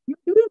 do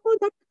you know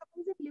that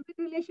couples in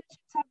live-in relationships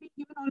have been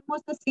given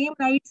almost the same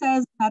rights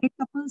as married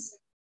couples?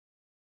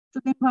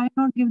 So then why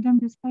not give them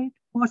this right?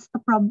 What's the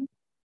problem?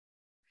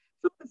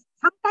 So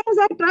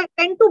sometimes I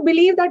tend to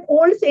believe that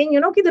old saying,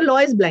 ki the law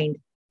is blind.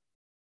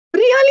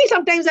 Really,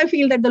 sometimes I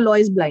feel that the law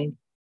is blind.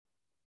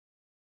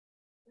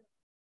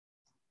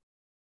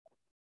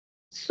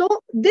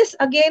 So this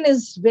again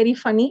is very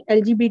funny.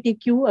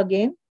 LGBTQ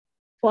again,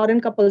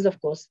 foreign couples,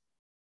 of course.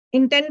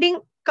 Intending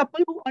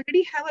couple who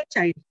already have a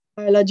child,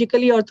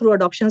 biologically or through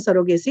adoption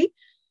surrogacy,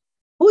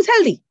 who's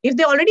healthy. If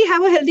they already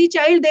have a healthy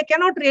child, they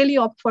cannot really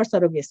opt for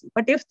surrogacy.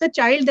 But if the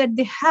child that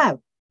they have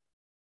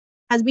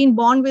has been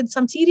born with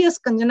some serious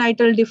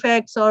congenital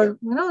defects or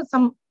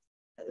some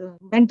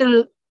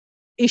mental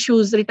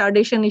issues,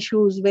 retardation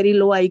issues, very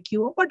low IQ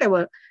or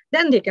whatever,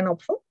 then they can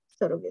opt for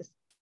surrogacy.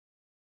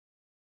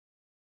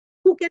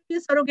 Who can be a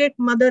surrogate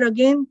mother?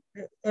 Again,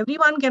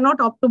 everyone cannot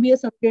opt to be a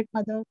surrogate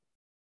mother.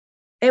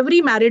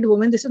 Every married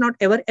woman, this is not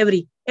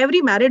every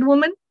married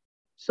woman.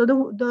 So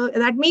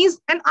that means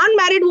an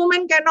unmarried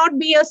woman cannot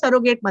be a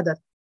surrogate mother.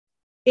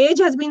 Age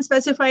has been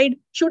specified,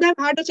 should have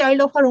had a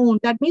child of her own.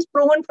 That means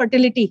proven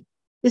fertility.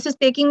 This is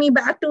taking me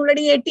back to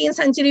already 18th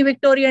century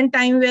Victorian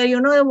time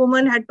where, a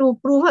woman had to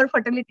prove her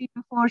fertility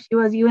before she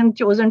was even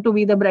chosen to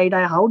be the bride.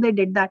 How they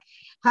did that.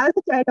 Has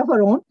a child of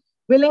her own,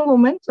 willing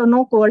woman, so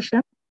no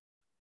coercion.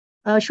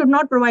 Should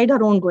not provide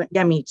her own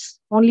gametes,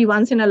 only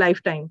once in a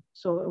lifetime.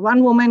 So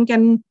one woman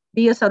can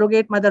be a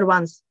surrogate mother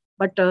once,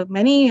 but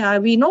many,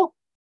 we know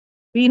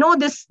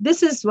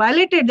this is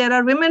violated. There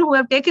are women who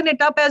have taken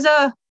it up as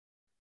a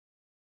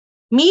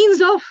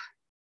means of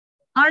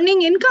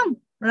earning income,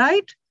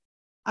 right?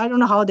 I don't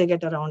know how they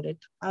get around it.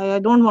 I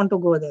don't want to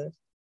go there.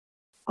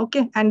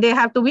 Okay, and they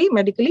have to be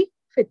medically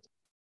fit.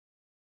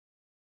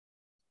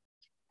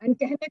 And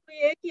कहने को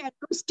ये है कि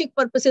altruistic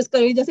purposes के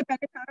लिए, जैसे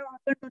पहले सारा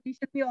organ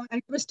donation भी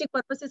altruistic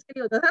purposes के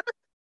लिए होता था ना,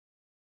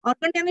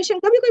 organ donation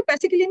कभी कोई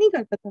पैसे के लिए नहीं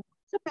करता था,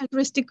 सब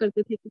altruistic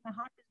करते थे कि my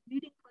heart is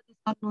bleeding for this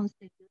unknown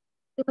stranger.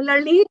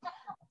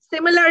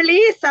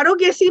 Similarly,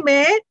 surrogacy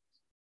में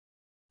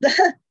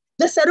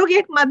the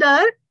surrogate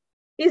mother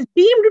is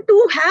deemed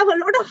to have a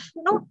lot of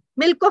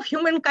milk of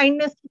human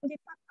kindness.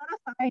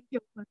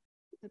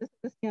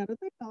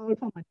 All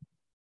for money.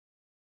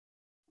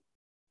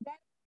 Then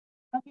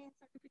again,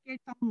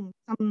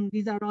 some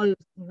these are all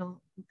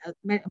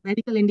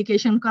medical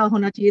indication ka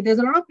hona chahiye. There's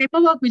a lot of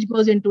paperwork which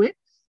goes into it,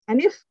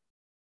 and if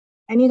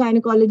any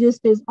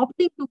gynecologist is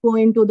opting to go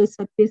into this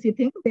surrogacy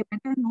thing, they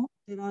better know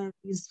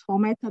these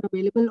formats are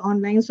available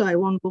online, so I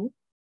won't go,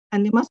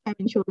 and they must have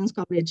insurance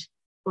coverage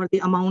for the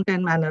amount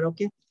and manner.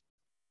 Okay.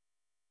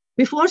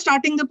 Before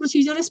starting the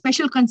procedure, a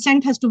special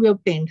consent has to be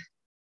obtained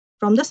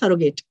from the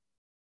surrogate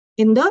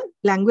in the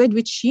language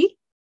which she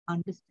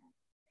understands.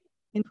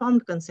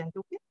 Informed consent.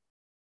 Okay.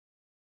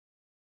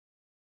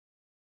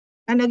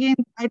 And again,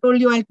 I told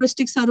you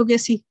altruistic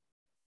surrogacy.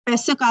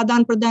 पैसे का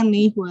आदान प्रदान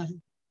नहीं हुआ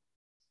है.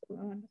 I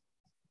don't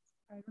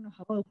know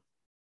how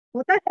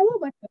होता है वो,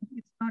 but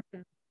it's not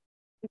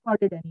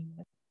recorded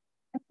anywhere.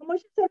 And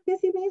commercial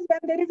surrogacy means when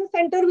there is a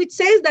center which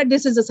says that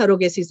this is a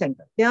surrogacy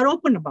center, they are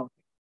open about it.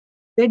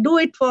 They do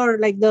it for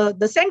like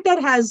the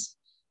center has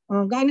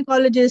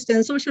gynecologists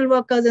and social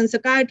workers and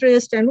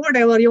psychiatrists and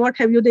whatever, what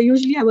have you. They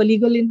usually have a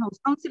legal in-house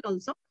counsel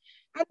also.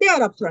 And they are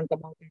upfront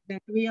about it,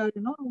 that we are,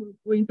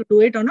 going to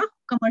do it on a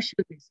commercial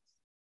basis.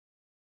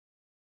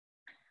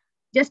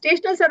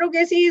 Gestational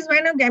surrogacy is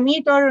when a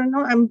gamete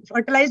or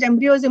fertilized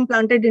embryo is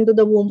implanted into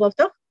the womb of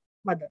the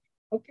mother.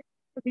 Okay,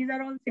 so these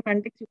are all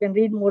semantics. You can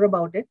read more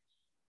about it.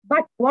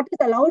 But what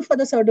is allowed for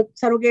the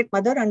surrogate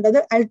mother under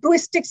the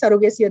altruistic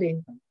surrogacy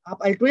arrangement?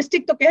 Aap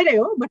altruistic to keh rahe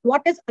ho, but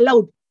what is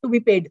allowed to be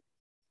paid?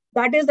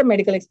 That is the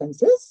medical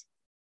expenses,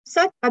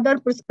 such other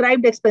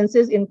prescribed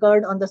expenses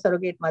incurred on the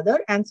surrogate mother,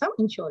 and some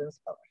insurance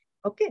cover.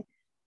 Okay,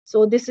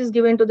 so this is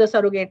given to the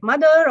surrogate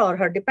mother or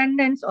her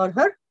dependents or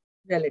her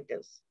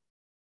relatives.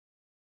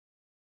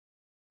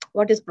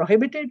 What is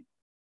prohibited?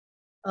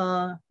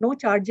 No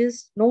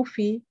charges, no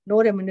fee,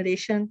 no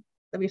remuneration.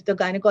 If the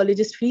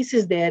gynecologist fees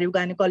is there, if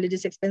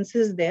gynecologist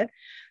expenses is there,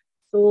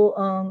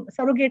 so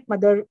surrogate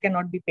mother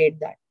cannot be paid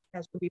that. It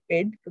has to be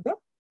paid to the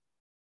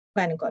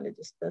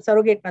gynecologist. The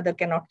surrogate mother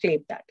cannot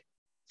claim that.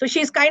 So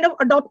she is kind of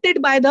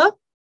adopted by the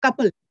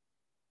couple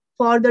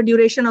for the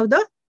duration of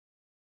the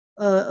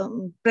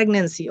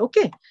pregnancy.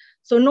 Okay.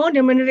 So no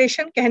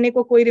remuneration. कहने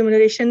को कोई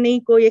remuneration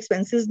नहीं, कोई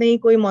expenses नहीं,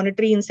 कोई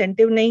monetary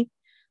incentive नहीं,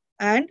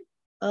 and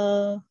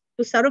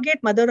to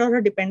surrogate mother or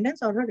her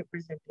dependents or her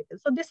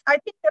representatives. So this, I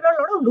think there are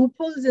a lot of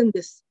loopholes in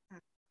this. I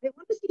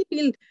want to see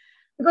feel,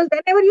 because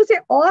whenever you say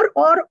or,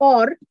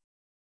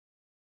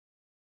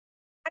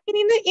 I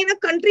mean, in a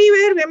country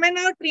where women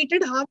are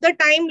treated half the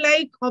time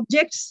like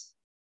objects,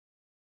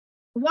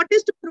 what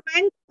is to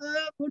prevent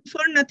a good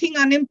for nothing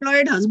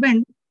unemployed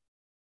husband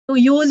to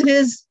use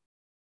his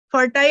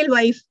fertile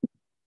wife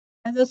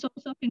as a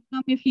source of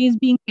income if he is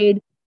being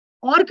paid?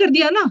 Or kar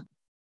diya na?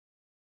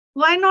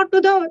 Why not to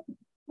the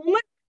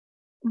woman?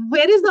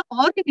 Where is the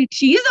or in it?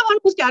 She is the one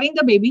who's carrying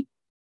the baby.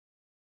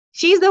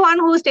 She is the one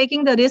who is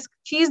taking the risk.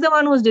 She is the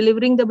one who is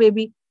delivering the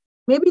baby.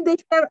 Maybe they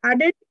should have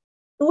added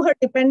to her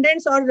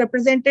dependents or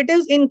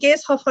representatives in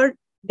case of her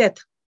death.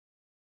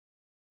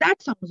 That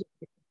sounds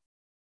okay.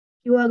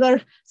 कि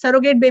अगर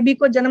surrogate baby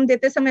को जन्म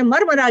देते समय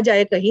मरा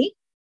जाए कहीं,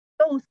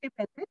 तो उसके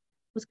पैसे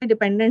उसके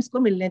dependents को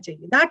मिलने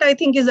चाहिए. That I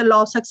think is a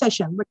law of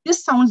succession. But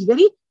this sounds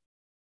very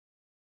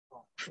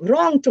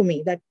wrong to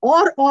me, that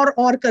or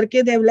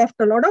karke they've left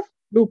a lot of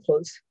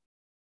loopholes.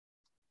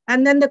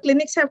 And then the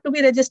clinics have to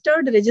be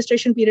registered. The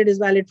registration period is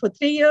valid for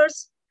 3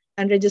 years,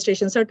 and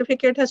registration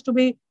certificate has to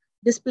be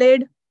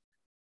displayed.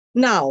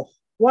 Now,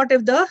 what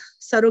if the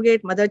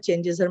surrogate mother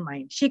changes her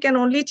mind? She can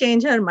only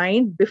change her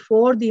mind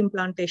before the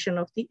implantation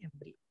of the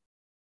embryo.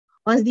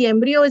 Once the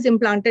embryo is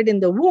implanted in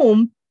the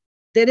womb,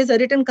 there is a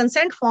written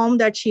consent form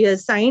that she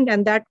has signed,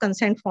 and that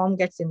consent form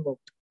gets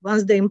invoked.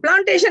 Once the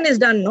implantation is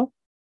done,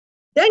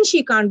 then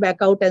she can't back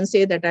out and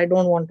say that I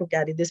don't want to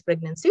carry this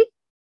pregnancy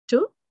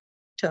to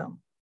term.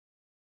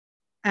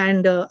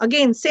 And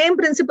again, same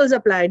principles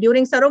apply.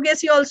 During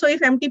surrogacy also, if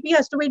MTP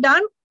has to be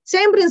done,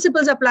 same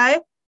principles apply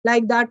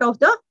like that of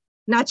the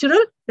natural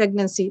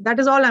pregnancy. That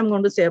is all I'm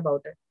going to say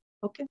about it.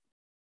 Okay.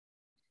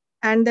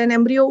 And then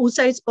embryo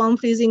oocyte sperm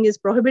freezing is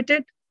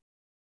prohibited.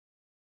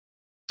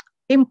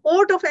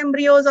 Import of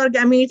embryos or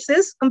gametes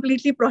is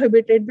completely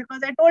prohibited,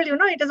 because I told you,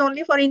 it is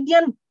only for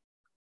Indian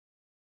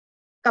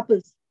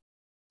couples.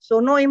 So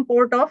no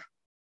import of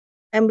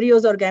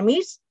embryos or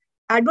gametes.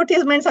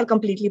 Advertisements are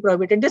completely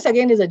prohibited. This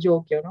again is a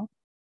joke,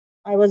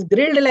 I was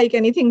grilled like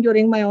anything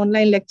during my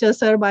online lecture,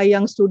 sir, by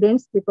young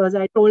students, because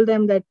I told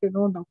them that,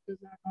 doctors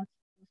are not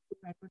supposed to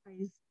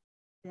advertise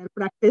their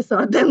practice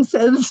or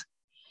themselves.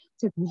 I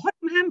said, what,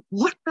 ma'am?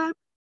 What, ma'am?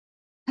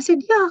 I said,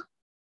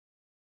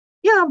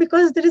 yeah,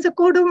 because there is a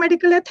code of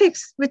medical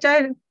ethics, which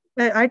I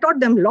taught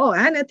them law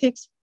and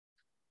ethics.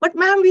 But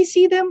ma'am, we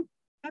see them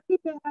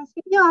everywhere. I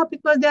said, yeah,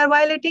 because they are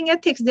violating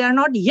ethics. They are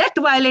not yet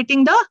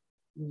violating the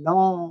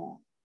law.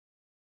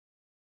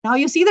 Now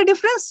you see the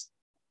difference?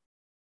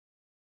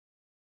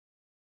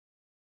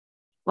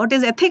 What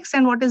is ethics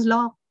and what is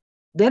law?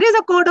 There is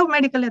a code of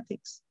medical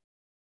ethics,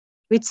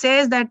 which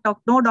says that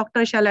no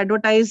doctor shall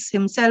advertise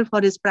himself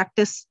or his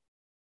practice.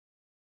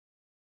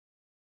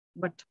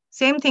 But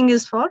same thing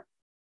is for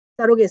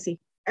surrogacy.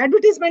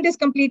 Advertisement is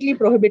completely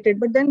prohibited,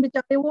 but then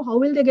how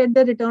will they get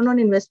the return on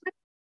investment?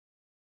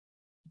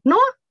 No.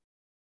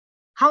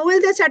 How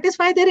will they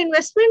satisfy their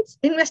investors?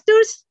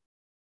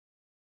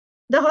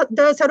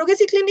 The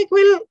surrogacy clinic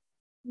will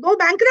go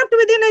bankrupt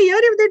within a year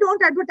if they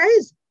don't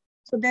advertise.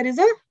 So there is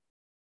a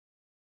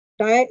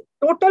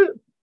total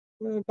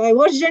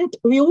divergent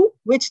view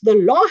which the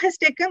law has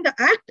taken, the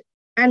act,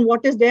 and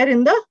what is there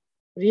in the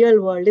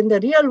real world. In the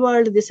real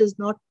world, this is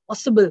not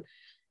possible.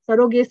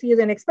 Surrogacy is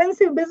an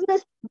expensive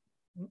business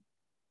to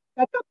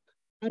set up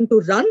and to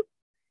run.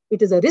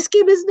 It is a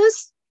risky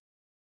business.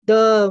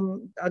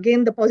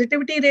 Again, the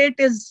positivity rate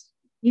is,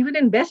 even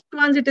in best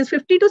ones, it is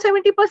 50 to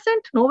 70%.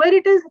 Nowhere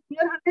it is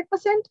near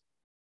 100%,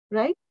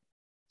 right?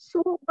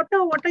 So what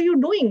are you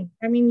doing?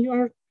 I mean, you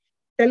are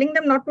telling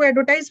them not to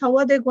advertise. How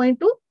are they going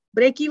to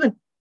break even?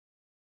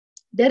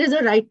 There is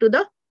a right to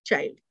the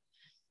child.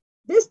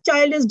 This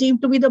child is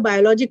deemed to be the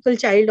biological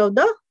child of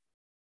the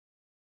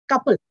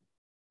couple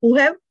who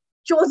have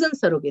chosen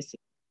surrogacy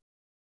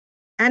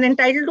and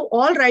entitled to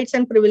all rights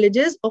and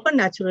privileges of a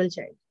natural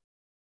child.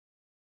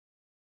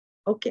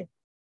 Okay.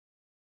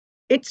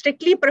 It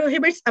strictly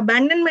prohibits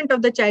abandonment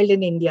of the child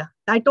in India.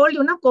 I told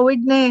you,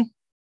 COVID ne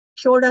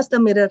showed us the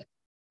mirror.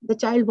 The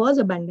child was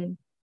abandoned.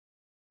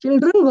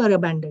 Children were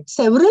abandoned,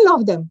 several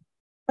of them,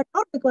 but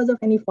not because of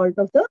any fault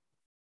of the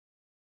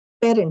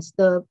parents,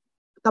 the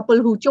couple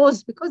who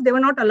chose, because they were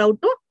not allowed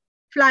to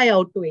fly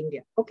out to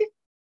India. Okay.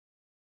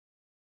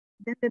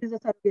 Then there is a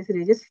surrogacy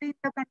registry in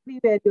the country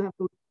where you have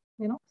to,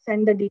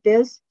 send the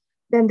details.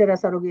 Then there are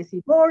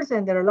surrogacy boards,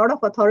 and there are a lot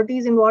of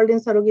authorities involved in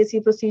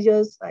surrogacy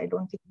procedures. I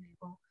don't think we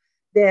go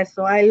there.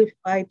 So I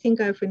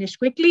think I finished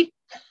quickly.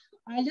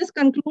 I'll just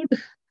conclude.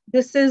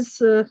 This is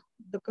the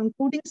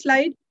concluding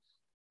slide.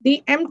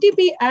 The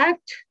MTP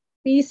Act,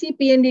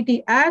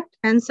 PCPNDT Act,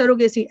 and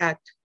Surrogacy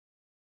Act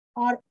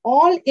are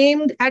all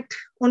aimed at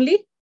only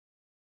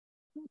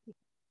two things: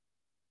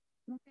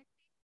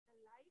 protecting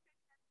the life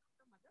and health of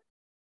the mother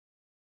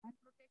and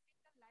protecting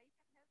the life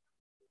and health of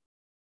the baby.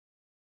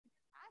 It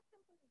is as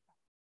simple as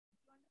that. If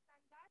you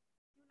understand that,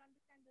 you will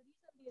understand the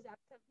reason these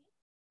acts have been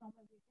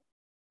promulgated.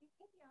 In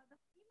India, the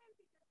female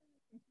fetus is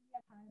essentially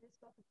at high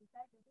risk of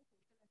suicide due to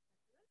social and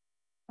cultural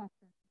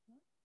factors.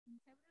 In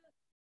several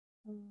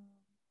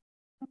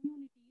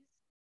communities,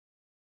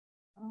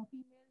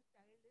 female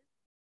child is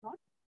not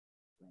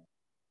well.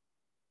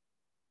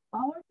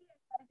 Poverty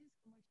encourages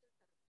commercial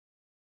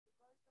surrogacy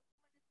because the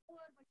woman is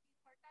poor but she's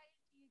fertile.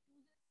 She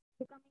chooses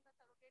becoming a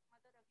surrogate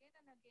mother again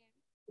and again,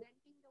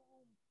 renting the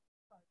womb.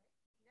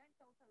 She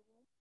rents out her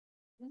womb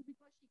just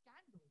because she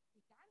can do it.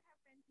 She can have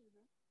 10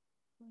 children.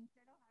 So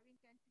instead of having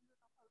 10 children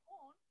of her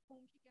own,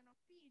 whom she cannot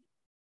feed,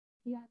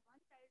 she has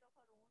one child of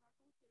her own or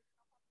two children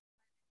of her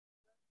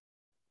own.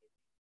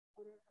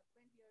 Or her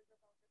husband hears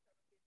about the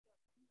surrogacy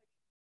or somebody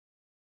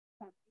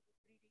family is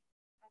breeding,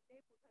 and they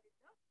put her in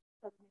the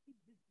surrogacy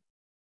business.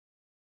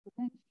 So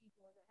then she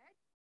goes ahead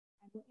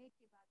and वो एक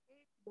के बाद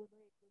एक दो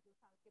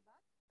साल के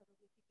बाद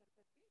surrogacy कर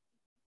करके she's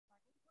earning good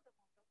amount of money for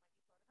her family.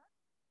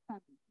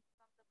 She becomes the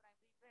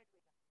primary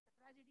breadwinner. It's a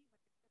tragedy,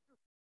 but it's the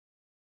truth.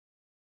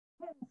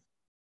 Hence,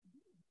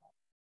 these laws,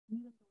 even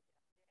though they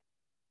are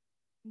there,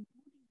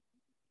 including the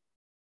PCP,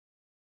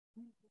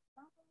 will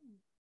become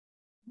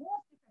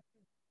most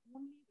effective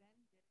only when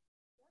there is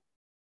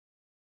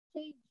a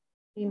change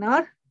in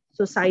our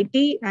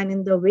society and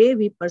in the way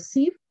we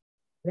perceive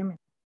women.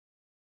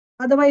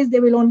 Otherwise, they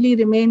will only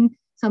remain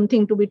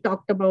something to be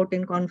talked about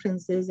in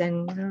conferences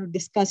and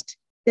discussed.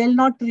 They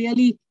won't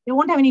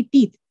have any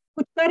teeth.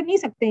 कुछ कर नहीं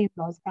सकते इन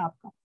laws का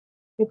आपका,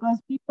 because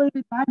people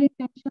with bad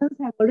intentions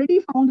have already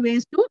found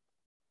ways to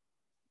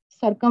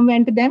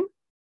circumvent them,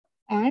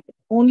 and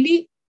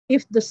only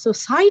if the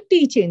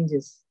society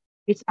changes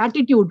its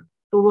attitude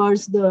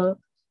towards the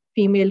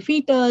female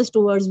fetus,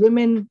 towards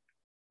women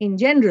in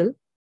general,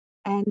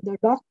 and the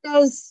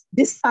doctors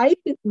decide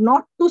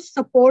not to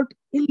support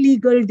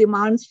illegal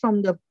demands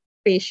from the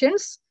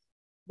patients,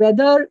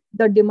 whether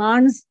the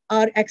demands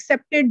are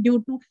accepted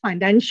due to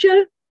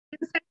financial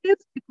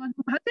incentives, because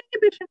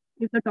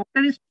if the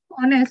doctor is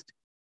honest,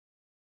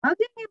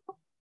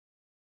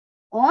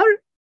 or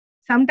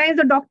sometimes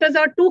the doctors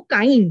are too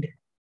kind.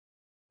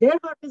 Their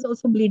heart is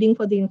also bleeding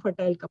for the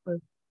infertile couple.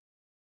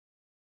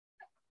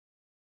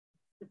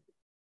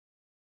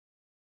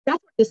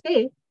 That's what they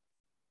say.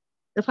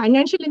 The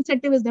financial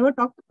incentive is never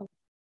talked about.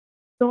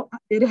 So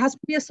there has to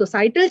be a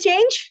societal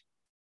change.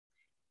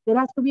 There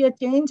has to be a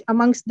change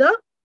amongst the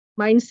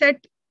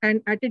mindset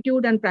and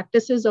attitude and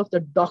practices of the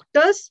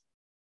doctors.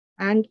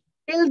 And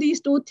till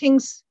these two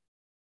things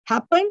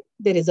happen,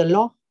 there is a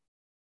law.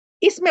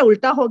 Isme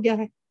ulta ho gaya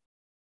hai.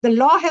 The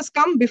law has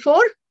come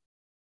before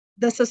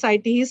the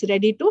society is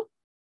ready to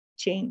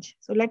change.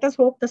 So let us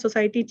hope the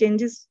society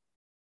changes.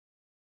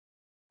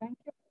 Thank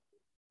you.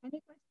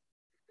 Any questions?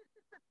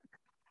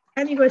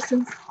 Any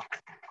questions?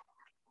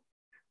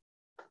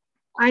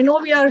 I know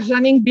we are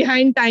running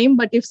behind time,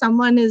 but if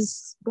someone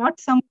has got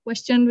some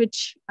question,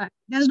 which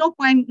there's no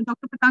point,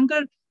 Dr.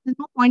 Patankar, there's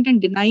no point in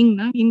denying,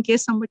 in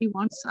case somebody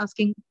wants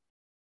asking.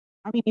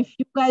 I mean, if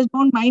you guys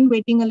don't mind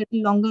waiting a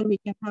little longer, we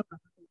can have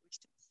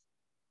questions.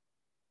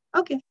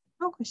 Okay,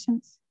 no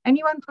questions.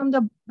 Anyone from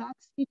the back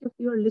seat, if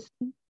you are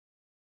listening?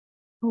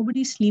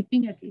 Nobody's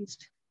sleeping at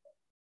least.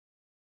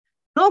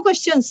 No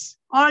questions,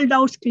 all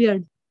doubts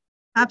cleared.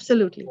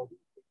 Absolutely.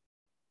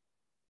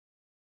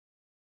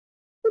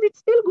 But it's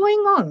still going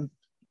on.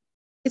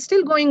 It's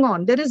still going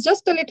on. There is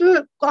just a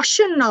little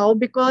caution now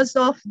because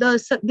of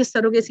this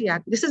Surrogacy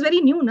Act. This is very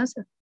new, na,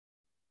 sir?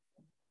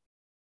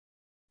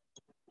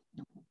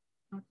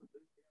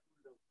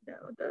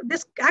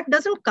 This act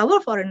doesn't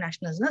cover foreign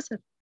nationals, na, sir?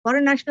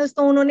 Foreign nationals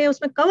तो उन्होंने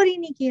उसमें cover ही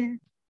नहीं किया है.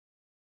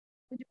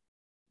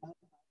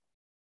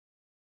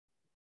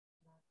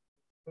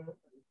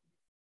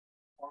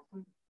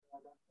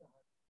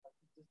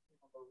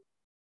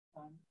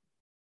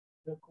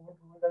 The court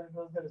ruled that it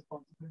was the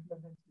responsibility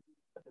of the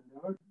institution that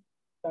delivered,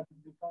 that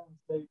it becomes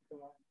like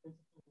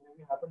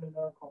maybe happened in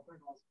a corporate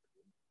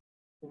hospital.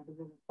 It is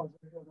the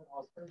responsibility of the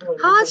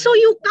hospital. So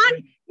you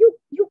can't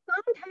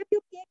have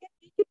your cake and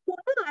eat it too,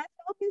 as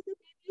long as the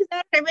babies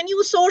are revenue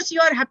revenue source.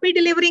 You are happy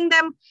delivering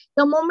them.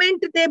 The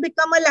moment they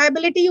become a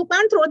liability, you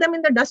can't throw them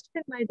in the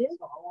dustbin, my dear.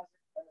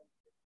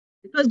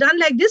 It was done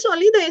like this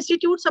only. The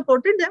institute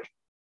supported them.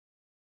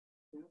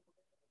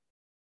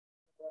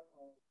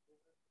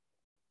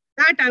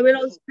 That I will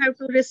also have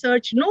to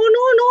research. No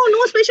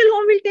special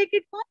home will take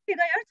it.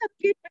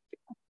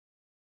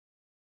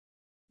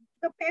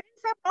 The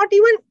parents have not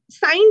even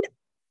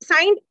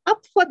signed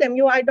up for them.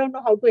 I don't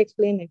know how to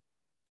explain it.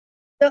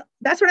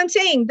 That's what I'm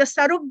saying. The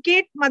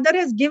surrogate mother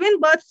has given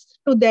birth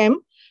to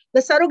them.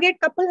 The surrogate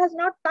couple has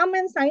not come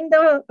and signed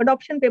the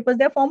adoption papers.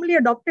 They're formally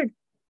adopted.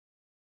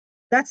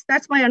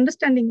 That's my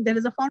understanding. There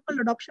is a formal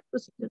adoption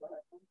procedure.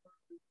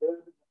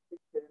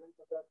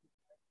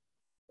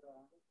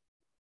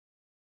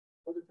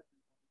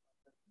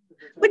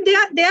 But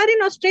they are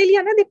in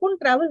Australia, no? They couldn't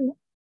travel. No?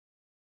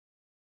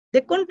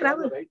 They couldn't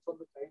travel. Right from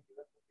the time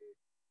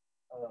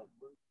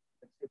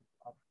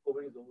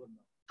COVID is over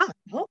now.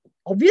 No,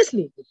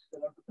 obviously.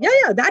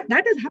 Yeah, that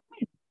has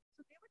happened.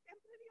 So they were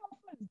temporary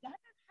orphans. That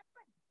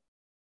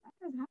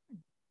has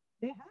happened.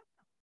 They have.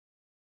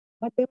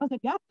 But there was a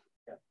gap.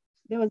 Yeah.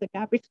 There was a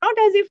gap. It's not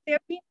as if they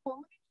have been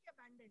permanently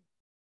abandoned.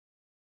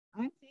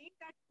 I'm saying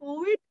that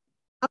COVID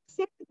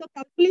upset the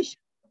calculation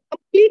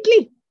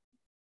completely.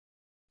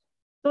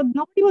 So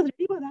nobody was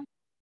ready for that.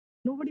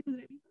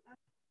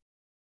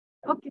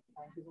 Okay.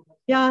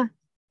 Yeah.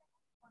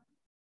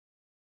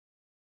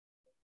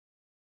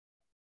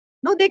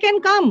 No, they can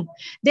come.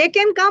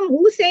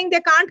 Who's saying they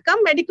can't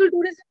come? Medical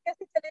tourism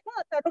कैसे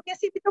चलेगा?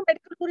 Surrogacy भी तो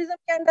medical tourism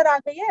के अंदर आ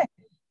गई है.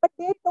 But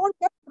they don't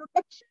get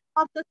protection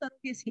of the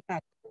Surrogacy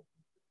Act.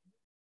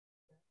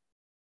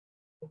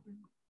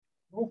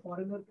 No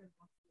foreigner can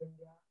come to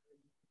India.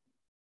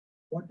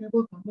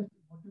 Whatever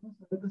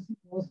surrogacy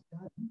was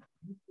done,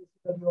 these cases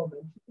that you are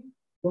mentioning,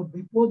 so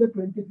before the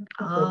 25th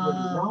of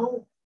February.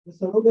 Now the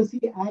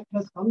Surrogacy Act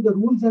has come. The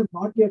rules have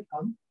not yet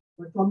come.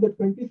 But from the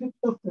 25th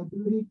of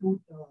February to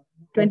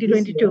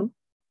 2022,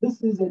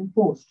 this is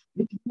enforced,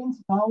 which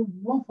means now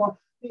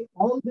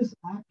all this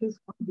act has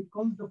come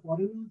because the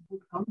foreigners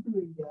would come to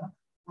India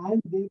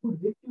and they would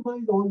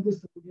victimize all these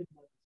surrogate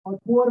mothers. Or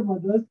poor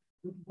mothers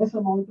with less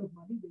amount of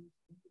money, they would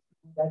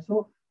do that.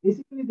 So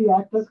basically, the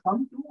act has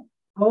come to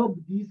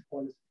curb these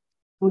policies.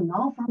 So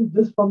now from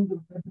the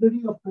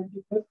February of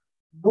 25th,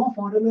 no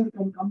foreigner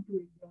can come to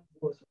India and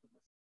do a surrogacy.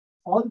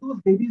 All those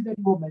babies that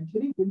you were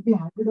mentioning will be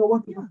handed over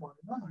to the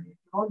foreigners.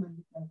 When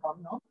they can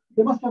come now,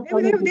 they must have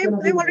come.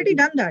 They've already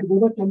done that. They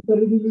were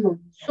temporarily.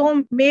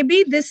 So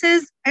maybe this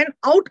is an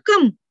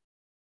outcome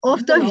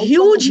of the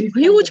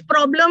huge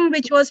problem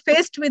which was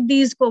faced with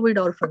these COVID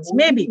orphans.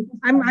 Maybe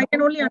I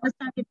can only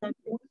understand it that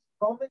way.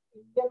 From an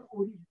Indian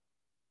origin.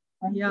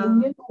 An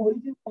Indian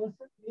origin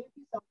person may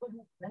be someone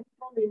who went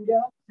from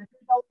India,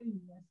 settled out in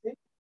USA.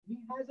 He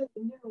has an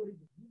Indian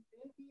origin. He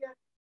may be an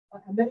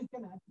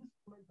American at this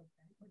point of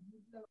time, but he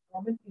is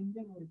from an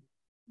Indian origin.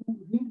 To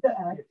read the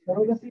act,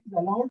 surrogacy is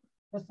allowed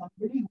for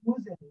somebody who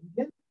is an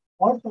Indian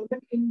or from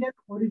an Indian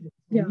origin.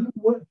 So he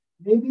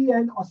may be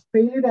an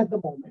Australian at the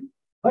moment,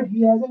 but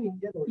he has an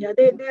Indian origin. Yeah,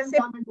 they say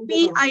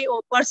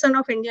PIO, person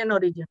of Indian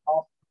origin.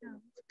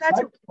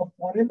 That's but a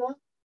foreigner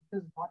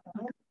is not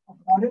allowed. A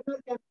foreigner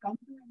can come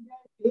to India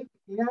and take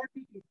ART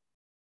treatment.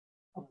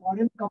 A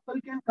foreign couple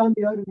can come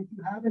here, and if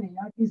you have an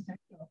ART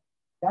center,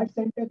 that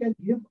center can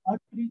give a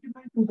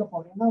treatment to the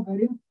foreigner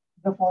wherein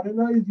the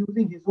foreigner is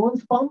using his own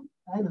sperm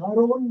and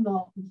her own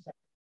oocyte.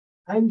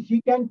 And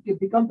she can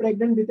become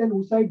pregnant with an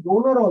oocyte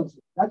donor also.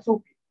 That's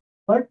okay.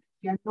 But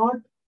cannot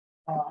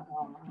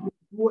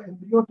do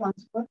embryo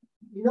transfer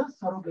in a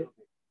surrogate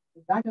way.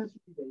 So that has to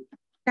be very clear.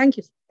 Thank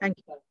you. Thank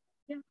you.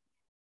 Yeah.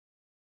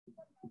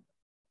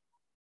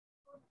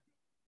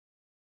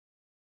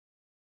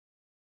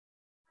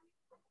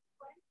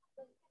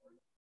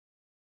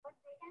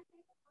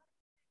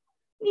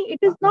 It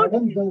is not.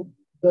 Madam,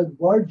 the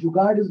word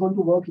jugaad is going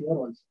to work here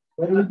also.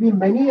 There will be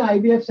many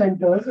IVF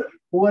centers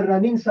who are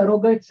running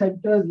surrogate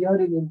centers here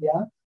in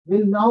India,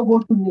 will now go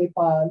to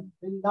Nepal,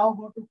 will now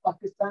go to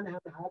Pakistan and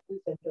have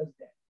these centers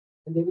there.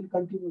 And they will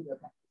continue their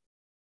practice.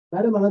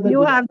 Madam, another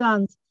you have the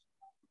answer.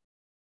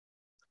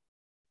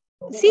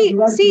 See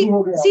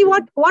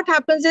what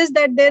happens is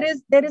that there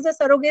is a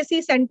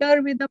surrogacy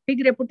center with a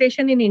big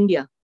reputation in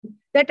India.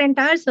 That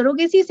entire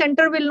surrogacy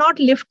center will not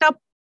lift up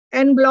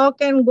en bloc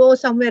and go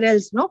somewhere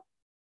else, no?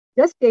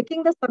 Just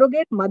taking the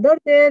surrogate mother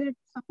there, it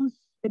sounds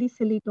very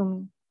silly to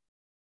me.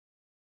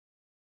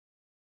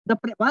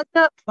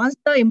 Once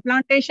the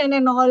implantation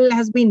and all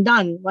has been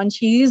done, once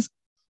she is,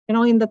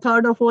 in the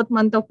 3rd or 4th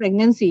month of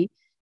pregnancy,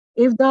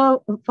 if the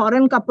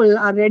foreign couple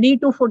are ready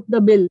to foot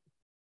the bill,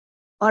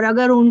 और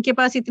अगर उनके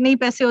पास इतने ही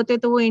पैसे होते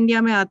तो वो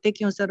India में आते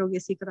क्यों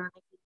सरोगेसी कराने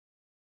के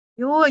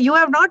लिए? You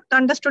have not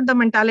understood the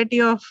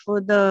mentality of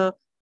the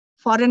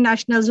foreign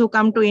nationals who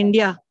come to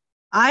India.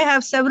 I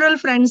have several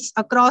friends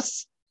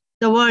across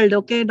the world,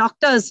 okay,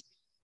 doctors.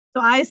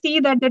 So I see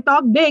that they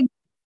talk big,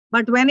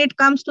 but when it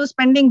comes to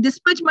spending this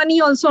much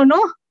money also,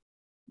 no,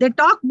 they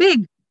talk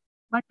big.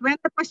 But when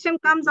the question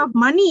comes of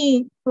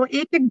money, तो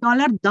 $1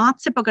 दांत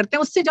से पकड़ते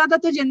हैं. उससे ज्यादा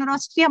तो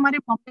generosity हमारे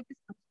बॉम्बे के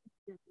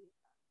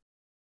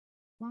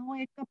वहाँ वो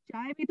एक कप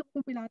चाय भी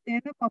तुमको पिलाते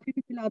हैं ना, कॉफी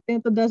भी पिलाते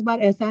हैं, तो 10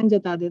 बार एहसान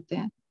जता देते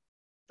हैं.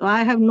 So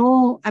I have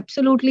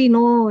absolutely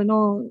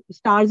no,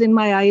 stars in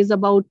my eyes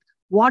about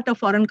what a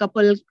foreign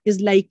couple is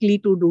likely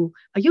to do.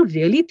 You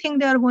really think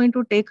they are going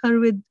to take her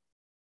with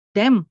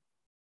them?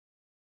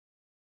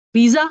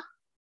 Visa,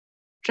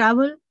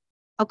 travel,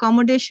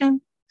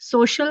 accommodation,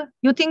 social.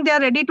 You think they are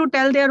ready to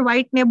tell their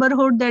white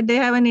neighborhood that they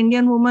have an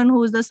Indian woman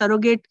who is the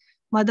surrogate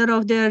mother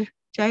of their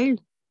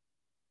child?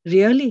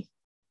 Really?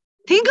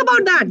 Think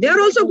about that. They are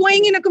also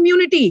going in a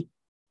community.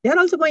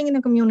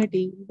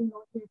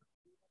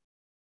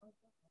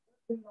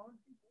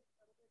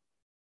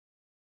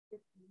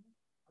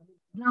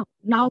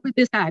 Now with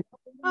this act.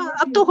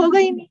 अब तो होगा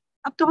ही नहीं.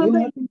 अब तो होगा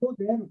ही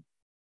नहीं.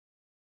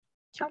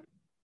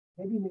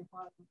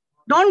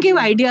 Don't give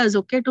ideas,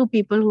 okay, to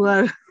people who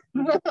are.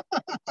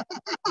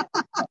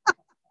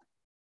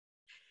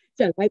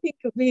 I think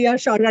we are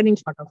running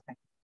short of time.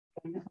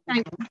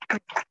 Thank you.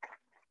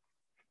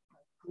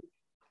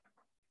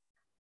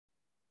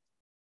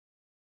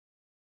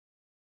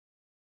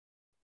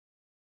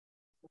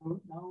 So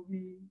now we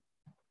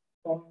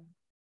come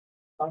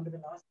down to the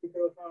last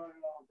speaker of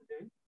the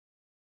day.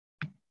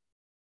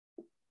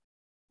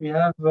 We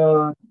have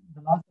the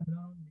last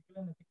round,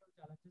 legal and ethical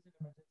challenges in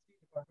emergency,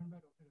 department by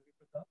Dr. Ravi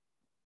Pratap.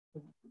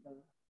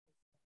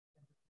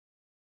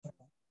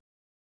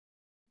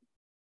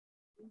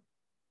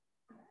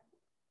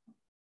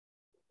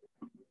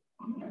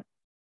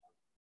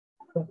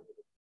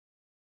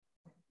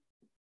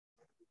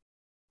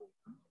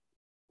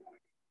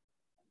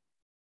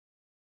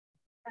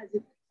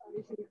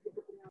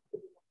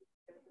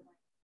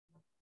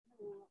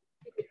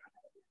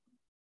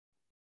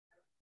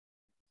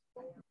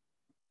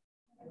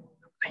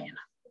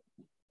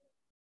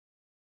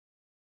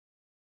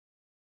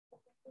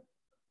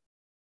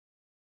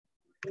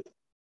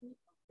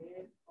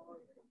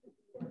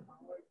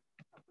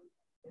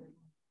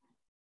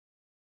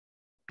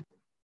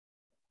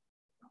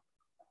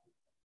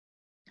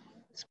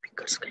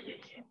 Speakers का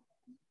यही है.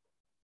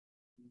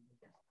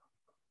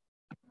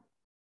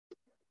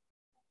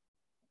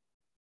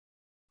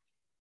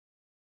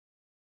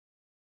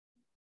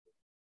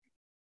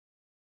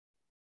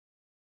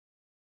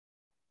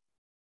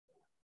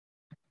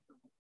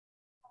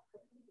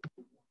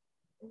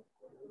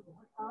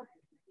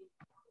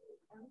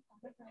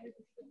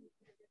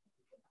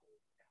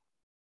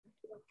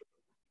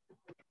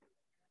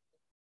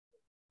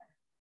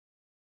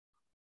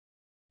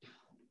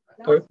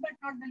 Last but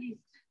not the least.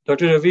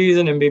 Dr. Ravi is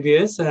an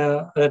MBBS,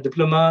 a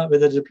diploma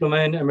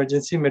in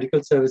emergency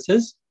medical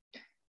services.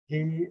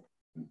 He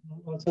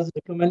also has a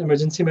diploma in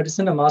emergency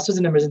medicine, a master's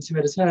in emergency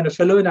medicine, and a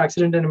fellow in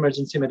accident and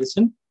emergency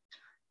medicine.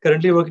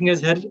 Currently working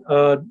as head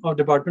of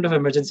Department of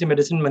Emergency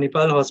Medicine,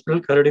 Manipal Hospital,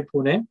 Kharadi,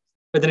 Pune,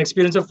 with an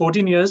experience of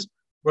 14 years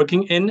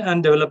working in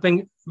and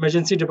developing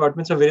emergency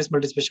departments of various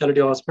multi-specialty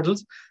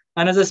hospitals,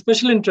 and has a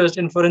special interest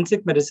in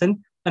forensic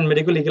medicine and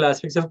medical legal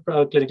aspects of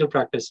clinical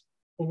practice.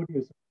 Over to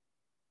you, sir.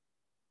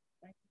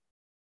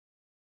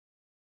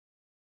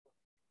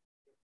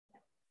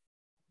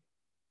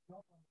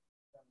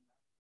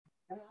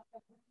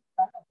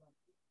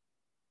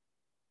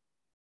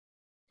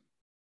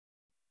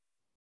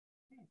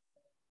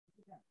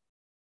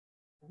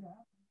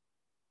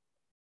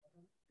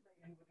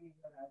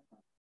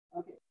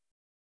 Okay,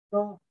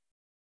 so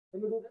can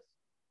you do this?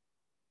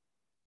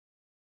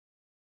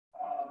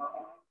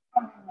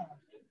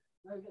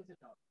 Now you can sit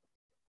down.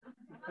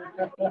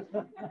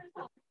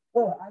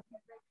 Oh, I can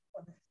thank you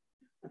for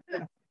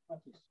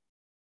this.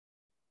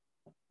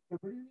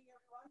 Good evening,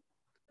 everyone.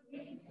 Good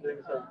evening,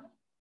 sir.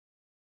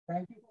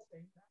 Thank you for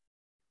saying that.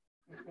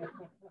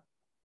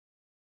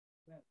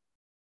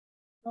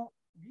 So,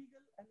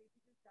 legal and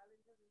ethical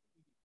challenges in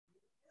the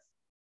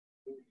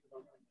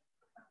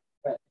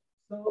yes.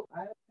 So,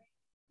 I have been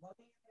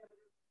working in the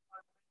evidence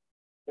department,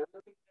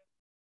 developing them,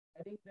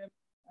 heading them,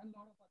 and a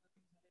lot of other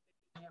things related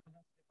to the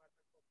evidence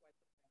department for quite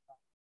some time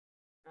now.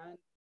 And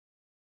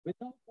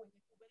without going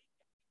into very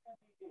technical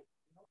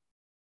details,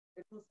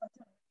 it was such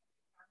a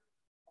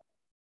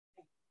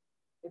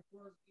it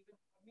was even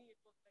for me, it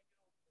was like,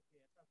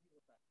 okay, something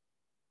was that.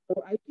 So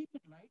I keep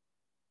it light,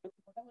 but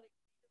whatever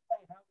experience I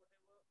have,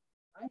 whatever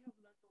I have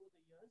learned over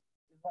the years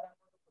is what I'm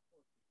going to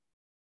propose.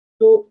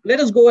 So let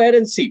us go ahead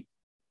and see.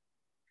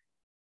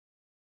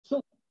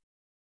 So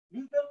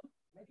legal,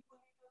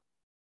 medical legal,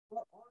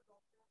 for all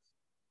doctors,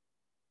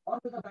 or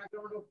with a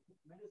background of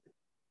medicine,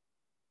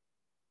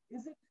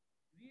 is it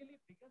really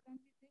bigger than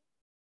we think?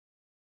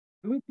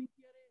 Do we think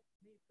here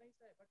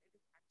but it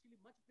is actually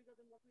much bigger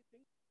than what we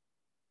think?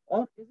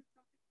 Or is it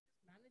something which is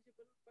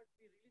manageable, but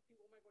we really think,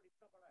 oh my God, it's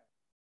bada hai?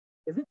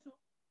 Is it so?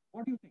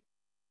 What do you think?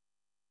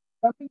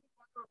 Something to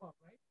wonder about,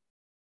 right?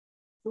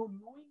 So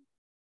knowing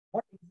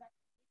what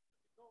exactly needs to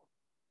be known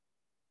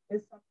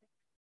is something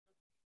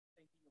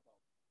we're thinking about.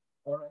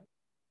 All right.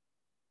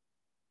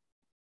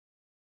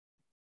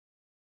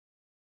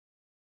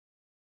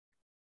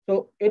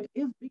 So it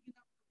is big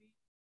enough to be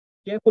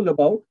careful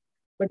about,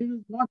 but it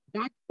is not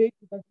that big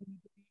that we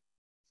need to be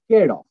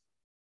scared of.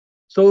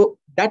 So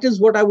that is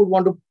what I would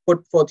want to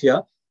put forth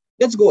here.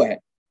 Let's go ahead.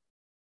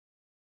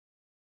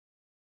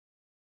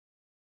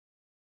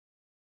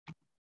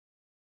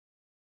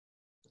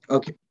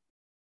 Okay.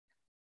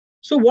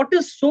 So what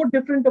is so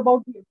different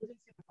about the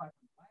emergency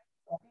department? I'm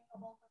talking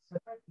about the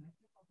separate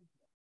nature of it.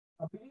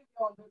 Believe me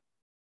on this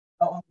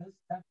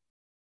that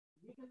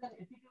legal and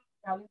ethical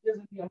challenges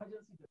in the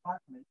emergency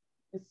department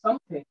is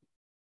something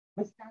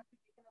which can be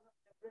taken as a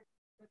separate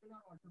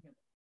webinar altogether.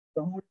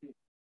 The whole day.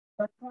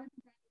 But try to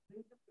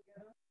bring them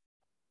together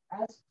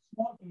as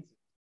small pieces.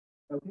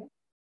 Okay.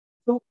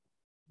 So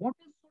what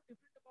is so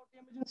different about the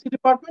emergency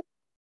department?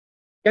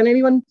 Can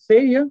anyone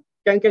say here?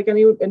 Anybody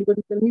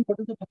tell me what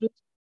is the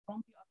difference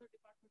from the other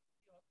departments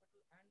of the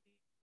hospital and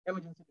the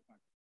emergency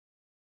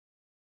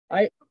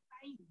department?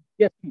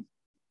 Yes, please.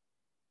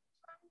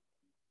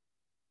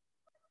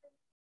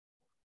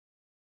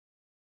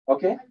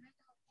 Okay.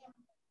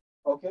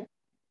 Okay.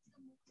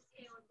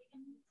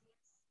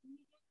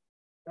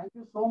 Thank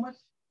you so much.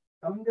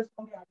 Coming this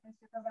from the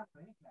administrators, I'm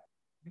very glad.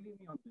 Believe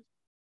me on this.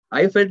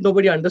 I felt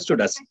nobody understood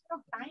us.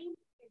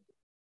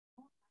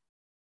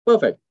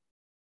 Perfect.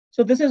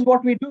 So this is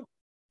what we do.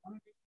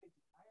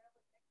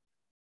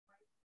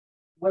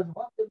 Was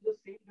worked in the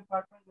same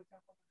department which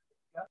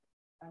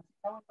I'm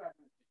from, and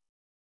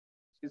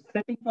she's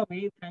sitting for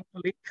me,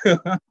 thankfully.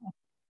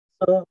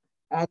 So,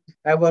 and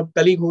I have a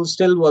colleague who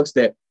still works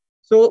there.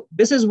 So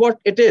this is what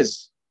it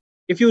is.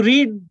 If you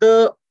read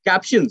the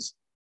captions,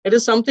 it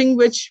is something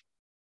which,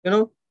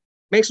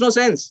 makes no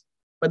sense.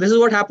 But this is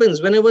what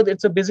happens whenever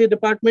it's a busy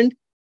department.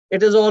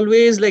 It is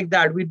always like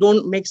that. We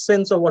don't make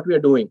sense of what we are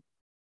doing.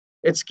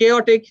 It's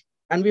chaotic,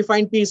 and we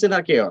find peace in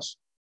our chaos.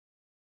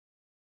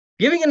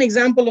 Giving an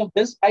example of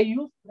this, I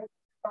used this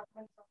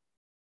department some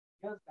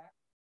years back,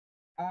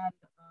 and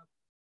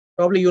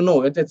probably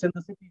it's in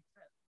the city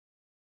itself.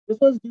 This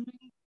was during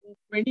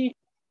 2018,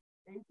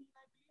 I believe.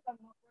 I'm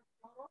not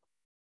sure.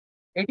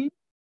 18?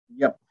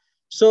 Yep.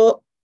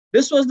 So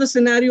this was the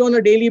scenario on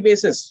a daily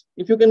basis.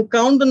 If you can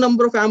count the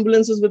number of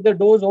ambulances with their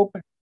doors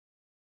open,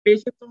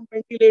 patients on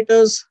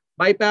ventilators,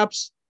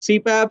 BiPAPs,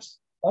 CPAPs,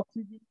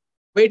 oxygen,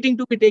 waiting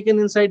to be taken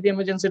inside the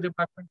emergency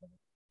department.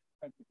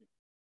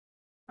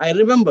 I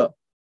remember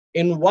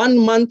in 1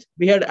 month,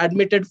 we had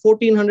admitted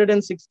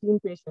 1,416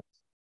 patients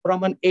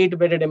from an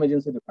 8-bedded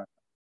emergency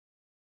department.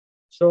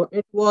 So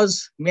it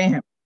was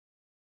mayhem.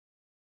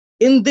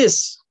 In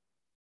this,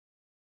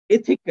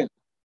 ethical,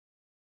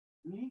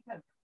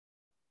 legal,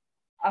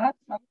 I have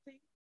something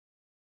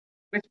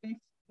which makes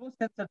no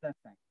sense at that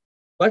time.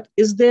 But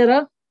is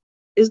there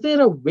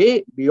a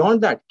way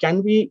beyond that?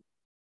 Can we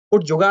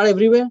put jugaad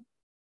everywhere?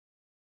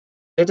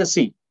 Let us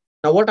see.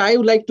 Now, what I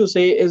would like to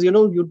say is,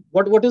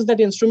 what is that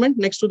instrument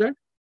next to that?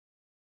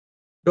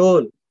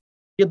 Dole.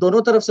 ये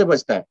दोनों तरफ से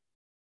बजता है.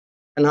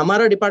 And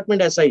हमारा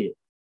department ऐसा ही है.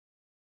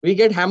 We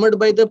get hammered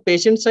by the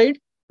patient side.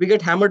 We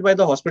get hammered by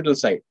the hospital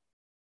side.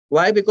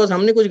 Why? Because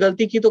हमने कुछ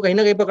गलती की तो कहीं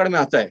ना कहीं पकड़ में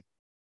आता है.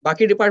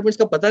 बाकी departments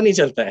का पता नहीं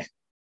चलता है.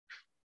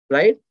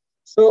 Right?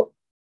 So,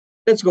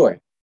 let's go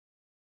ahead.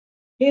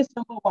 Case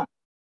number 1.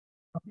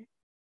 Okay.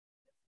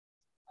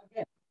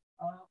 Again,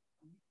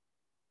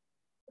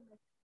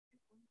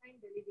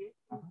 delegate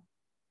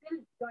still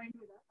joined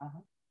with us.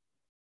 Can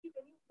you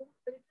move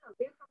a little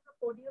away from the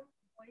podium?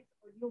 Voice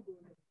audio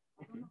goes.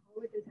 I don't know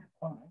how it is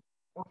happening.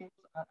 Okay,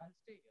 I'll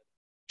stay here.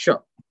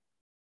 Sure.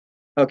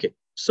 Okay.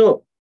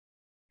 So,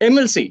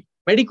 MLC,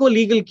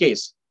 medico-legal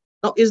case.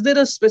 Now, is there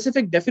a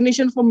specific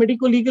definition for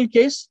medico-legal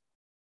case?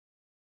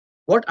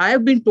 What I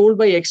have been told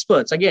by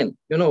experts, again,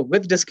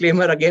 with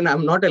disclaimer, again,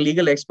 I'm not a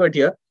legal expert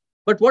here,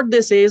 but what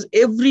they say is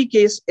every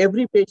case,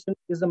 every patient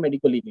is a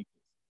medico-legal case.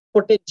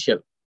 Potential,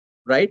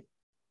 right?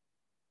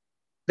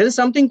 There is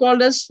something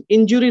called as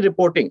injury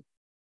reporting.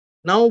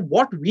 Now,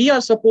 what we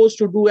are supposed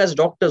to do as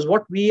doctors,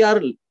 what we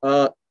are,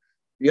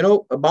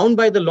 bound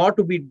by the law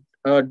to be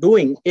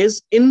doing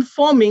is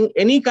informing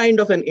any kind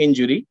of an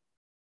injury.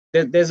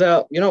 There's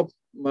a,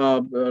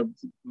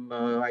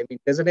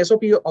 there's an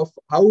SOP of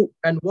how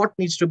and what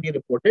needs to be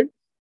reported.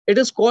 It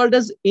is called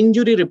as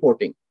injury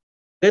reporting.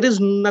 There is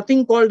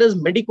nothing called as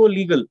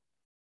medico-legal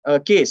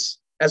case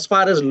as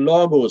far as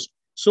law goes.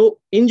 So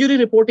injury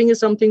reporting is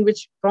something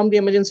which from the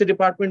emergency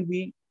department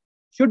we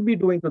should be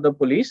doing to the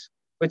police,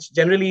 which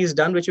generally is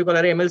done, which you call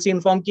MLC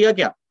inform kiya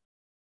kya.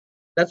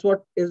 That's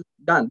what is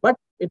done. But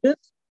it is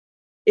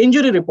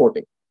injury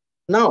reporting.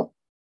 Now,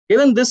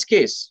 given this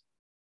case,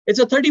 it's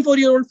a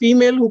 34-year-old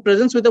female who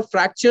presents with a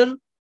fracture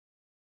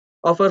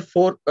of her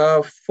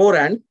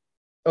forehand.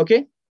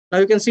 Okay. Now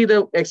you can see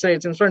the X-ray.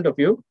 It's in front of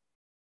you.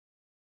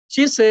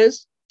 She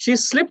says she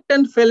slipped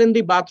and fell in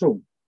the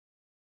bathroom.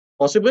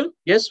 Possible?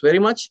 Yes, very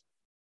much.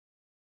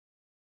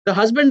 The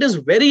husband is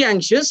very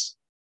anxious.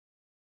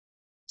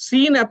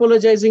 Seen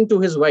apologizing to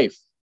his wife.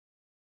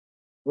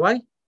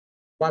 Why?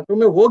 Bathroom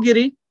mein wo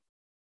giri.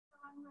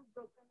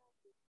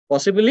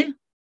 Possibly.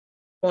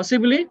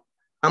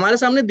 हमारे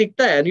सामने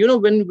दिखता है.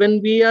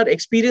 When we are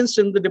experienced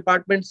in the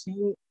department,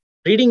 seeing,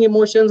 reading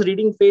emotions,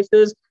 reading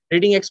faces,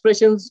 reading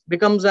expressions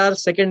becomes our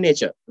second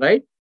nature,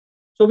 right?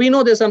 So we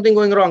know there's something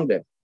going wrong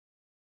there.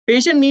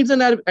 Patient needs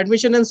an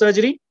admission and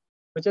surgery,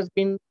 which has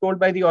been told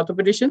by the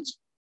orthopedicians.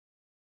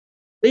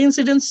 The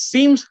incident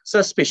seems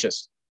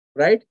suspicious,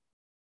 right?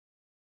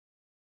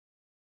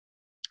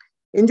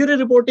 Injury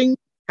reporting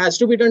has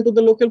to be done to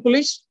the local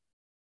police,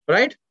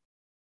 right?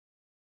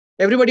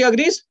 Everybody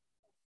agrees?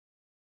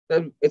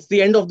 It's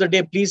the end of the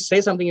day. Please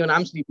say something, even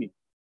I'm sleepy.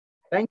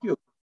 Thank you.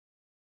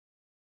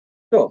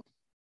 So,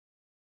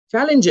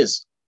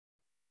 challenges.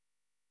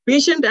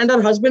 Patient and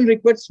her husband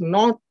requests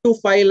not to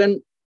file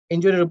an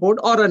injury report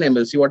or an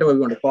MLC, whatever we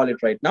want to call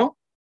it right now.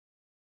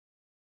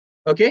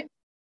 Okay.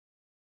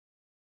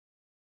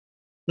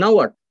 Now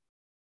what?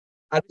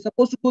 Are we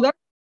supposed to do that?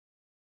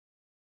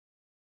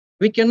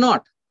 We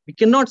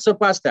cannot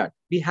surpass that.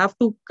 We have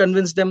to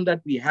convince them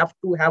that we have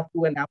to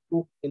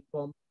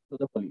inform to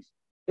the police,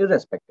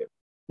 irrespective.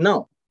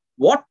 Now,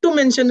 what to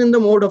mention in the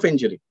mode of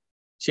injury?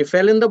 She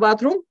fell in the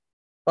bathroom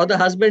or the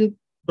husband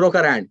broke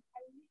her hand?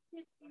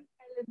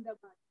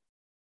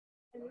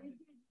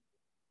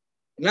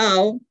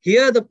 Now,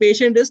 here the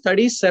patient is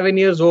 37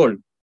 years old,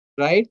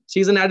 right?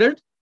 She's an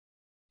adult,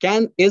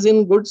 is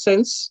in good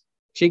sense.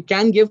 She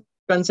can give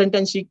consent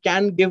and she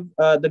can give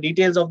the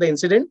details of the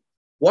incident.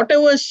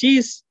 Whatever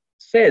she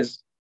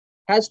says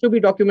has to be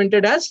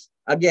documented as,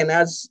 again,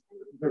 as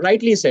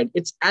rightly said,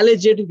 it's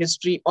alleged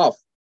history of.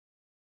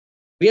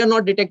 We are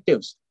not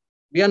detectives.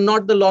 We are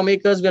not the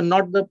lawmakers. We are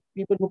not the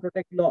people who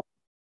protect law.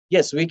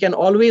 Yes, we can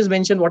always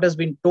mention what has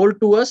been told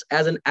to us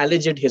as an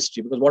alleged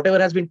history, because whatever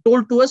has been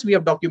told to us, we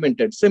have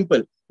documented.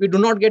 Simple. We do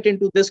not get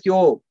into this,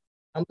 hum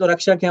to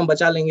rakshak hai, hum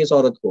bacha lenge is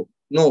aurat ko.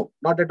 No,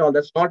 not at all.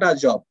 That's not our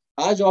job.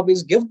 Our job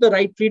is give the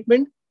right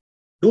treatment,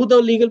 do the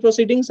legal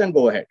proceedings, and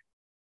go ahead.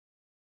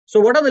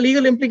 So what are the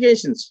legal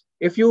implications?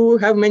 If you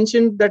have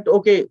mentioned that,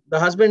 okay, the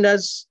husband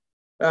has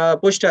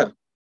pushed her,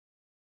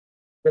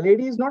 the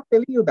lady is not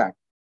telling you that.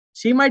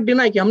 She might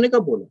deny कि हमने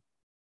कब बोला?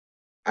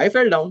 I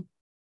fell down.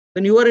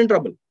 Then you are in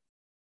trouble.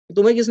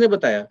 तुम्हें किसने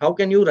बताया? How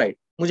can you write?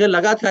 मुझे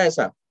लगा था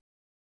ऐसा.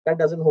 That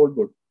doesn't hold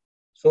good.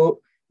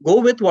 So go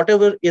with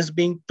whatever is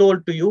being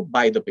told to you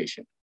by the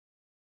patient.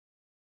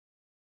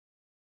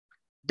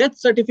 Death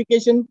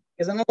certification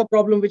is another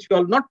problem which we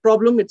all, not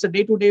problem, it's a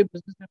day-to-day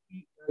business that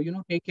we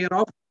take care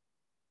of.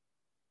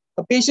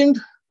 A patient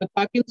with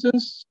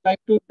Parkinson's, type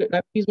 2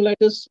 diabetes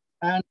mellitus,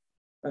 and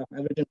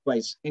I've written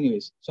twice.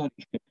 Anyways, sorry.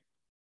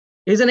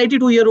 He's an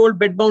 82-year-old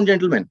bedbound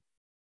gentleman,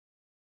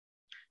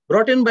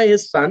 brought in by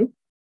his son,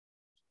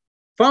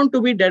 found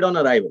to be dead on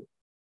arrival.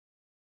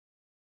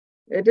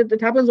 It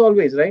happens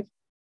always, right?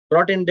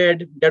 Brought in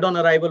dead on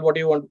arrival,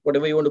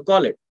 whatever you want to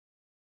call it.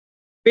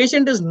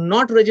 Patient is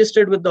not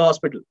registered with the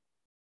hospital.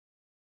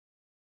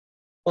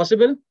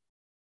 Possible?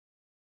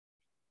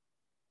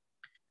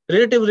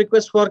 Relative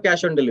request for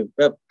cash on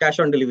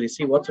delivery.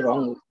 See what's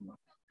wrong with me.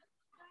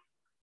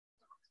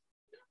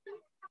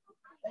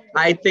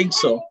 I think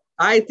so.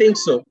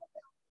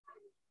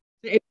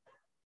 This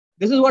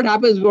is what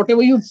happens.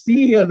 Whatever you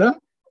see here, no?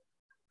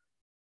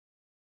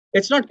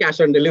 It's not cash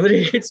on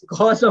delivery. It's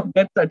cause of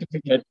death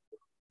certificate.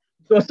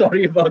 So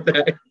sorry about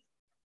that.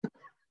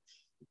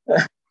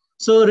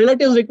 So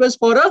relatives request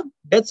for a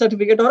death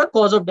certificate or a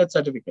cause of death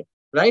certificate,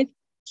 right?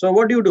 So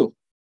what do?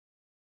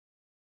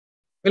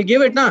 We'll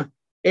give it, na?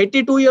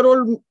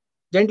 82-year-old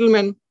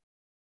gentleman,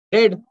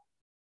 dead.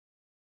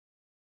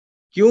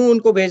 क्यों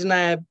उनको भेजना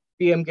है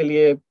PM के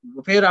लिए?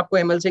 फिर आपको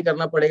MLC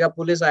करना पड़ेगा,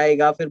 पुलिस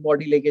आएगा, फिर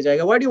बॉडी लेके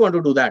जाएगा. Why do you want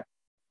to do that?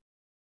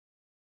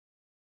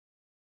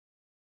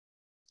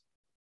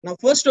 Now,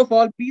 first of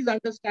all, please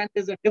understand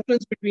there's a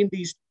difference between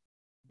these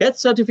death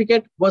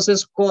certificate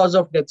versus cause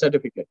of death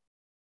certificate.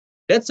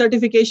 Death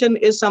certification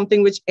is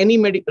something which any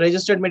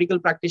registered medical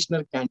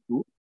practitioner can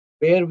do,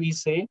 where we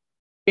say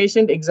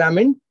patient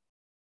examined,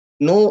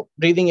 no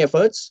breathing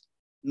efforts,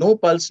 no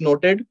pulse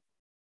noted,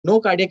 no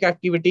cardiac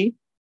activity.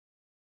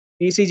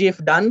 ECG, if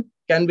done,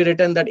 can be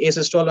written that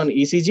asystole on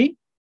ECG.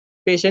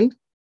 Patient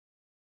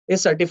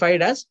is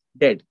certified as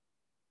dead.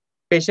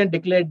 Patient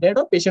declared dead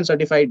or patient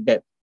certified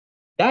dead.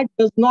 That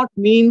does not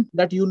mean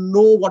that you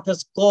know what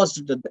has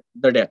caused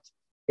the death.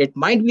 It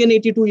might be an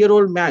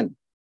 82-year-old man.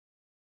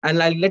 And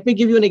let me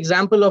give you an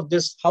example of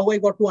this, how I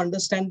got to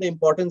understand the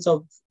importance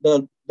of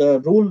the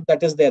rule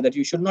that is there, that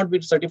you should not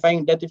be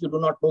certifying death if you do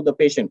not know the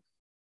patient.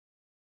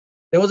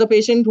 There was a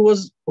patient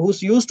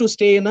who's used to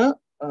stay in a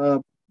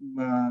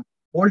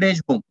old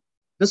age home.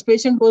 This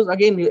patient was,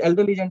 again, an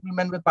elderly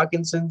gentleman with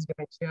Parkinson's,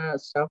 dementia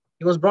stuff.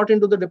 He was brought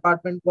into the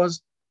department,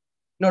 was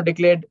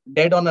declared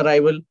dead on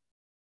arrival.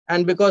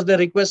 And because they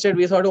requested,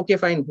 we thought, okay,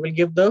 fine, we'll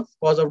give the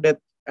cause of death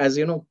as,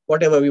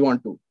 whatever we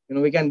want to.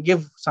 We can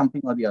give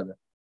something or the other.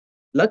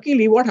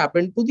 Luckily, what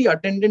happened to the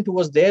attendant who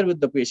was there with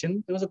the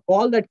patient, there was a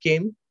call that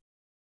came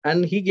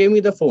and he gave me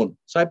the phone.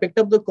 So I picked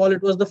up the call.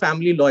 It was the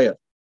family lawyer.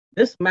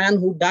 This man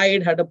who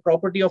died had a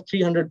property of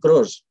 300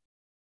 crores.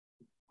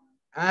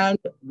 And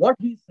what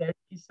he said,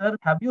 sir,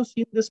 have you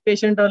seen this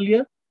patient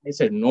earlier? I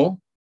said, no.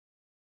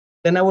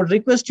 Then I would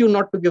request you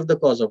not to give the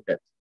cause of death.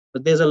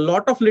 But there's a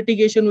lot of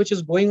litigation which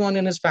is going on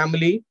in his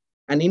family.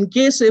 And in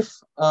case if,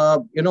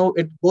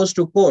 it goes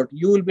to court,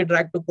 you will be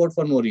dragged to court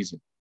for no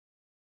reason.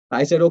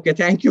 I said, okay,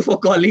 thank you for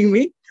calling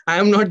me. I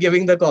am not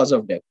giving the cause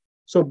of death.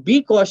 So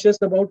be cautious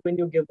about when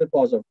you give the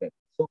cause of death.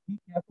 So be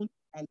careful.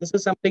 And this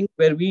is something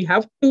where we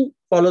have to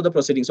follow the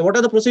proceedings. So what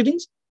are the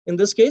proceedings in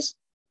this case?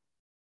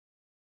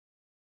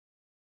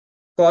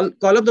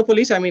 Call up the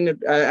police. I mean,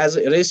 as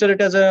register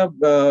it as a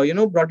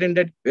brought in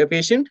dead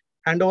patient.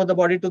 Hand over the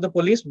body to the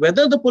police.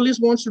 Whether the police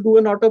wants to do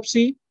an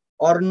autopsy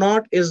or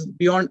not is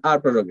beyond our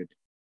prerogative.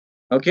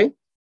 Okay,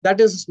 that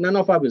is none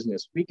of our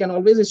business. We can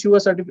always issue a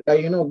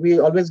certificate. We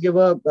always give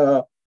a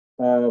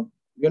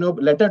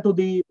letter to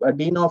the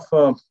dean of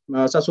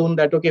Sassoon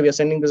that okay, we are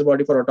sending this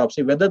body for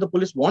autopsy. Whether the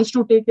police wants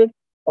to take it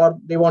or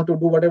they want to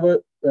do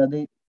whatever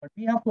but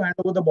we have to hand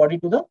over the body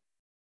to the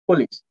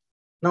police.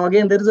 Now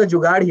again, there is a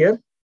jugaad here.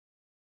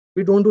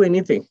 We don't do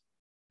anything.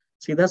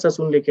 सीधा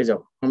ससून लेके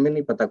जाओ, हमें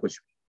नहीं पता कुछ.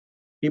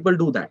 People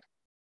do that.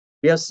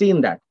 We have seen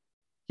that.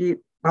 कि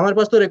हमारे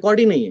पास तो रिकॉर्ड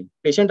ही नहीं है.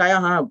 पेशेंट आया,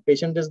 हाँ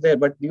patient is there,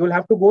 but you will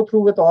have to go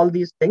through with all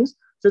these things.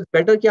 So it's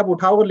better कि आप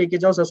उठाओ और लेके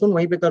जाओ ससून,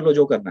 वहीं पे कर लो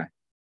जो करना है.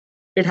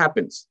 It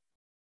happens.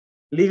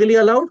 Legally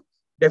allowed?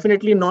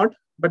 Definitely not.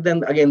 But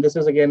then again, this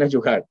is again a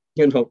jugaad.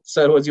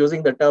 Sir was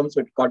using the terms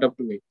which caught up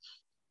to me.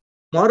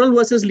 Moral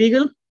versus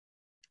legal.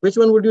 Which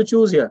one would you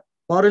choose here?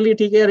 Morally,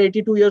 ठीक है,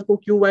 82 years को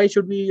क्यों? Why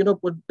should we,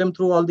 put them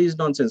through all these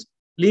nonsense?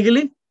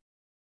 Legally,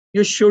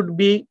 you should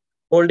be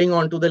holding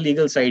on to the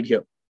legal side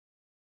here.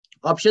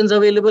 Options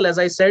available, as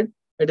I said,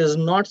 it is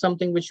not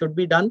something which should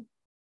be done.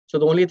 So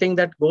the only thing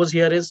that goes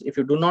here is, if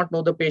you do not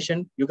know the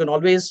patient, you can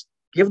always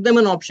give them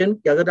an option.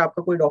 कि अगर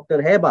आपका कोई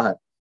doctor है बाहर,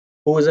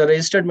 who is a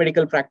registered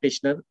medical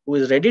practitioner, who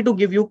is ready to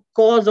give you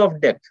cause of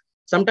death.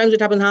 Sometimes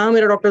it happens, हाँ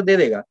मेरा doctor दे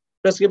देगा.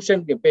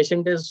 Prescription,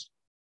 patient is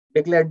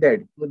declared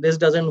dead. This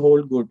doesn't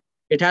hold good.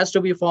 It has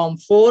to be Form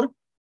 4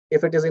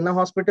 if it is in a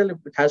hospital.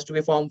 It has to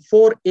be Form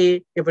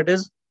 4A if it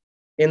is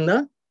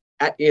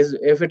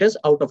if it is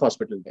out of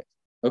hospital death.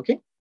 Okay.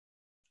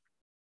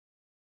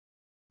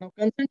 Now,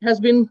 consent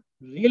has been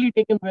really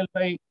taken well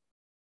by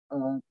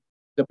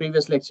the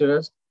previous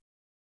lecturers.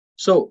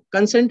 So,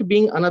 consent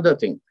being another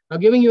thing. Now,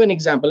 giving you an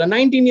example, a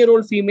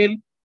 19-year-old female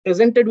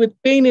presented with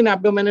pain in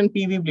abdomen and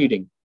PV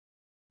bleeding.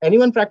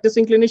 Anyone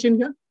practicing clinician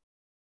here?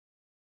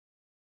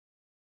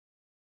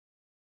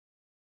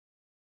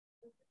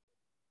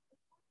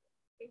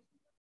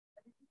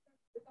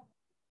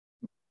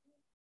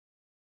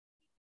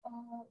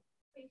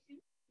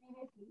 Patient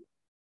previously,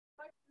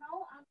 but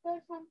now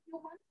after some few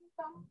months, he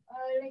come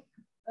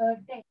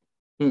dead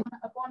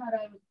upon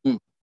arrival. So in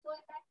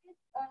that case,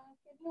 can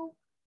you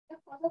give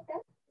cause of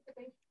death to the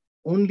patient?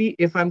 Only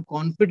if I'm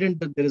confident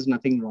that there is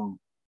nothing wrong.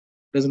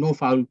 There's no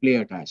foul play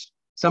attached.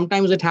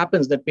 Sometimes it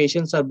happens that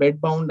patients are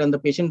bedbound and the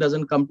patient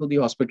doesn't come to the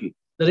hospital.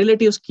 The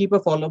relatives keep a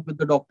follow-up with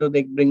the doctor.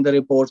 They bring the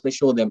reports, they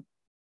show them.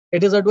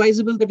 It is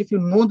advisable that if you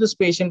know this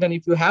patient and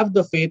if you have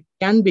the faith,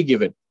 can be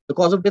given. The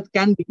cause of death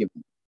can be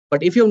given.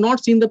 But if you have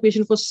not seen the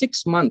patient for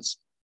 6 months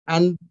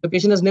and the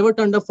patient has never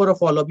turned up for a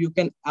follow-up, you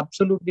can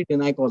absolutely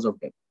deny cause of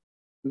death.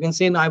 You can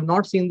say, no, I have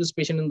not seen this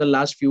patient in the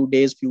last few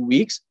days, few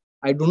weeks.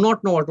 I do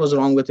not know what was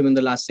wrong with him in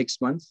the last 6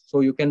 months.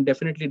 So you can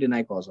definitely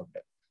deny cause of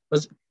death.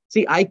 Because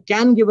see, I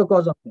can give a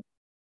cause of death,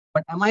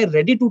 but am I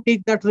ready to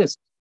take that risk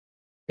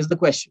is the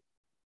question.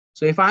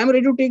 So if I'm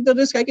ready to take the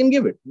risk, I can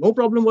give it. No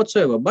problem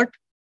whatsoever. But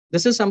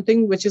this is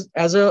something which is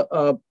as a,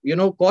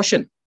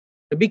 caution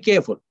to be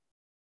careful.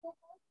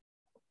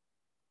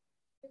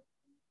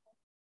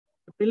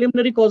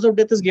 Preliminary cause of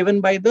death is given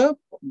by the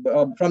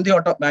from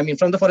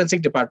the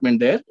forensic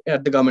department there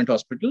at the government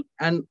hospital.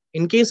 And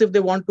in case if they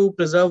want to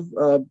preserve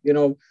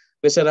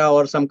viscera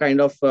or some kind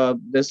of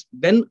this,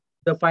 then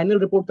the final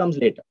report comes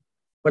later.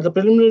 But the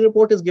preliminary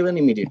report is given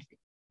immediately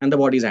and the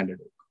body is handed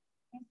over.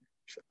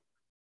 Sure.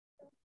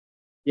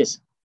 Yes.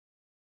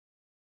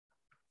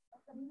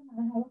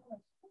 I have a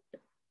question.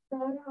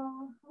 Sir,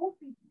 how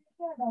frequently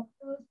are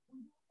doctors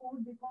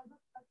code because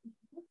of such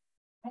issues?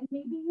 And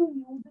maybe you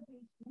knew the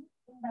patient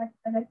in that,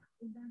 if there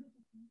is a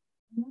patient,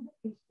 knew the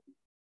patient,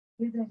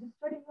 he is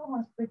registered in your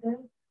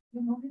hospital,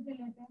 you know his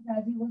relatives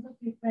as he was a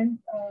frequent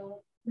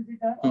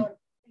visitor or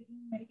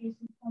taking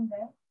medications from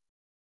there,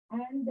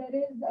 and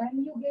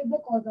you gave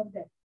the cause of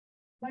death.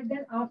 But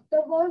then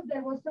afterwards,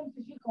 there was some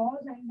fishy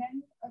cause, and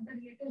then the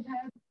relatives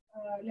have,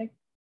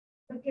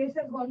 the case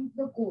has gone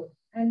to the court,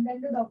 and then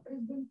the doctor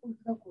is being put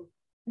to the court.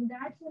 In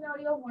that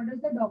scenario, what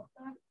does the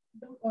doctor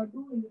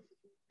do in this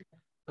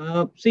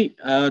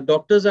situation?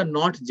 Doctors are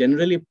not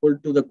generally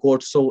pulled to the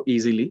court so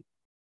easily.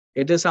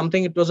 It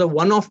was a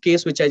one-off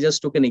case, which I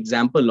just took an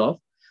example of.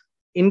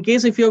 In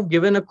case if you have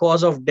given a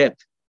cause of death,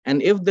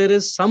 and if there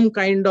is some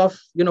kind of,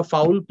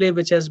 foul play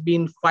which has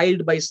been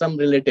filed by some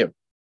relative,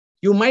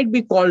 you might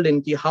be called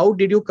in. How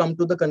did you come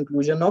to the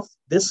conclusion of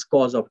this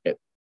cause of death?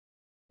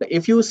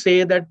 If you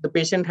say that the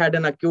patient had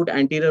an acute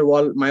anterior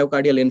wall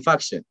myocardial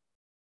infarction,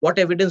 what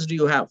evidence do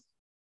you have?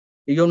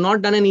 You have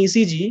not done an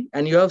ECG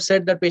and you have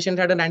said that patient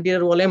had an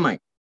anterior wall MI.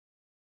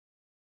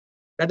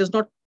 That is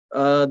not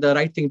the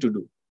right thing to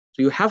do.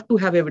 So you have to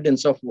have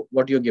evidence of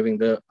what you're giving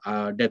the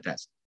death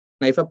as.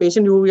 Now, if a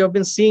patient who you have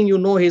been seeing,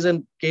 he's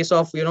in case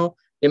of,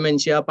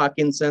 dementia,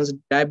 Parkinson's,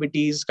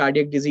 diabetes,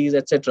 cardiac disease,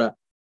 etc.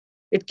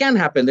 It can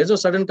happen. There's a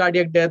sudden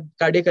cardiac death,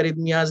 cardiac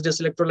arrhythmias,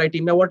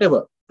 dyselectrolytemia,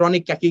 whatever.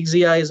 Chronic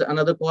cachexia is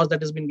another cause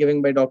that has been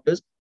given by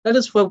doctors. That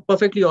is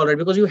perfectly all right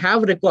because you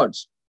have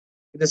records.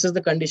 This is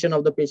the condition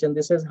of the patient.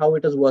 This is how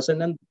it has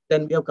worsened. And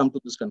then we have come to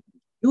this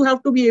conclusion. You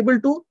have to be able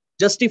to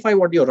justify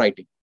what you're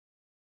writing.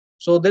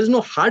 So there is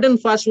no hard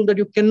and fast rule that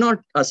you cannot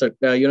assert,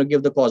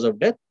 give the cause of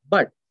death.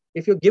 But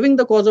if you're giving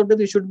the cause of death,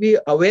 you should be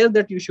aware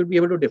that you should be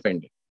able to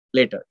defend it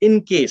later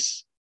in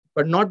case,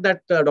 but not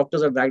that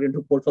doctors are dragged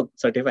into court for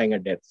certifying a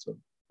death. So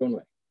don't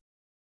worry.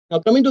 Now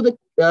coming to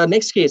the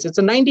next case, it's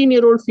a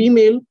 19-year-old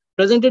female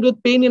presented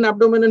with pain in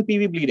abdomen and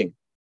PV bleeding.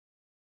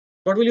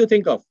 What will you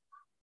think of?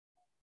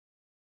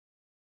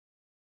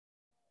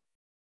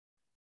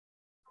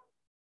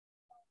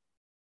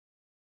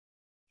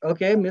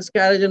 Okay,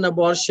 miscarriage and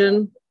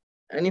abortion.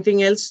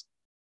 Anything else?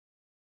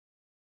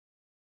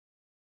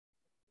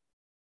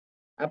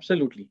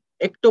 Absolutely.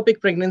 Ectopic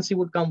pregnancy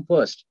would come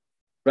first,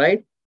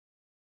 right?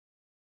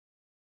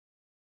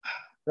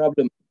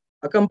 Problem.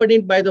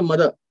 Accompanied by the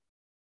mother.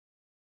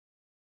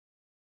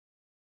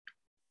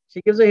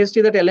 She gives a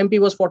history that LMP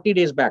was 40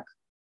 days back.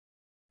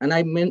 And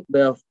I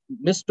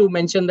missed to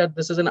mention that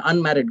this is an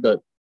unmarried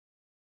girl.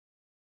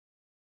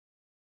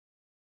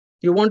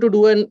 You want to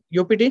do an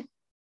UPT?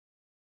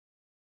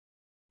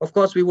 Of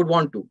course, we would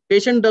want to.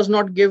 Patient does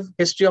not give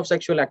history of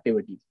sexual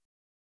activity.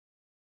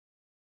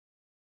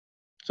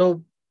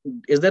 So,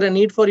 is there a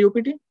need for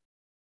UPT?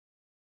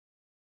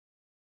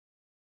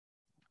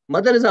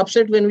 Mother is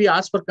upset when we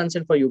ask for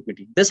consent for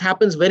UPT. This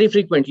happens very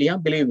frequently,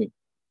 believe me.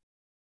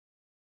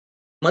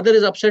 Mother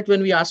is upset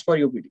when we ask for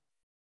UPT.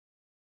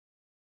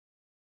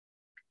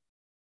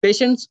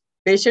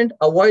 Patient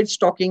avoids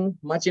talking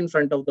much in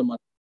front of the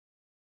mother.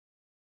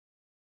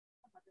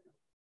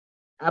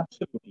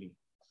 Absolutely.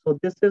 So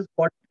this is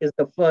what is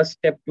the first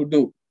step to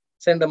do.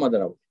 Send the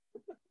mother out.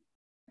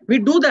 We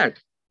do that.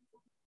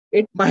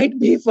 It might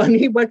be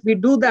funny, but we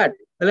do that.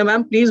 Hello,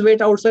 ma'am, please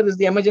wait outside. This is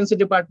the emergency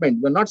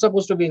department. We're not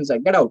supposed to be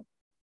inside. Get out.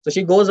 So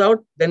she goes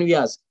out. Then we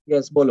ask,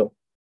 yes, bolo.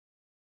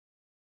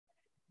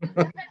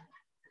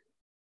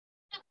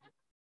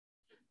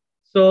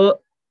 So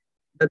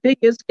the thing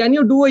is, can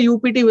you do a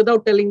UPT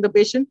without telling the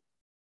patient?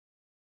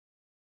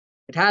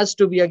 It has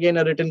to be, again,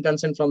 a written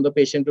consent from the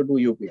patient to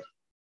do UPT.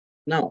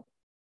 Now,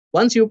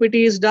 once UPT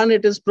is done,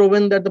 it is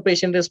proven that the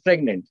patient is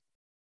pregnant.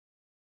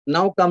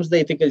 Now comes the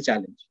ethical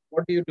challenge.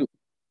 What do you do?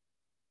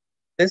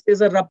 This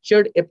is a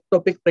ruptured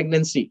ectopic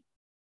pregnancy.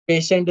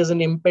 Patient is an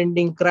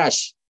impending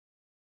crash.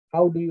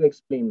 How do you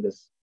explain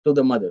this to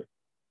the mother?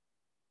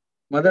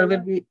 Mother will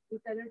be...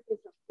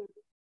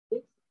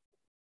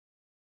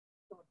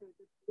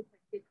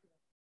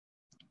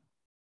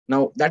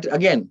 Now, that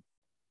again,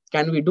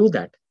 can we do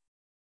that?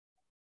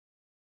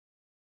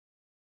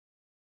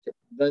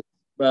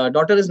 The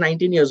daughter is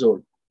 19 years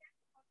old.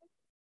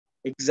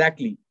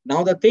 Exactly.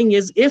 Now, the thing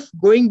is, if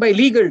going by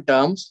legal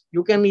terms,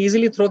 you can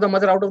easily throw the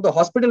mother out of the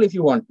hospital if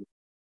you want to.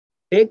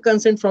 Take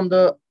consent from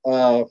the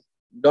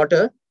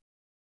daughter,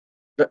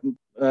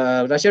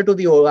 rush her to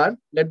the OR,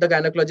 let the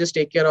gynecologist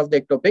take care of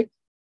the ectopic,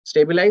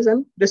 stabilize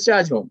and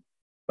discharge home.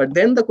 But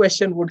then the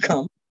question would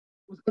come,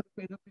 who's going to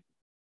pay the bill?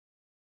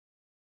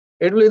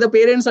 It will be the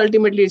parents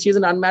ultimately. She's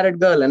an unmarried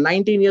girl and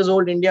 19 years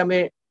old, India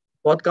mein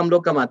bahut kam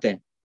log kamate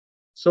hain.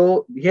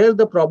 So here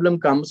the problem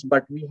comes,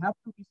 but we have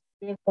to be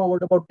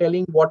straightforward about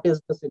telling what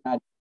is the scenario.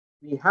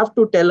 We have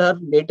to tell her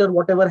later,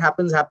 whatever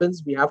happens,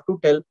 happens. We have to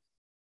tell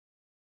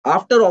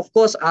after, of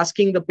course,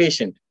 asking the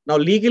patient. Now,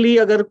 legally,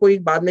 अगर कोई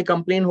बाद में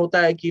complain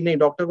होता है कि नहीं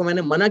doctor को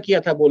मैंने मना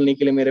किया था बोलने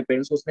के लिए मेरे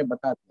पेरेंट्स उसने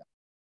बता दिया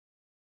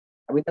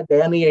अभी तक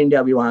गया नहीं है इंडिया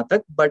अभी वहां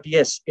तक but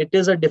yes, it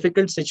is a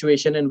difficult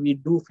situation and we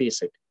do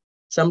face it.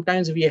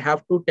 Sometimes we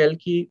have to tell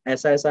कि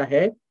ऐसा ऐसा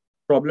है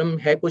प्रॉब्लम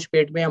है कुछ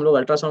पेट में हम लोग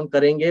अल्ट्रासाउंड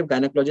करेंगे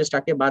गायनेकोलॉजिस्ट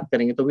आके बात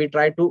करेंगे तो वी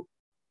ट्राई टू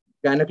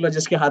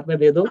गायनेकोलॉजिस्ट के हाथ में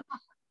दे दो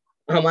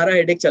हमारा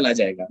हेडेक चला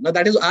जाएगा. Now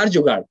that is our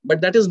जुगाड़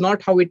but that is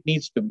not how it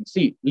needs to be.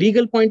 See,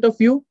 legal point of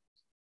view,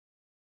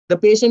 the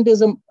patient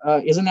is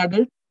an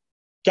adult,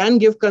 can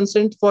give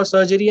consent for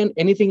surgery and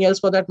anything else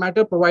for that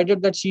matter,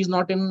 provided that she's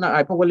not in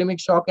hypovolemic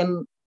shock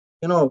and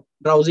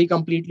drowsy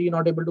completely,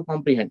 not able to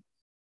comprehend.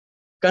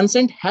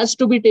 Consent has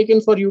to be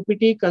taken for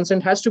UPT.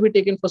 Consent has to be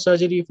taken for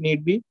surgery if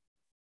need be.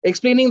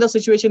 Explaining the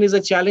situation is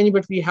a challenge,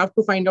 but we have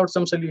to find out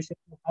some solution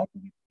to how to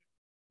be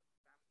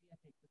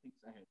things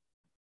ahead.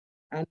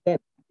 And then,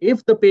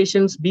 if the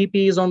patient's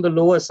BP is on the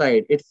lower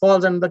side, it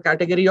falls under the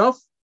category of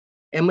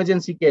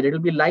emergency care. It will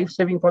be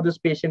life-saving for this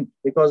patient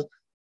because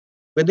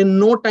within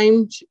no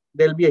time,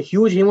 there will be a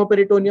huge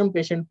hemoperitoneum.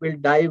 Patient will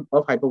die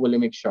of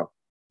hypovolemic shock.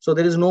 So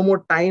there is no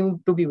more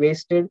time to be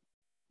wasted.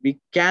 We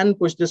can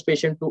push this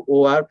patient to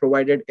OR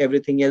provided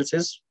everything else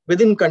is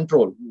within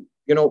control.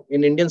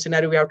 In Indian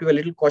scenario, we have to be a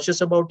little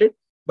cautious about it.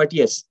 But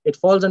yes, it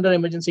falls under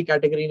emergency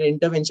category and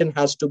intervention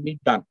has to be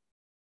done.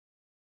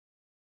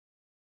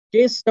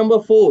 Case number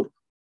 4.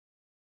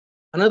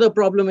 Another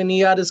problem in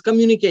ER is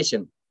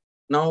communication.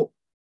 Now,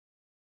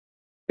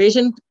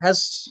 patient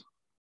is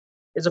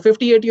a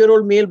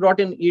 58-year-old male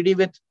brought in ED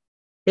with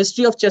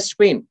history of chest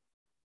pain.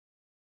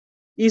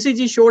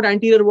 ECG showed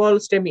anterior wall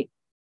STEMI.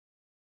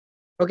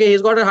 Okay,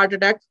 he's got a heart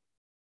attack.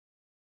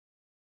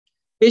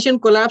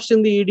 Patient collapsed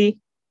in the ED.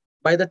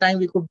 By the time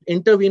we could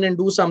intervene and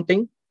do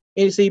something,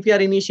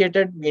 CPR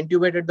initiated, we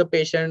intubated the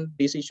patient,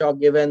 DC shock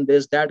given,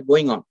 this, that,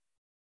 going on.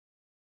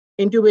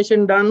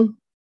 Intubation done.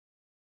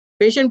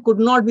 Patient could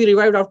not be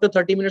revived after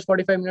 30 minutes,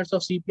 45 minutes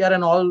of CPR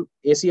and all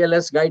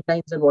ACLS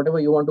guidelines and whatever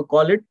you want to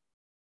call it.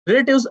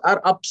 Relatives are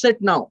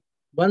upset now.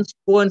 Once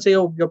go and say,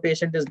 oh, your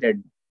patient is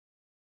dead.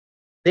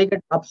 They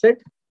get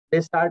upset. They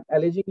start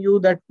alleging you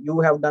that you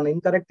have done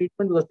incorrect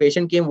treatment because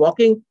patient came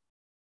walking,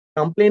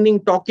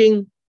 complaining,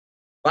 talking.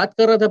 बात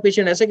कर रहा था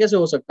patient, ऐसे कैसे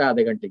हो सकता है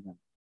आधे घंटे में?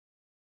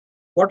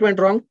 What went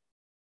wrong?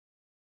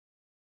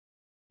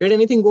 Did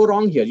anything go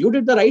wrong here? You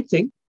did the right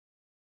thing.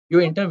 You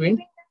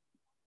intervened.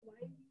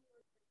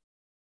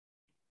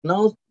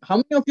 Now, how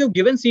many of you have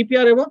given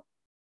CPR ever?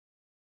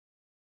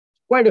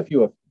 Quite a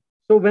few of you.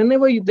 So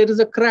whenever there is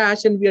a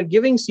crash and we are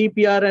giving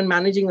CPR and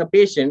managing a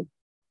patient,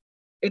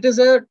 it is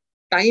a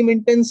time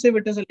intensive,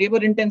 it is a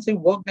labor intensive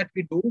work that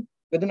we do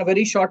within a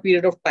very short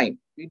period of time.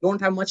 We don't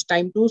have much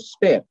time to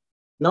spare.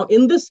 Now,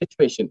 in this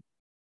situation,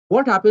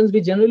 what happens?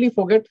 We generally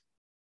forget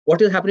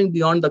what is happening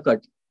beyond the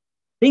curtain.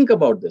 Think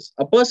about this.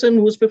 A person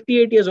who's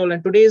 58 years old,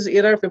 and today's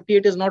era,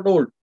 58 is not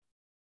old.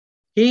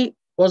 He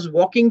was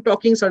walking,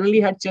 talking,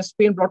 suddenly had chest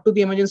pain, brought to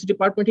the emergency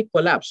department, he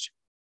collapsed.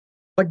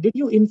 But did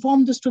you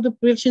inform this to the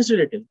patient's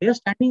relatives? They are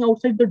standing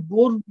outside the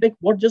door, like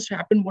what just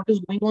happened, what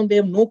is going on? They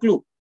have no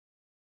clue.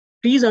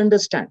 Please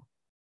understand.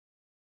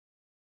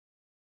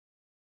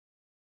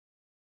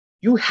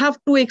 You have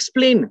to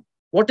explain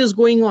what is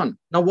going on.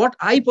 Now, what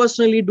I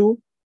personally do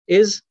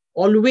is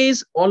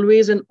always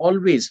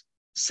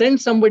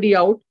send somebody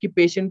out कि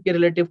patient के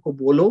relative को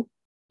बोलो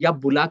या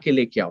बुला के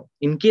लेके आओ.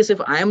 In case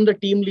if I am the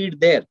team lead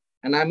there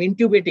and I'm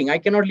intubating, I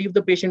cannot leave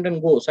the patient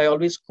and go. So I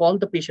always call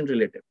the patient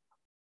relative.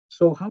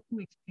 So how to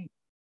explain?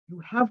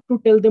 You have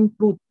to tell them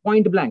truth,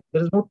 point blank.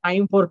 There is no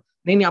time for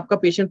नहीं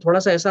आपका patient थोड़ा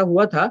सा ऐसा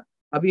हुआ था,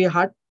 अभी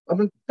heart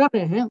अपन कर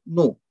रहे हैं.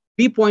 No,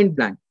 be point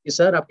blank. कि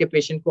सर आपके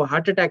patient को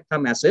heart attack था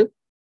massive.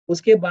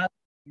 उसके बाद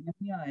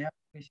आया,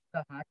 पेशेंट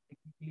का हार्ट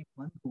टेक्निकली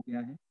बंद हो गया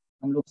है,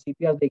 हम लोग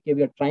सीपीआर देके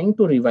we are trying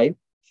to revive,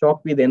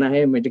 shock भी देना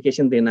है,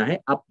 मेडिकेशन देना है,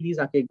 आप प्लीज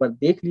आके एक बार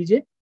देख लीजिए,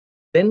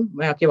 देन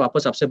मैं आके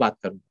वापस आपसे बात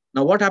करूंगा.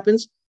 Now what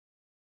happens?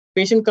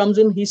 Patient comes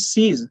in, he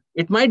sees,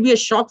 it might be a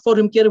shock for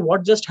him कि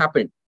what just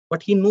happened,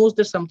 but he knows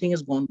that something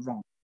has gone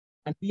wrong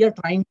and we are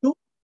trying to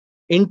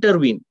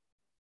intervene.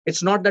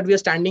 It's not that we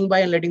are standing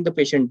by and letting the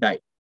patient die.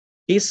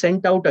 He is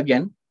sent out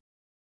again.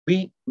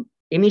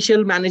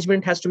 Initial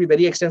management has to be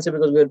very extensive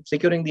because we're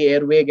securing the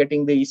airway,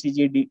 getting the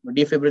ECG,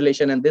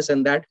 defibrillation and this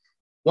and that.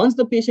 Once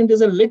the patient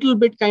is a little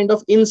bit kind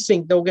of in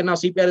sync, okay, now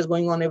CPR is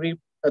going on every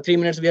 3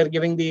 minutes, we are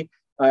giving the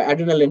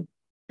adrenaline.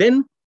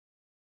 Then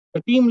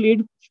the team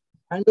lead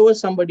hand over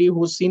somebody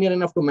who's senior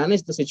enough to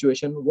manage the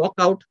situation, walk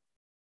out,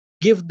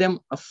 give them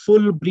a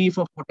full brief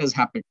of what has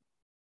happened.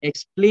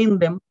 Explain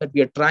them that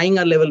we are trying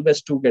our level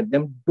best to get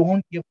them.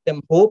 Don't give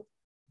them hope.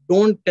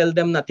 Don't tell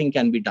them nothing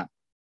can be done.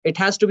 It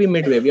has to be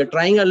midway. We are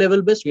trying our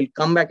level best. We'll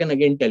come back and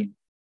again tell you.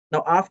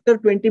 Now, after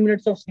 20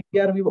 minutes of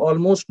CPR, we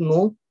almost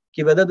know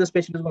whether this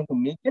patient is going to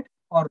make it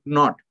or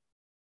not.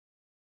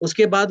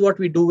 Uske baad, what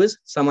we do is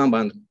sama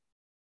bandhna.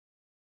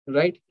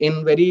 Right?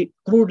 In very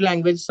crude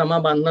language, sama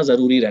bandhna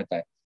zaruri rehta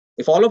hai.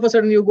 If all of a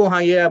sudden you go,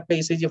 हाँ ये आपका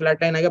ECG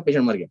flatline आएगा,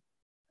 patient मर गया.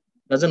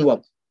 Doesn't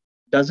work.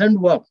 Doesn't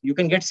work. You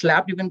can get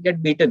slapped, you can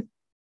get beaten.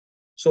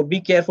 So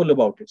be careful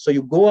about it. So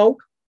you go out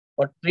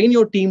or train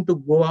your team to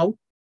go out,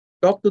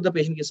 talk to the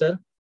patient कि sir,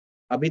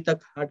 अभी तक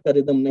heart का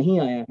rhythm नहीं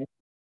आया है.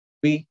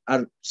 We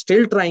are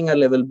still trying our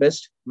level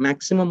best.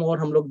 Maximum और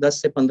हम लोग 10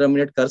 से 15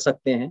 मिनट कर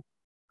सकते हैं.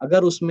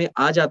 अगर उसमें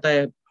आ जाता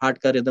है हार्ट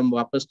का रिदम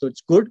वापस तो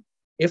it's good.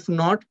 If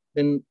not,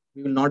 then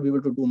we will not be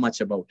able to do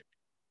much about it.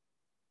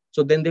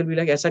 So then they'll be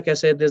like, ऐसा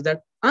कैसे, this,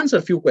 that. Answer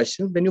a few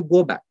questions. Then you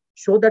go back.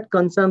 Show that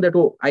concern that,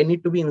 oh, I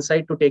need to be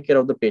inside to take care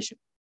of the patient.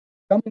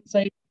 Come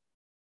inside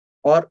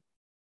or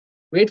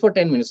wait for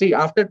 10 minutes. See,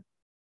 after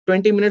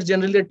 20 minutes,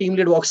 generally the team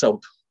lead walks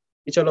out.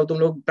 चलो तुम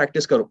लोग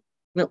practice करो.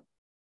 No,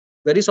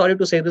 very sorry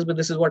to say this, but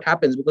this is what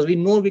happens because we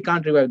know we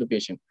can't revive the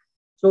patient.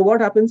 So what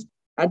happens?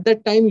 At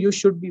that time, you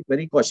should be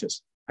very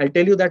cautious. I'll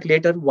tell you that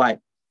later why.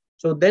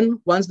 So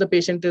then once the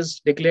patient is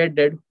declared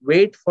dead,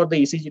 wait for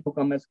the ECG to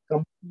come as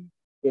complete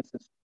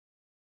cases.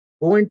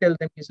 Go and tell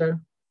them, sir,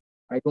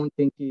 I don't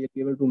think he will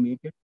be able to make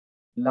it.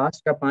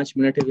 Last 5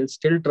 minutes, he will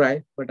still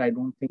try, but I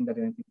don't think that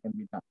anything can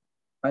be done.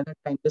 By that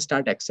time, just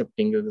start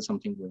accepting there's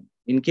something going on.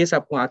 In case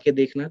आपको आके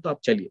देखना है, तो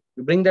आप चलिए.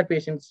 You bring that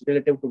patient's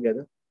relative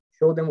together,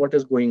 show them what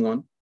is going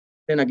on,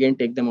 then again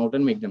take them out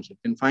and make them sit.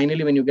 And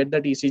finally, when you get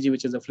that ECG,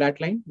 which is a flat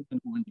line, you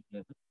can go and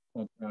declare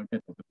the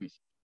death of the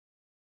patient.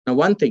 Now,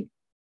 one thing,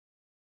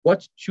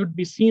 what should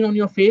be seen on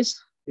your face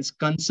is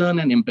concern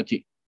and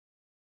empathy.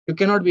 You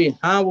cannot be,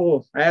 हाँ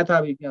वो आया था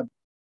अभी क्या.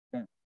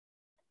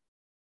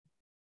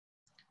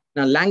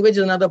 Now, language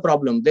is another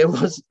problem. There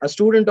was a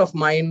student of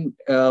mine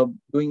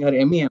doing her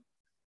MEM.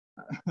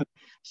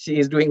 She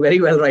is doing very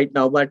well right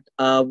now. But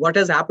what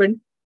has happened?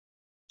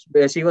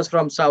 She was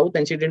from South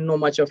and she didn't know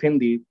much of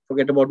Hindi.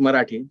 Forget about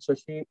Marathi. So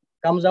she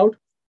comes out.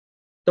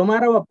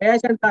 तुम्हारा वो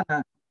patient था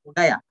ना,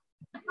 गया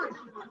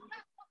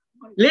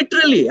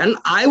literally, and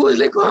I was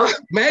like, oh,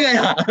 मैं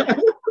गया.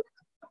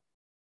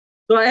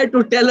 So I had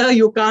to tell her,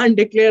 you can't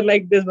declare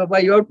like this,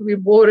 Baba. You have to be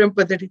more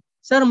empathetic.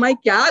 Sir, मैं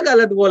क्या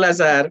गलत बोला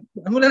सर?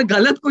 हमने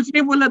गलत कुछ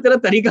नहीं बोला, तेरा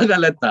तरीका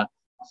गलत था.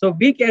 So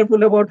be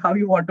careful about how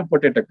you want to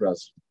put it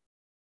across.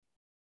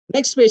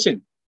 Next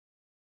patient,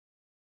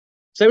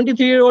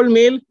 73-year-old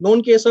male,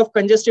 known case of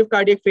congestive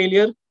cardiac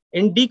failure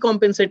in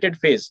decompensated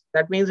phase.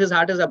 That means his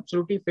heart has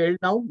absolutely failed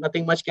now.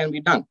 Nothing much can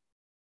be done.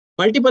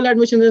 Multiple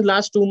admissions in the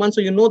last 2 months.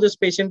 So you know this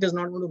patient is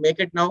not going to make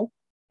it now.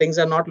 Things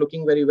are not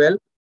looking very well.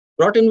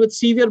 Brought in with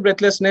severe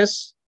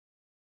breathlessness.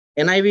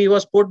 NIV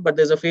was put, but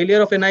there's a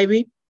failure of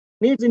NIV.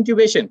 Needs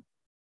intubation.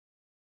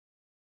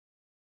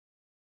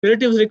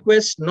 Relatives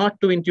request not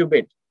to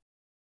intubate.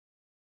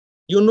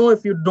 You know,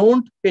 if you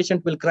don't,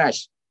 patient will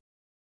crash.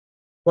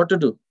 What to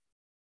do?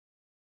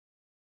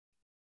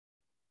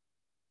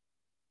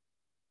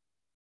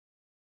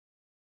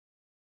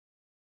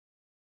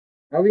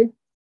 Are we?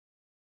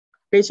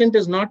 Patient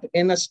is not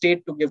in a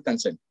state to give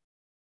consent.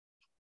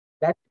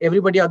 That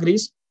everybody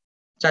agrees.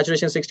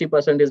 Saturation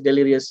 60% is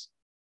delirious.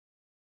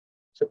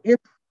 So if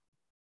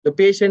the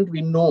patient,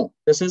 we know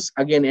this is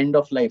again end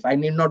of life. I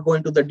need not go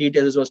into the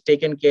details. This was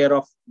taken care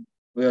of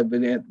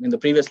in the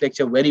previous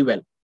lecture very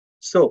well.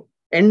 So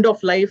end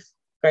of life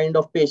kind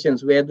of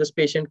patients where this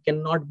patient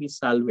cannot be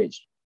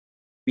salvaged,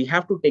 we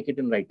have to take it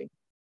in writing.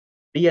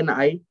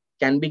 DNI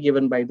can be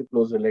given by the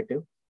close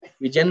relative.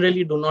 We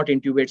generally do not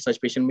intubate such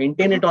patient,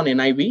 maintain it on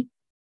NIV,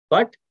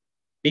 but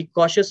be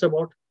cautious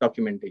about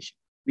documentation.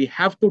 We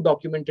have to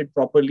document it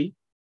properly,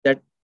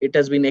 that it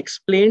has been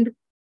explained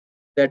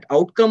that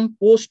outcome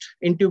post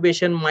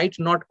intubation might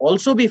not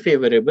also be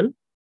favorable.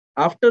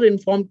 After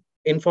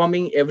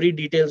informing every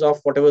details of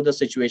whatever the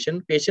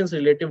situation, patient's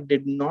relative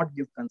did not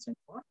give consent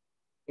for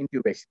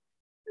intubation.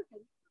 If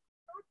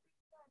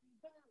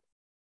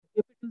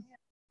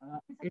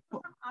it is,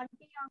 some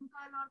auntie,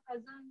 uncle, or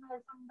cousin or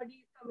somebody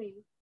is coming,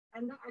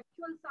 and the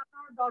actual son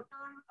or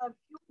daughter are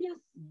furious.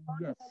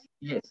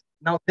 Yes.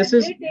 Now this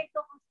is,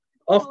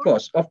 of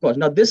course.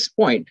 Now this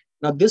point,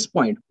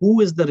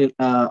 who is the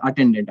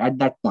attendant at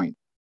that point?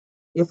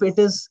 If it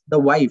is the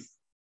wife,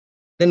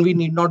 then we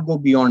need not go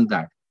beyond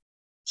that.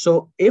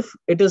 So if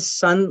it is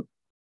son,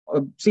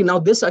 see, now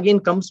this again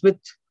comes with,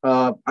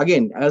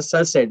 again, as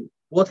Sir said,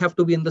 both have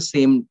to be in the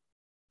same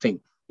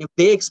thing. If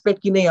they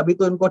expect कि नहीं अभी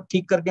तो इनको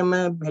ठीक करके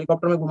मैं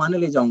helicopter में घुमाने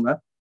ले जाऊंगा,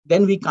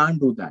 then we can't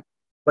do that.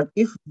 But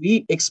if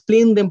we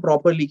explain them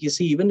properly, कि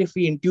see, even if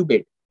we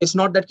intubate, it's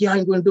not that कि हाँ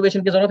इनको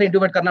intubation की जरूरत है,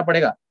 intubate करना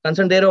पड़ेगा,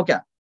 consent दे रहे हो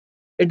क्या?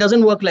 It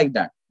doesn't work like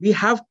that. We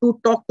have to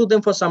talk to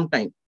them for some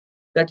time.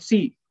 That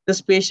see,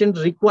 this patient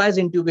requires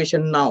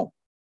intubation now.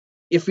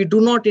 If we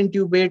do not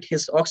intubate,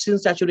 his oxygen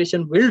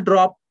saturation will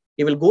drop.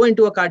 He will go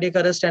into a cardiac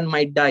arrest and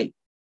might die.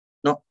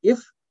 Now, if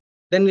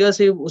then we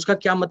say, uska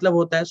kya matlab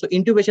hota hai? So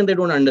intubation, they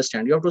don't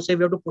understand. You have to say,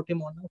 we have to put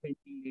him on a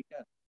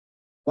ventilator.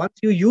 Once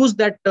you use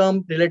that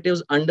term,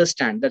 relatives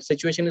understand that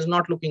situation is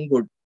not looking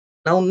good.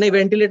 Now, unne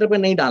ventilator pe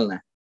nahi dalna hai.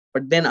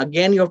 But then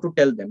again, you have to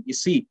tell them, you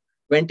see,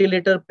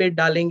 ventilator pe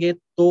dalenge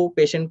to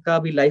patient ka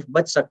bhi life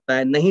bach sakta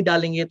hai. Nahi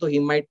dalenge to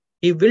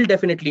he will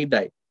definitely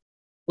die.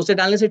 उसे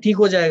डालने से ठीक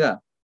हो जाएगा.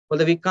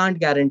 Well, we can't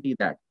guarantee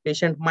that.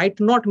 Patient might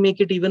not make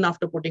it even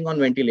after putting on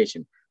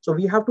ventilation. So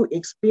we have to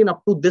explain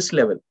up to this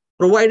level,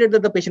 provided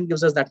that the patient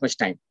gives us that much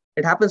time.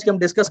 It happens कि हम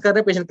discuss कर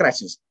रहे हैं, patient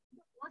crashes.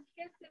 Worst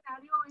case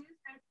scenario is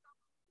that some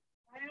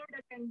hired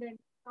attendant,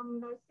 some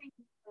nursing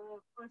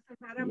person,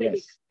 paramedic.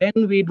 Yes.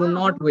 Then we do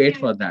not wait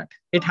for that.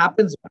 It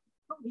happens.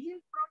 So he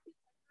is brought to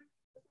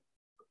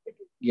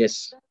hospital.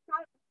 Yes. The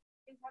son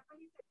is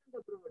happily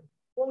settled abroad.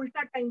 वो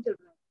उल्टा time चल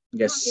रहा है.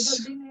 Yes.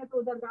 इधर दिन है तो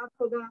उधर रात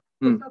होगा,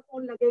 उसका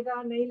फोन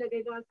लगेगा नहीं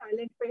लगेगा,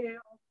 साइलेंट पे है,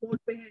 ऑफ मोड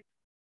पे है.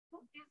 So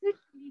is it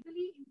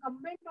legally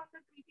incumbent on the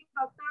treating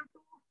doctor to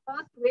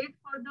first wait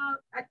for the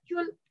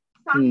actual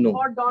son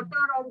or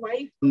daughter or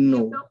wife to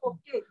give the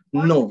okay?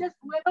 Or just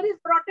whoever is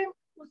brought in,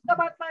 उसका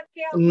बात मान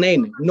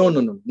के? No,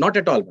 not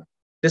at all.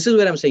 This is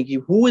where I'm saying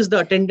who is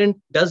the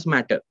attendant does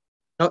matter.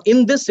 Now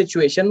in this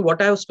situation,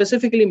 what I have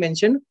specifically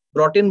mentioned,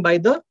 brought in by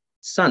the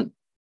son.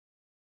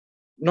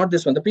 Not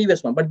this one, the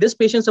previous one, but this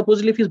patient,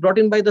 supposedly if he's brought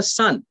in by the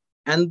son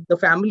and the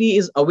family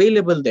is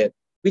available there,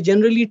 we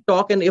generally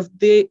talk, and if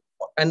they,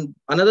 and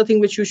another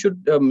thing which you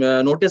should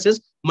notice is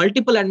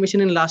multiple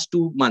admission in last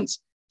 2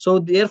 months. So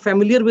they are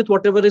familiar with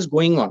whatever is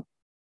going on.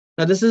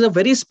 Now, this is a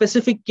very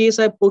specific case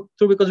I put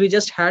through because we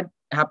just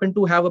happened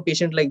to have a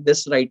patient like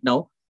this right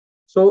now.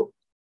 So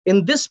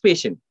in this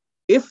patient,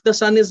 if the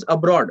son is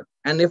abroad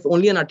and if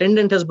only an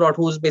attendant has brought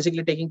who is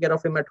basically taking care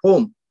of him at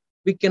home,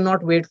 we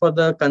cannot wait for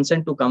the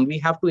consent to come. We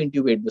have to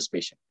intubate this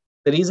patient.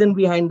 The reason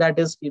behind that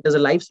is it is a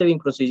life-saving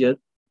procedure.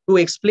 To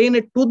explain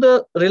it to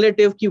the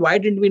relative, ki why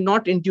didn't we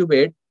not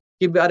intubate?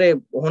 Ki अरे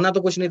होना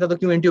तो कुछ नहीं था तो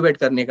क्यों intubate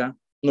करने का?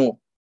 No.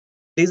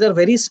 These are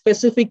very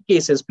specific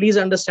cases. Please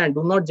understand.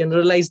 Do not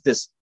generalize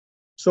this.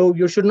 So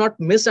you should not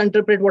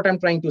misinterpret what I'm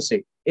trying to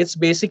say. It's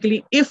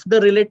basically if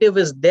the relative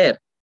is there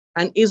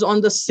and is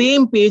on the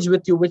same page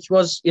with you, which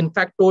was in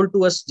fact told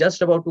to us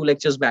just about 2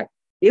 lectures back,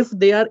 if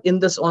they are in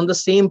this on the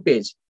same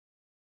page,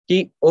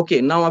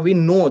 okay, now we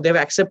know they've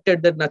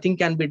accepted that nothing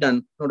can be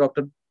done. No,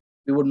 doctor,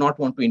 we would not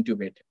want to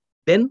intubate.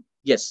 Then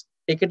yes,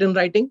 take it in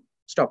writing,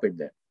 stop it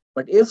there.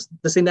 But if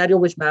the scenario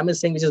which ma'am is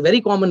saying, which is very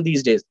common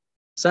these days,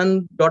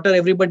 son, daughter,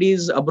 everybody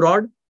is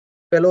abroad,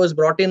 fellow is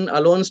brought in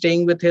alone,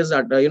 staying with his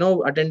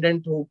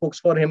attendant who cooks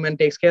for him and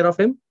takes care of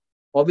him.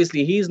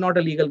 Obviously, he is not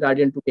a legal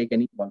guardian to take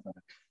any call for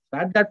that. So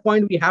at that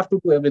point, we have to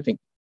do everything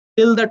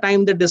till the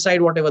time they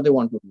decide whatever they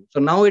want to do. So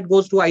now it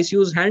goes to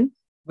ICU's hand,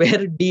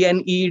 where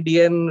DNE,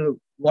 DN,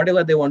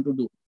 whatever they want to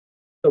do.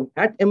 So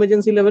at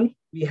emergency level,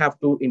 we have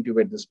to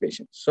intubate this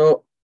patient.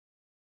 So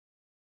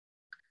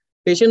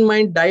patient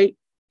might die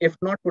if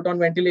not put on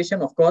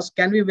ventilation. Of course,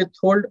 can we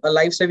withhold a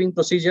life-saving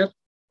procedure?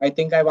 I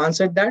think I've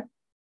answered that.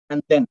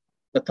 And then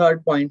the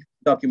third point,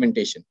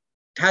 documentation.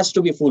 It has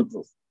to be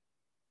foolproof.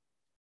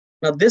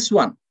 Now this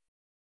one,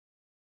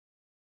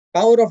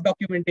 power of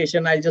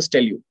documentation, I'll just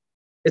tell you.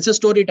 It's a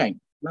story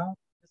time. Now,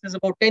 this is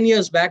about 10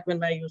 years back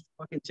when I used to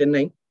work in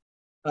Chennai.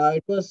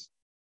 It was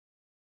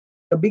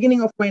the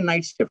beginning of my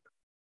night shift.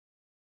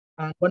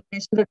 And one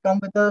patient had come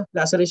with a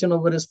laceration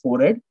over his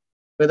forehead,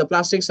 where the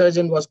plastic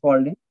surgeon was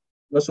called in,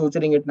 was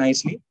suturing it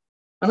nicely.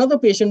 Another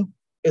patient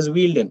is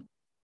wheeled in.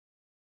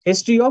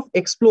 History of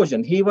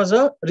explosion. He was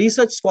a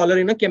research scholar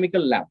in a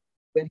chemical lab,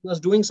 where he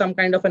was doing some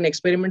kind of an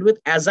experiment with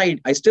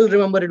azide. I still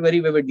remember it very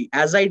vividly.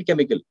 Azide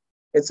chemical.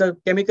 It's a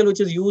chemical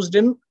which is used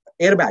in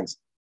airbags.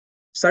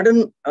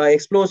 Sudden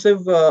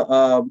explosive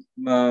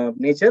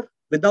nature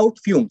without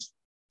fumes.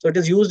 So it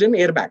is used in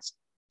airbags.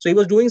 So he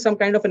was doing some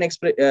kind of an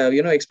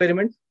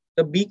experiment.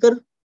 The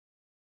beaker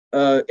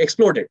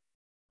exploded.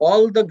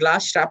 All the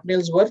glass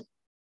shrapnels were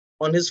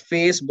on his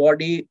face,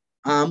 body,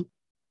 arm.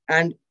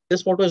 And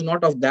this photo is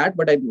not of that,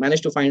 but I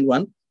managed to find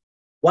one.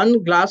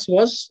 One glass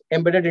was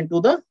embedded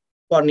into the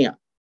cornea.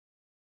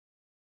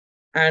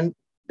 And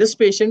this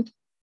patient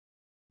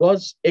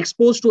was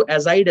exposed to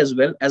azide as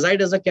well.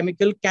 Azide as a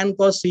chemical can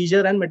cause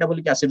seizure and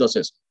metabolic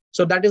acidosis.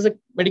 So that is a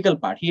medical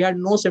part. He had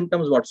no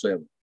symptoms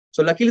whatsoever.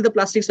 So luckily the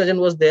plastic surgeon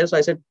was there. So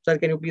I said, sir,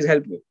 can you please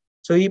help me?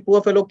 So he,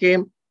 poor fellow,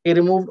 came. He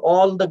removed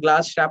all the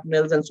glass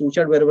shrapnels and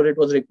sutured wherever it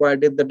was required,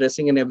 did the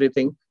dressing and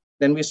everything.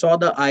 Then we saw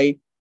the eye.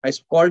 I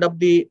called up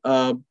the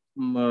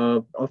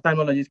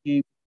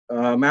ophthalmologist.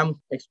 Ma'am,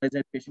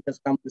 XYZ patient has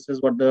come. This is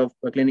what the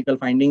clinical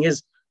finding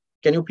is.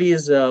 Can you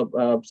please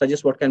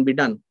suggest what can be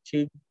done?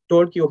 She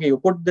told, okay, you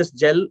put this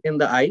gel in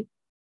the eye,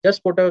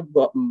 just put a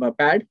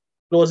pad,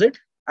 close it.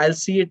 I'll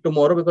see it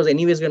tomorrow, because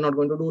anyways, we're not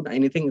going to do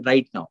anything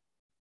right now.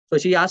 So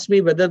she asked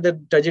me whether the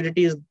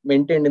turgidity is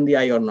maintained in the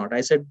eye or not.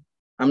 I said,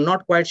 I'm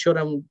not quite sure.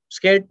 I'm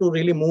scared to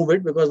really move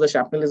it because the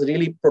shrapnel is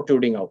really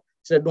protruding out.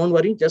 She said, don't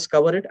worry, just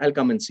cover it. I'll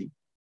come and see.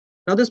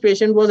 Now, this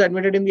patient was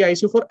admitted in the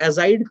ICU for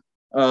azide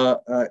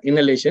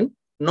inhalation,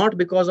 not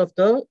because of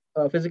the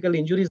physical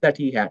injuries that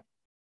he had.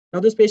 Now,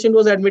 this patient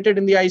was admitted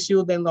in the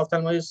ICU. Then the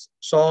ophthalmologist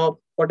saw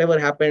whatever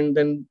happened,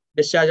 then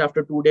discharged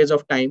after 2 days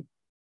of time.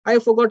 I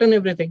have forgotten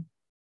everything.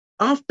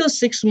 After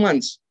 6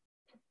 months,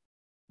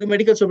 the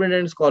medical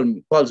superintendent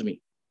calls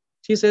me.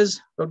 She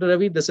says, Dr.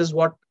 Ravi, this is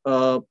what,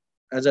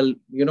 as a,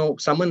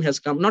 summon has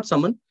come, not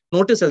summon,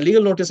 notice, a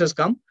legal notice has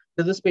come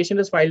that this patient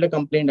has filed a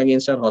complaint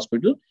against our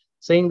hospital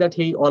saying that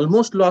he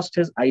almost lost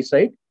his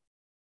eyesight.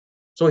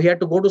 So he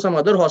had to go to some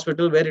other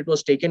hospital where it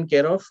was taken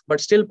care of,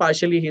 but still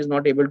partially he is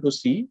not able to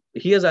see.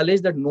 He has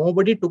alleged that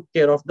nobody took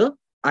care of the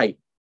eye.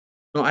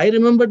 Now, I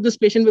remembered this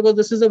patient because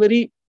this is a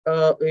very,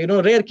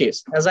 rare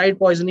case. Azide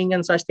poisoning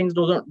and such things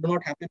do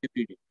not happen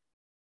every day.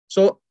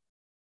 So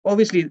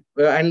obviously,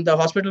 and the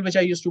hospital which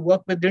I used to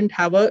work with didn't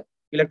have a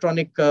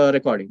electronic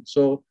recording.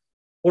 So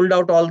pulled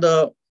out all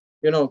the,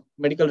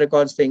 medical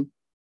records thing,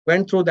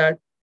 went through that.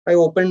 I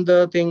opened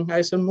the thing.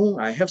 I said, no,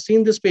 I have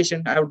seen this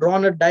patient. I have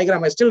drawn a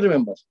diagram. I still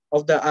remember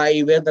of the eye,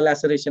 where the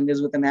laceration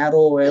is with an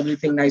arrow,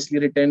 everything nicely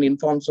written,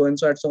 informed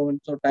so-and-so at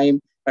so-and-so time,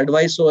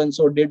 advice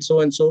so-and-so, did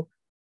so-and-so,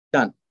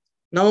 done.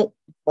 Now,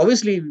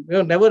 obviously,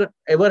 never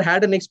ever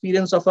had an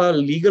experience of a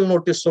legal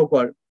notice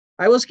so-called.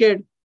 I was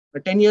scared.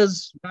 10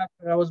 years back,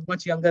 I was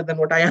much younger than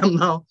what I am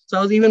now. So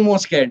I was even more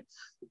scared.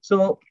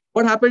 So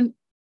what happened?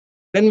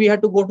 Then we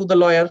had to go to the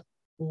lawyer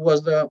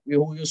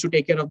who used to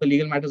take care of the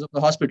legal matters of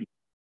the hospital.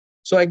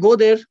 So I go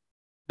there,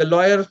 the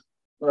lawyer,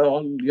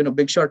 all,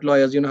 big shot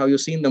lawyers, how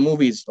you've seen the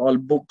movies, all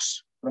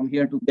books from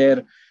here to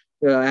there,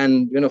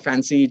 and,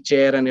 fancy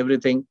chair and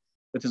everything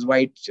with his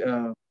white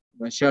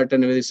shirt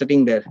and everything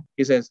sitting there.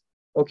 He says,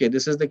 okay,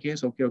 this is the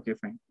case. Okay,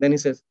 fine. Then he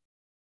says,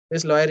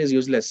 this lawyer is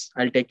useless.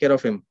 I'll take care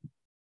of him.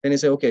 Then he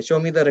says, okay, show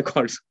me the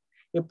records.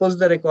 He pulls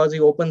the records, he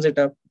opens it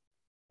up.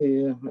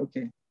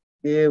 Okay.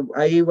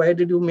 Why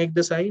did you make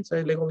this eye? So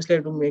obviously I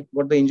had to make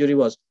what the injury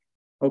was.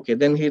 Okay,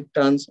 then he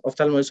turns,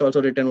 ophthalmologist also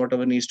written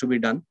whatever needs to be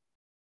done.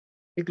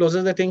 He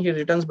closes the thing, he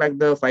returns back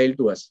the file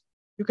to us.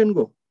 You can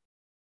go.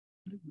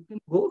 You can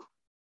go.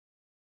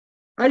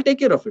 I'll take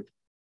care of it.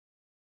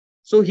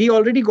 So he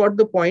already got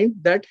the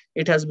point that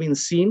it has been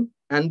seen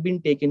and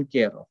been taken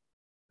care of.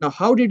 Now,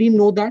 how did he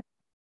know that?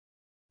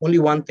 Only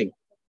one thing.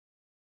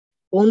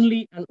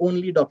 only and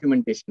only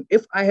documentation.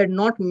 If I had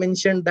not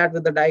mentioned that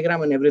with the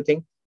diagram and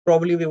everything,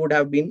 probably we would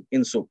have been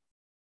in soup.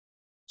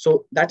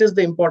 So that is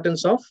the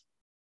importance of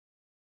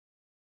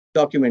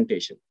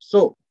documentation.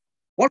 So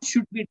what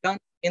should be done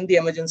in the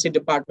emergency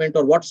department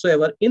or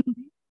whatsoever in the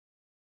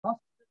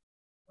hospital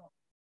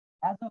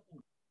as a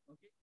whole?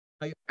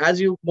 Okay.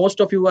 As you, most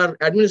of you are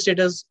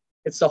administrators,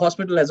 it's the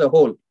hospital as a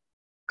whole.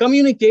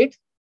 Communicate,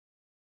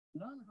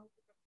 learn how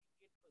to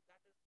communicate, because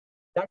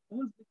that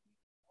holds the key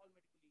to all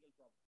medical legal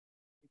problems.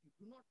 If you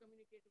do not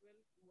communicate well,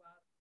 you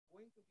are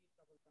going to be in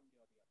trouble someday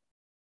or the other.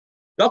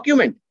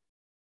 Document.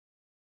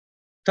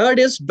 Third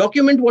is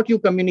document what you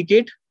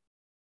communicate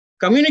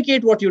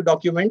what you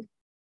document,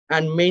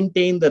 and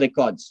maintain the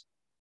records.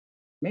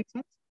 Make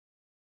sense?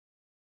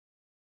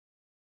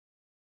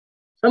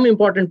 Some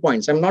important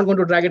points. I'm not going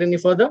to drag it any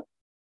further.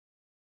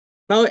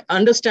 Now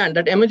understand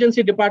that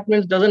emergency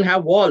departments doesn't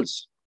have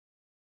walls.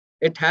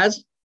 It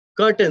has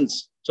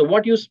curtains. So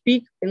what you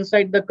speak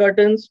inside the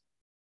curtains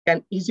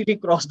can easily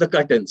cross the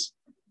curtains.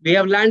 We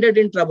have landed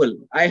in trouble.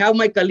 I have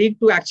my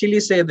colleague to actually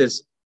say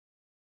this.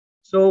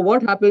 So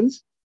what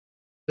happens?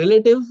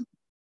 Relative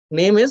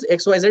name is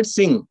XYZ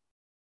Singh.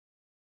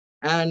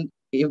 And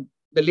if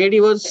the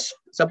lady was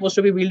supposed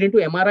to be wheeled into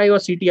MRI or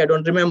CT, I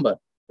don't remember.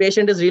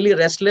 Patient is really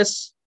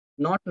restless,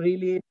 not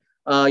really,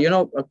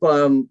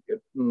 wanting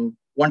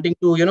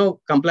to,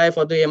 comply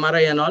for the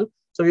MRI and all.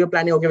 So we were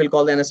planning, okay, we'll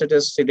call the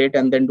anesthetist, sedate,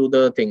 and then do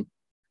the thing.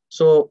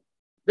 So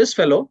this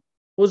fellow,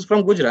 who's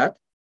from Gujarat,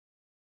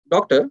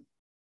 doctor,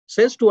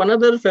 says to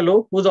another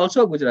fellow, who's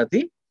also a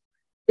Gujarati,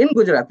 in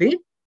Gujarati,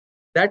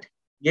 that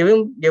give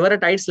her a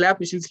tight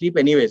slap, she'll sleep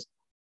anyways.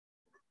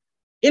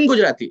 In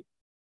Gujarati.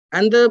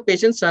 And the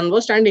patient's son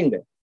was standing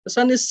there. The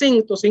son is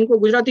Singh, तो Singh को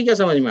गुजराती क्या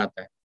समझ में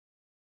आता है?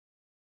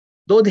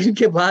 2 दिन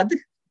के बाद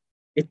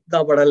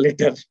इतना बड़ा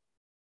letter.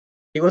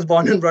 He was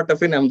born and brought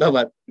up in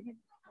Ahmedabad.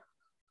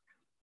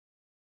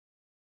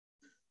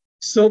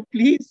 So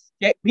please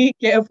be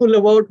careful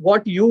about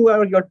what you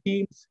or your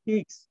team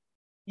speaks.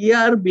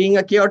 Here, being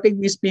a chaotic,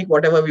 we speak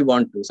whatever we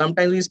want to.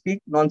 Sometimes we speak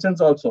nonsense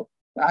also.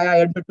 I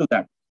admit to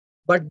that.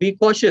 But be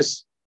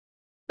cautious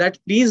that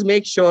please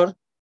make sure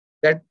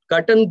that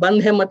curtain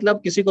बंद है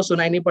मतलब किसी को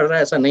सुनाई नहीं पड़ रहा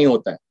है, ऐसा नहीं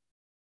होता है.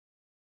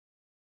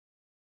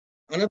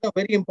 Another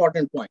very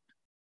important point.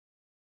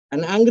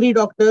 An angry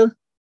doctor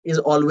is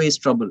always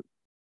trouble.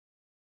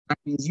 That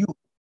means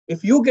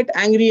if you get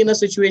angry in a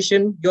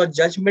situation, your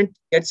judgment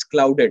gets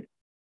clouded.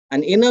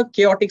 And in a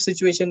chaotic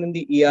situation in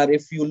the ER,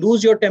 if you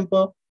lose your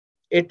temper,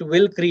 it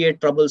will create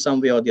trouble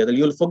some way or the other.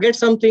 You'll forget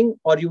something,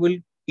 or you will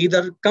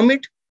either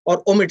commit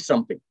or omit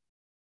something.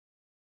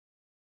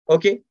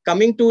 Okay,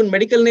 coming to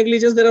medical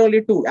negligence, there are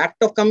only two: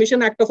 act of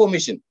commission, act of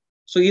omission.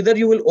 So either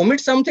you will omit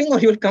something or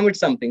you will commit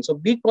something. So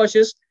be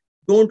cautious.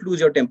 Don't lose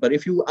your temper.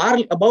 If you are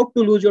about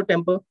to lose your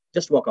temper,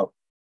 just walk out.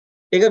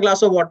 Take a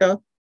glass of water,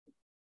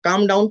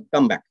 calm down,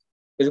 come back.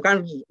 Because you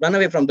can't run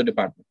away from the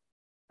department.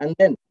 And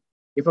then,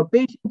 if a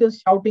patient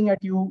is shouting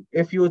at you,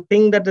 if you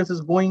think that this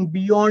is going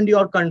beyond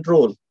your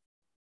control,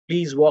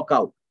 please walk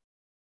out.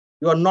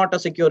 You are not a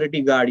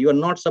security guard. You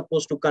are not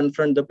supposed to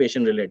confront the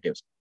patient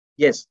relatives.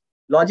 Yes,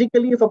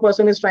 logically, if a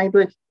person is trying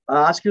to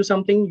ask you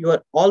something, you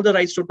have all the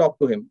rights to talk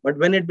to him. But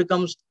when it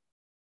becomes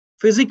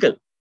physical,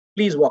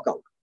 please walk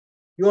out.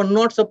 You are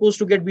not supposed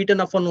to get beaten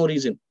up for no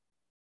reason.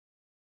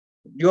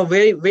 You are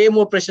way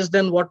more precious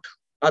than what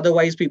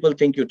otherwise people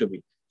think you to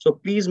be. So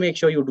please make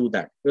sure you do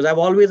that. Because I've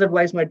always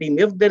advised my team,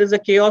 if there is a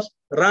chaos,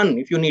 run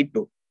if you need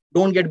to.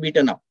 Don't get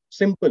beaten up.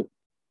 Simple.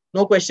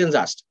 No questions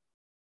asked.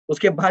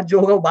 उसके बाद जो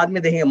होगा वो बाद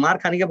में देखेंगे. मार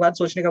खाने के बाद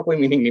सोचने का कोई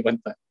मीनिंग नहीं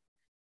बनता.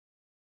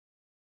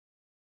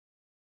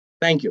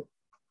 Thank you.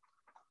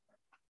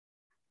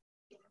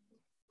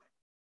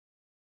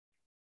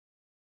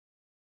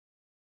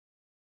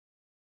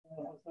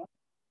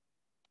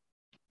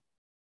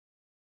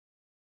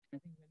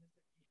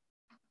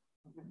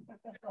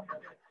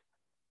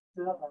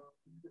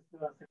 I request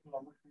Dr.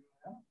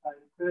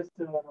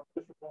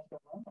 Subhash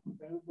Sharma,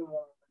 Head of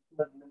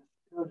the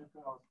Administrator of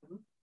the Hospital,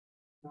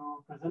 to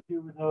present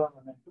you with a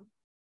memento.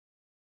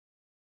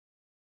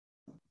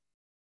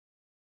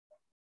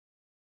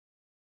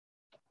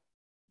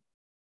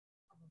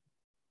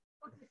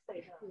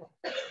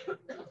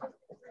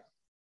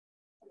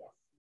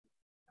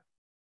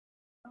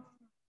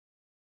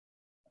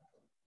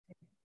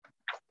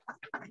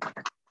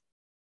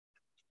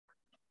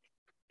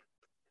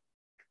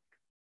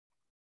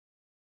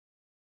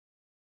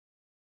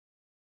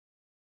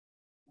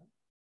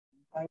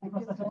 Thank you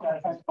for such a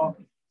clarifying talk,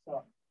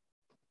 sir.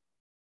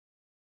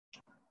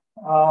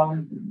 I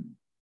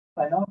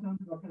now turn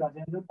to Dr.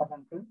 Rajendra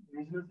Patankar,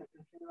 Regional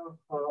Secretary of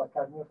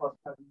Academy of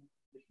Hospital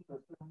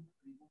Administration,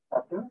 Regional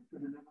Chapter, to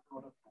deliver the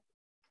word of thanks.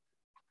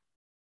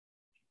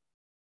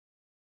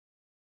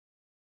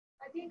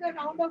 I think a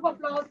round of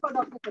applause for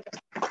Dr.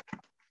 Patankar.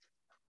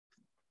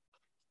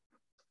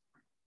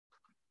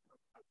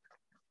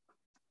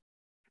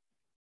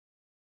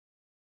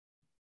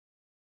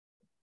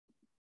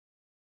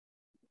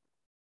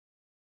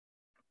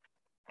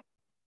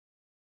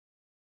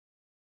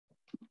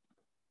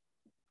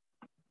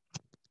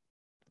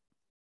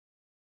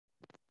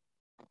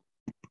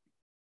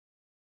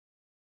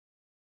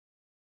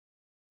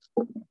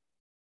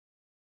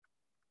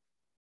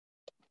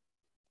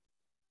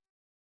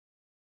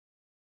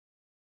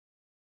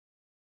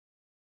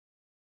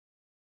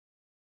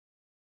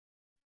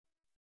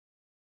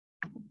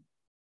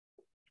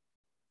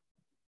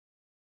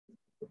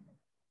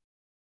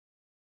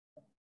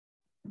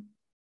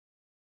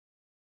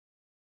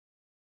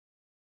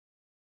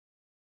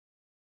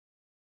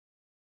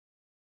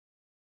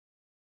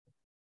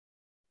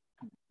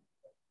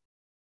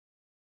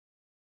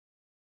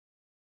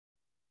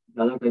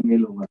 ज़्यादा time नहीं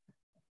लूंगा,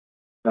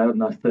 चाय और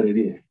नाश्ता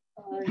ready है।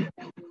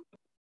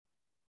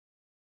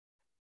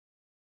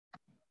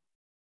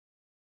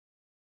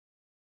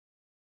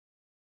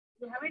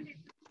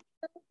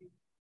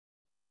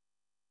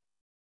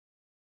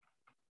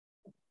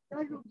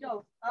 रुक जाओ,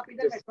 आप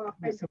इधर बैठो, आप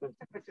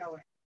बचा हुआ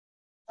है,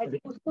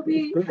 उसको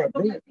भी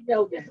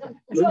जाओगे।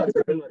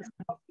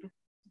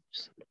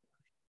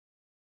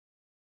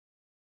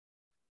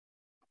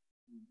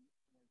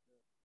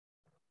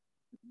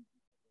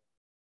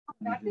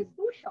 That is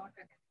too short.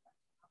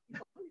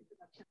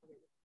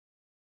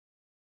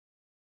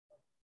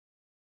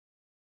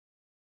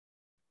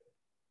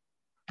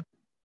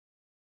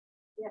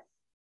 Yes.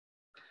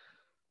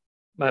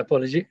 My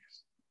apology.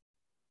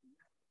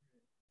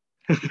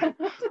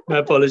 My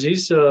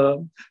apologies.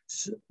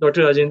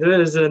 Dr.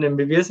 Rajendra is an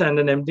MBBS and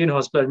an MD in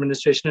Hospital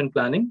Administration and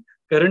Planning.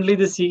 Currently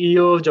the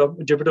CEO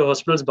of Jupiter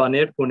Hospitals,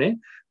 Baner, Pune,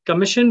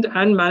 commissioned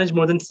and managed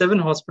more than 7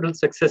 hospitals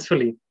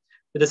successfully,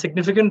 with a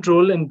significant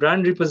role in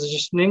brand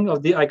repositioning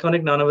of the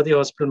iconic Nanavati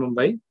Hospital,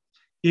 Mumbai.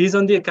 He is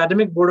on the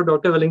academic board of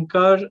Dr.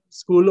 Valinkar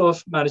School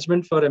of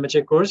Management for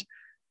MHA course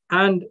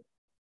and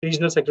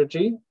Regional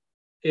Secretary,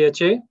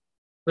 AHA,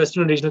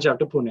 Western Regional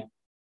Chapter, Pune.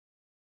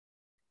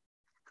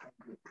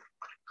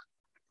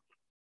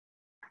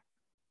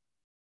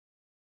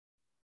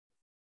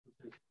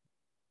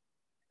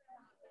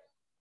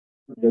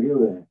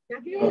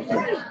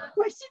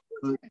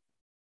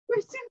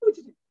 Question पूछ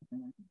रहे।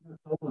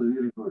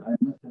 Really good. I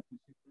must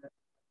appreciate that.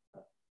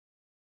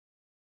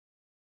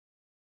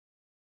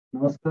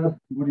 Namaskar.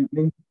 Good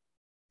evening.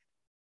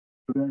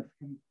 Today I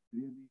feel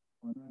really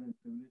honored and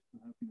privileged to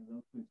have been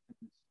allowed to extend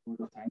this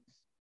vote of thanks.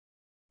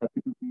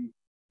 Happy to be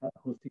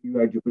hosting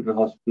you at Jupiter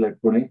Hospital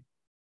at Pune,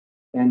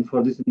 and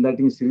for this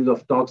enlightening series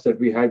of talks that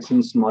we had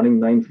since morning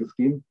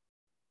 9:15.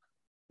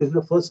 This is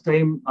the first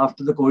time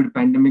after the COVID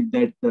pandemic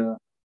that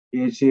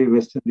AHA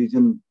Western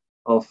Region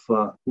of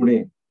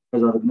Pune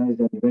has organized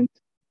an event.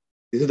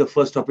 This is the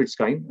first of its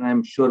kind, and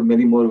I'm sure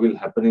many more will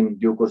happen in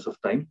due course of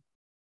time.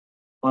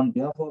 On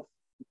behalf of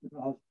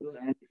Jupiter Hospital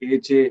and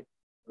AHA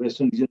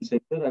Western Region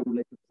Center, I would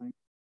like to thank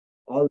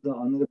all the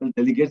honorable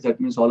delegates, that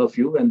means all of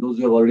you, and those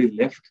who have already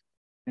left,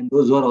 and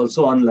those who are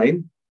also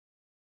online,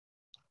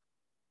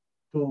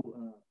 to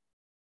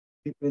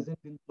be present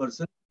in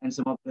person and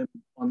some of them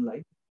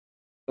online,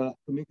 to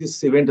make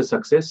this event a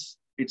success.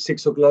 It's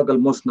 6 o'clock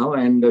almost now,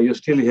 and you're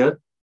still here.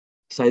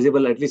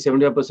 Sizable, at least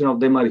 75% of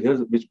them are here,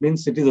 which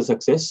means it is a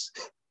success.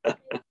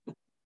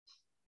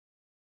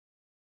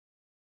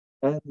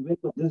 And event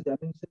of this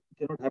dimension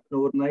cannot happen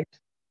overnight.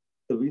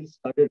 The wheels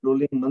started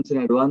rolling months in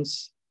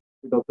advance,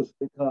 with Dr.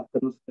 Surekha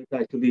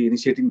actually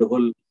initiating the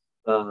whole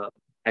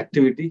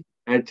activity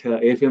at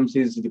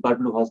AFMC's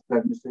Department of Hospital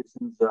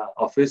Administration's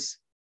office.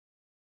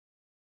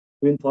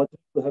 We've been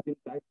fortunate to have been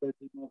backed by a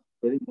team of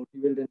very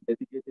motivated and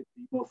dedicated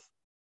team of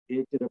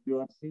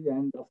AHWRC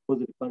and, of course,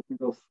 the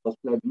Department of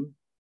Hospital Admin,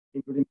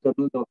 including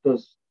Colonel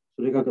Drs.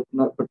 Surekha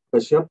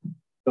Kashyap,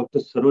 Dr.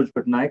 Saroj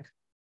Patnaik,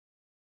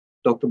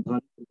 Dr.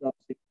 Bhanu Pratap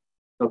Singh,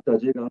 Dr.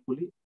 Ajay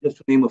Ganguly, just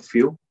to name a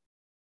few.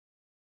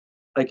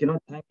 I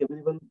cannot thank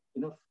everyone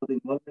enough for the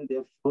involvement they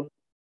have shown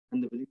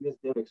and the willingness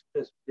they have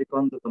expressed to take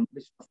on the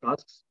completion of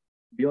tasks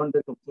beyond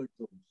their comfort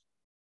zones.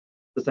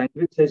 The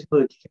scientific session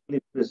was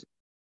extremely impressive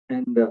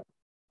and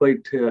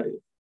quite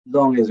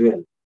long as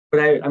well.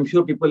 But I'm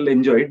sure people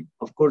enjoyed.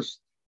 Of course,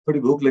 थोड़ी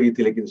भूख लगी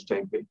थी लेकिन इस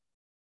time पे.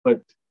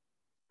 But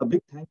a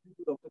big thank you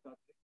to Dr.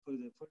 Karthik for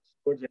his efforts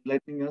towards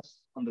enlightening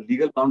us on the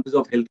legal boundaries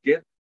of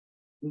healthcare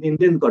in the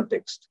Indian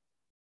context.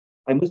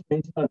 I must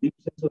mention our deep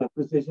sense of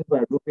appreciation for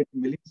Advocate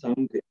Milind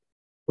Samante,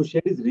 who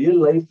shared his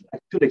real-life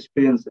actual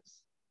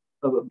experiences,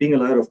 being a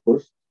lawyer, of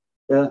course,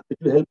 which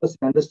will help us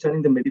in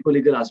understanding the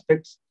medico-legal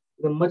aspects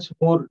in a much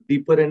more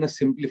deeper and a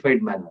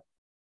simplified manner.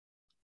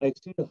 I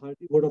extend a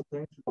hearty word of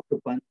thanks to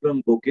Dr.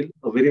 Panchuram Gokil,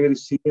 a very, very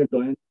senior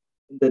doyen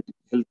in the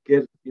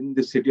healthcare in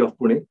the city of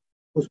Pune,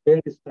 who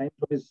spared his time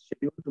from his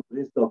schedule to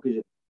grace the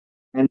occasion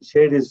and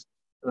shared his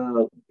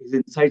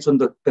insights on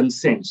the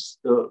consents,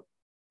 the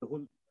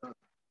whole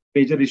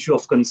major issue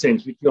of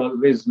consents, which we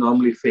always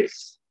normally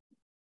face.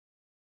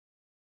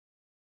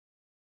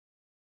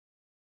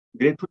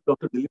 Grateful to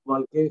Dr. Dilip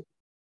Walke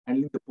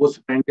handling the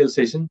post-prandial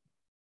session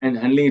and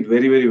handling it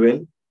very, very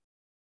well.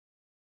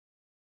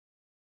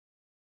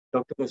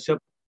 Dr. Kashyap,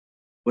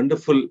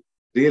 wonderful,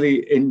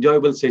 really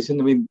enjoyable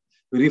session. I mean,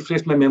 we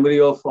refreshed my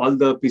memory of all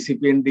the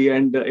PCPND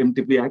and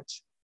MTP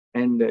acts.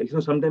 And,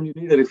 sometimes you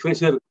need a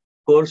refresher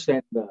course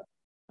and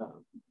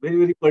very,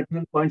 very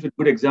pertinent points with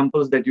good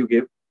examples that you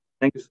gave.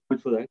 Thank you so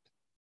much for that.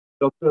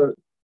 Dr.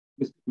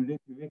 Mr.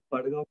 Vivek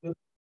Padagaonkar,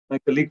 my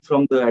colleague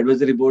from the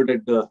advisory board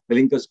at the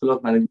Wellinger School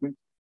of Management,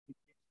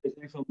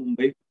 especially from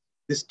Mumbai.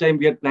 This time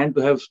we had planned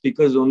to have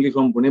speakers only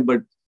from Pune,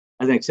 but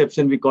as an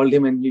exception, we called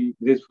him and he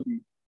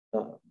gracefully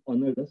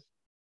honored us.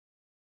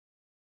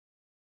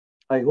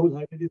 I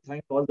wholeheartedly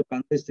thank all the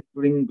panelists,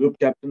 including Group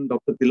Captain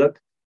Dr. Tilak,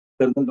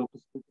 Colonel Dr.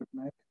 Sudhir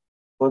Patnaik,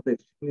 for the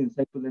extremely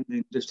insightful and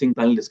interesting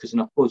panel discussion.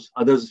 Of course,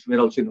 others were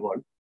also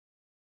involved.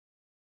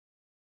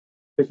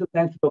 Special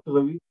thanks to Dr.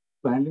 Ravi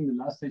for handling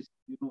the last session.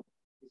 You know,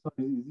 it's not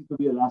easy to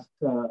be a last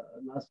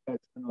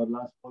batsman or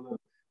last bowler.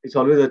 It's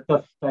always a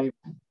tough time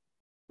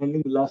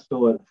handling the last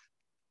over,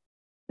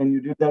 and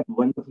you did that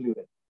wonderfully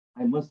well.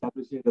 I must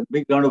appreciate a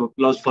big round of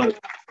applause for him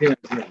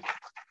as well.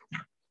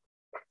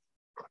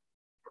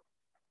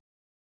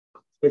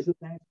 Special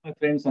thanks to my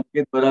friend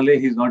Sanket Barale.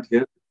 He's not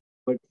here,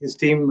 but his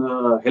team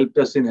helped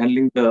us in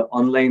handling the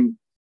online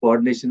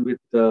coordination with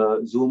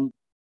Zoom.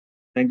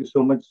 Thank you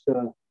so much.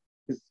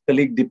 His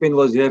colleague Dipin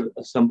was here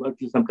some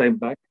time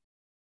back.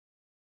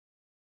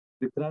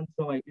 Vikrant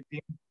from IT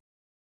team.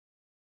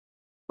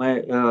 My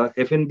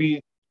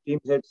FNB team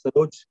head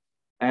Saroj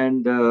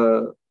and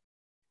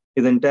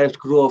his entire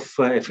crew of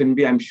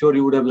FNB. I'm sure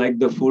you would have liked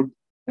the food,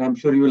 and I'm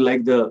sure you will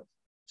like the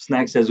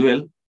snacks as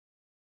well.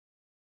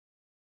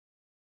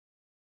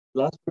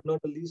 Last but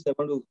not the least, I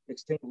want to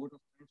extend a vote of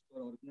thanks to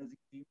our organizing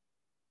team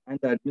and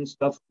the admin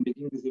staff for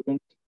making this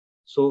event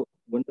so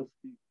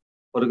wonderfully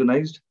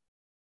organized.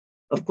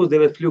 Of course, there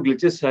were a few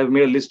glitches. I've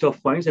made a list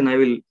of points and I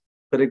will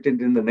correct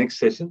it in the next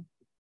session.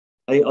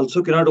 I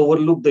also cannot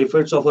overlook the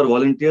efforts of our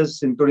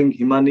volunteers, including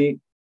Himani,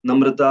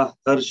 Namrata,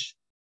 Harsh,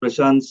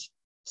 Prashant,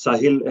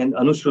 Sahil, and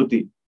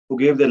Anushruti, who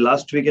gave their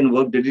last week and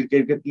worked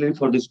dedicatedly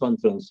for this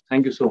conference.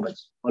 Thank you so much,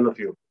 all of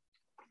you.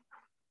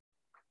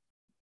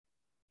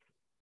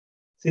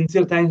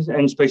 Sincere thanks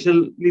and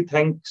specially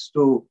thanks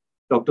to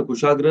Dr.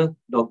 Kushagra,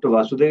 Dr.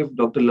 Vasudev,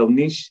 Dr.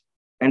 Lavnish,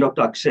 and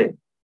Dr. Akshay.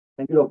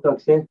 Thank you, Dr.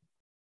 Akshay,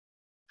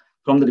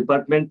 from the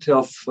Department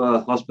of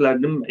Hospital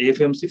Admin,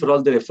 AFMC, for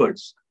all their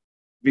efforts.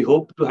 We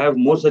hope to have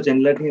more such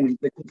enlightening and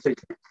interactive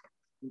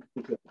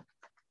sessions.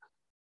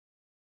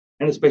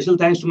 And a special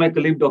thanks to my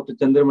colleague, Dr.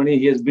 Chandramani.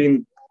 He has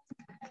been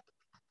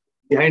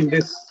behind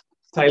this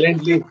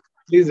silently.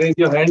 Please raise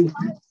your hand.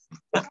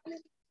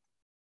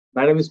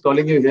 Madam is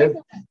calling you here.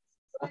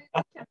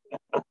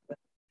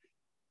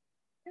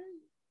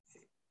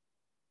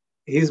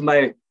 He's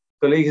my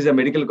colleague. He's a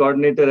medical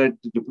coordinator at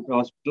Jupiter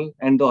Hospital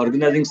and the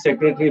organizing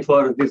secretary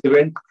for this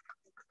event.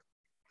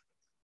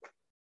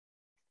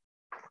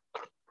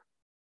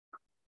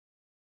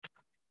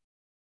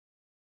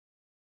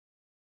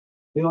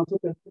 We're also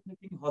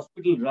conducting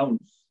hospital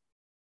rounds,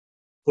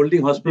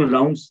 holding hospital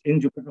rounds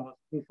in Jupiter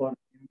Hospital for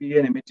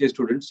MBA and MHA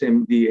students,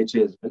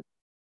 MBHA as well,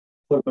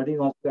 for budding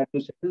hospital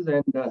administrators,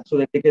 and so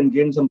that they can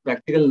gain some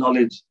practical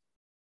knowledge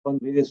on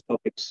various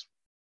topics.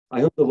 I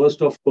hope the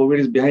worst of COVID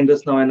is behind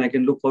us now, and I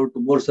can look forward to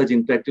more such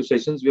interactive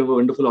sessions. We have a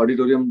wonderful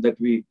auditorium that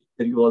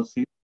you all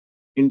see.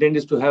 Intent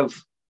is to have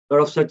a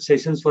lot of such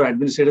sessions for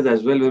administrators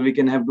as well, where we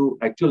can do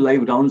actual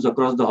live rounds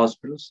across the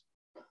hospitals,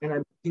 and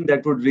I think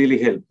that would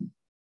really help.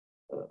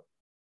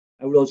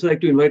 I would also like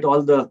to invite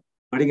all the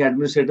budding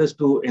administrators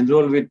to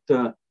enroll with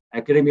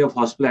Academy of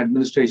Hospital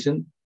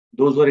Administration.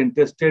 Those who are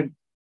interested,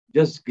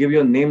 just give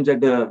your names at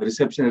the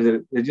reception at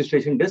the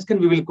registration desk, and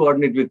we will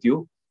coordinate with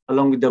you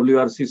along with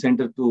WRC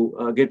Center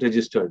to get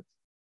registered.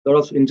 A lot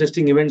of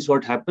interesting events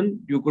what happen.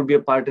 You could be a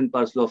part and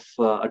parcel of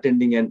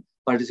attending and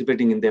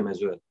participating in them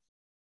as well.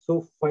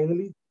 So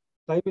finally,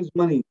 time is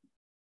money.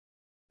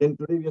 Then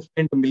today we have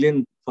spent $1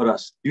 million for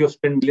us. You have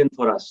spent $1 million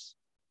for us.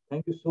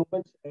 Thank you so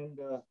much, and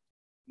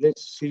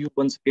let's see you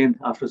once again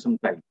after some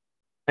time.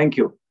 Thank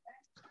you.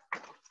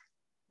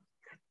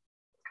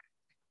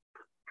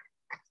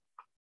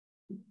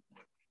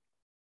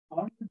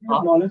 On to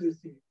the knowledge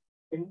received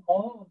in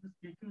all of the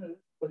speakers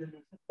for the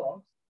lecture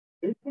talks,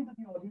 grateful to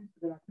the audience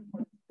for their active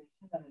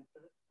participation and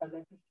interest. I'd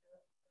like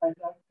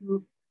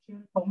to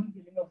share a common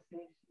feeling of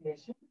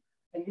nation,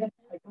 and yet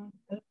I can't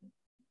help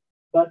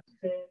but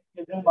say,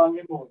 "Idhar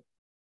mange more."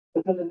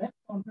 So till the next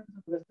conference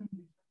of Western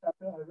Leadership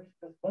Chapter, I wish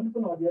this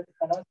wonderful audience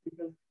and our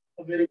speakers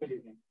a very good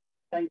evening.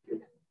 Thank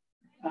you.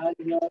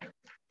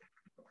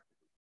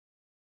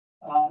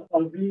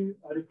 And we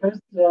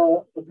request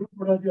the group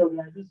of the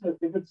organizers if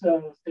they could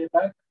stay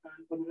back,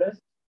 and for the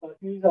rest,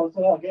 please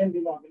also again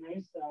being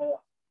organized.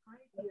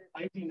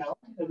 IT now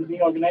is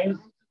being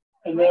organized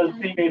in the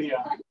same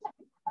area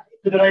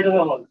to the right of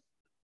the hall.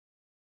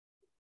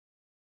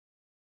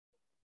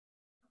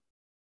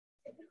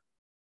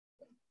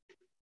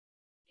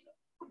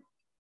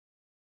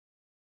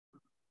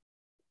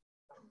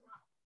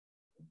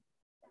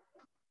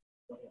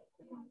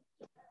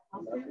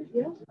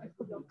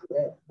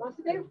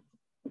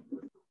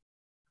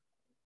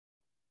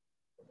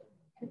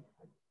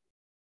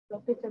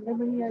 Dr.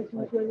 Chandramani, as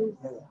usual, is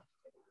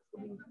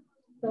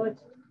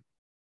searched.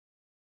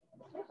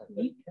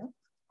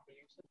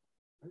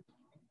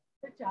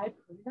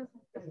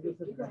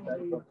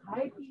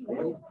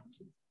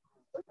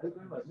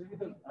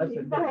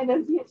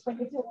 Energy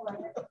expenditure.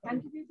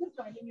 Thank you for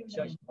joining you.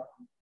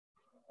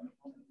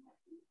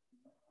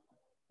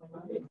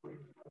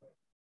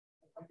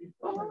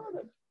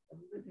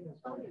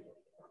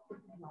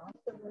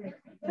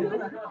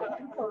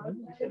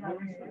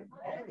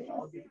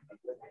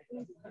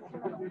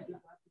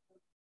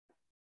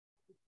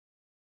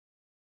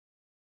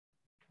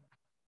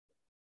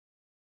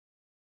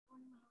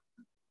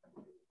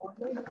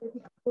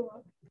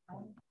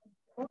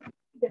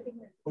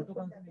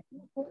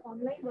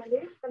 Online वाले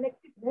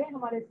connected रहे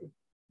हमारे से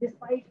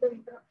despite the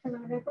interruption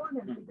I told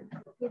them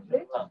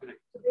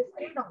they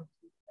stay down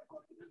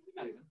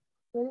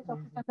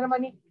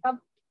Chandramani कब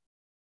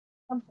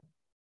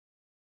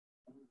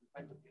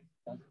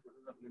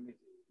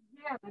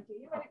ये आना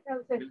चाहिए मेरे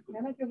ख्याल से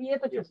है ना, क्योंकि ये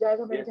तो छुप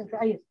जाएगा मेरे ख्याल से।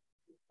 आइए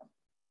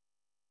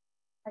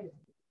आइए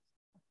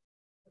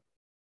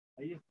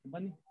आइए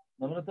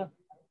नम्रता।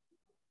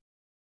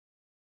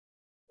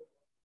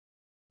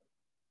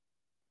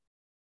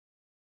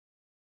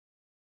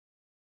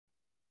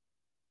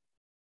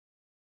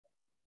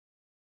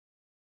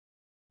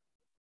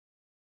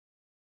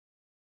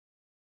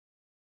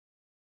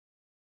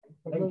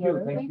 Thank you.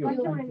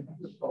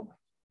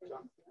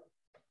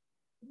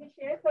 ये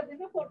शेयर कर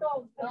देना फोटो,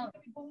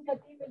 कभी घूम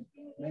जाती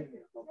मिलती नहीं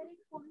है, फोन में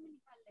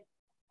निकाल ले।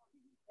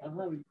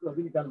 हाँ बिल्कुल,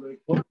 अभी निकाल लो,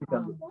 एक फोन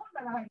निकाल लो। फोन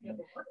बना है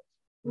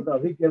तो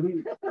अभी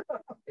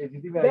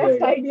एजीटी में आ बेस्ट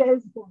जाएगा। आइडिया है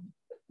फोन।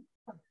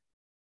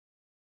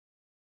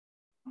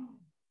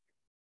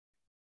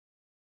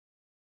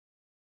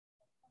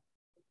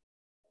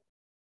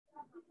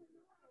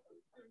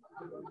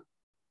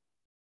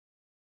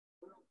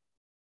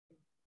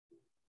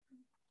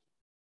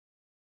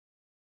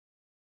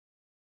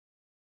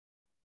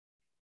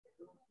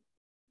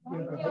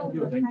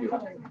 Thank you.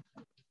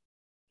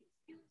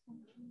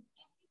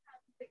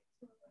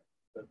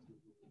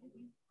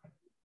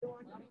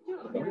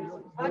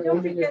 आज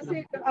हम फिर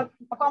कैसे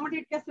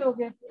अकोमोडेट कैसे हो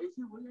गए?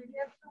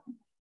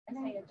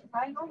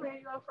 I know where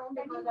you are from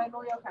because I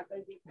know your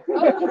faculty.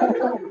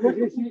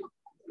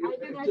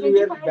 Actually,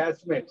 we are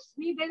batchmates.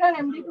 We did our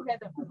MD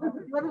together. We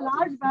were a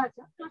large batch,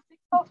 so 6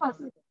 of us.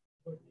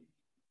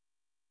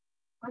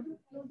 I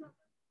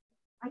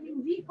think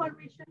Z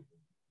formation,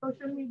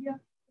 social media,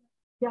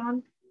 Gyan.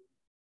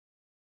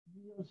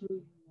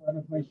 One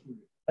of my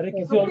students. अरे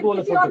किसी और को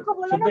बोलो photo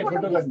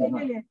करना।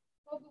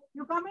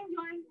 You come and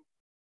join.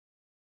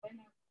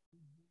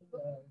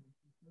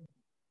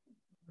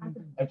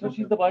 Actually,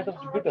 she's the part of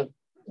Jupiter.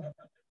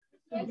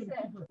 Yes, sir.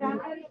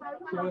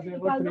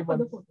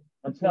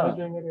 अच्छा।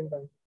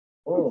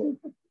 ओह।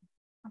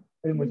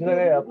 फिर मुझे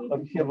लगा अब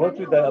she works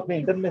with अपने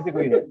इंटर्न में से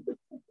कोई है।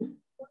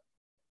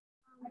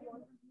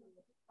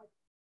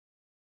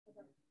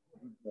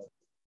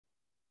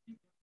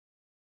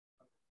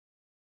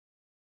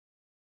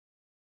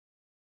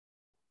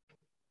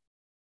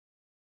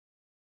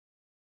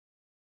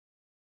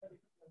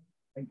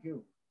 Thank you.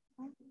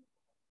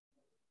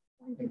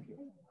 Thank you.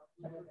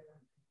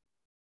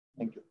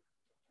 Thank you.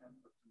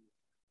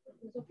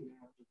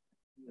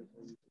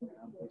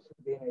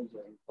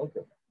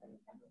 Okay.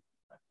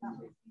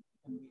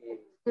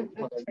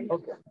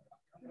 Okay.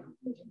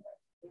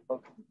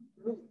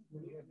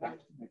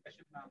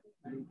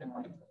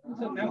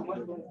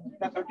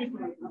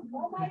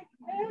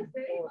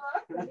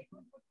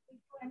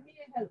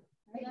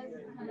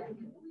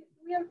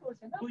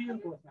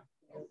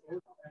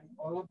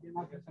 All of them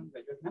are recent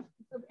graduates now.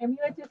 So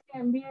MUHS के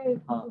MBA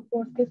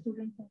कोर्स के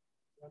स्टूडेंट्स हैं।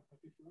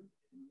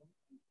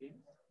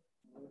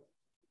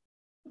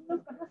 तुम लोग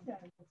कहाँ से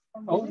आए हो?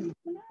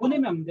 Pune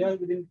ma'am, they are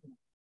within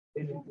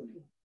Pune.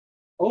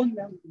 Oh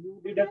ma'am, you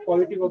did a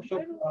quality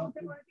workshop.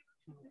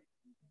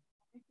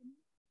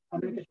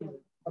 Communication.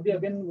 Abhi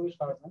again we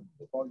start ma'am.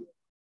 The call.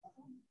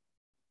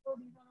 So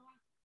these are all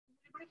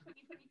very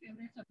funny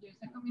favorite subjects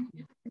like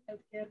communication,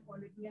 healthcare,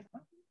 quality, and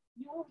all.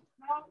 You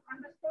now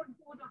understood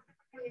who Dr.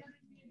 Patel is.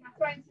 That's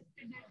why I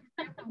insisted that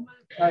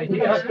He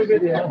has to be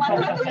there.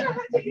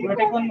 We have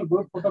taken a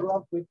good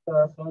photograph with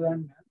sir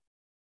and ma'am.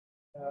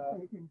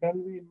 Can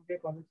we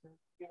take on it?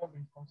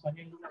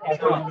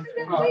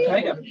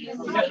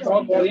 Just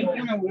talk to him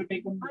and we will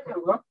take one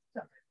photograph.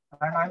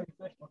 And I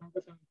request one of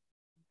the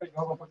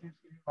job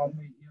opportunities from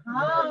me.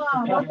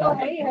 वो तो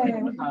है ही है.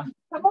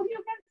 Some of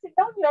you can sit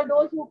down here.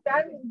 Those who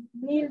can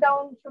kneel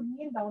down should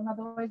kneel down.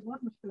 Otherwise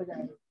बहुत मुश्किल हो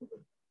जाएगा.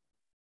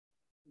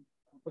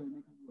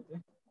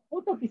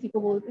 वो तो किसी को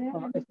बोलते हैं.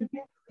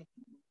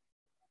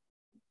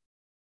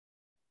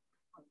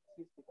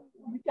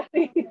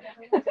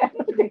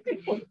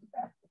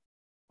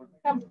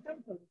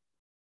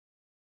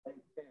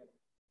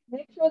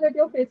 Make sure that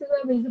your faces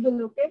are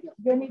visible, okay?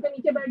 जो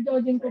नीचे बैठ जाओ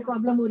जिनको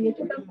प्रॉब्लम हो रही है.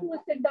 छोटा who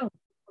sit down.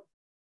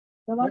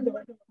 The one,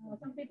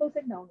 some people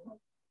sit down.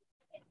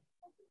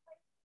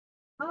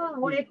 हाँ,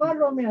 वो एक और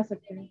रो में आ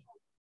सकते हैं.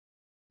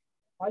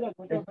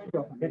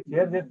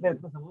 चेयर देते हैं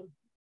इतना समझ,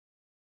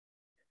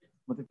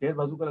 मतलब चेयर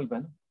बाजू का लगता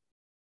है ना.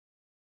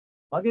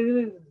 आगे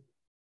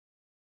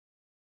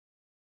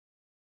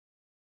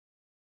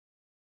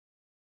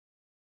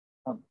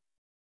हाँ,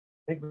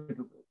 एक मिनट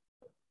रुको.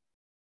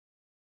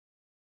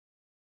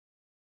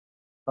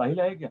 साहिल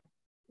आए क्या?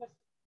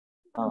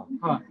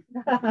 हाँ.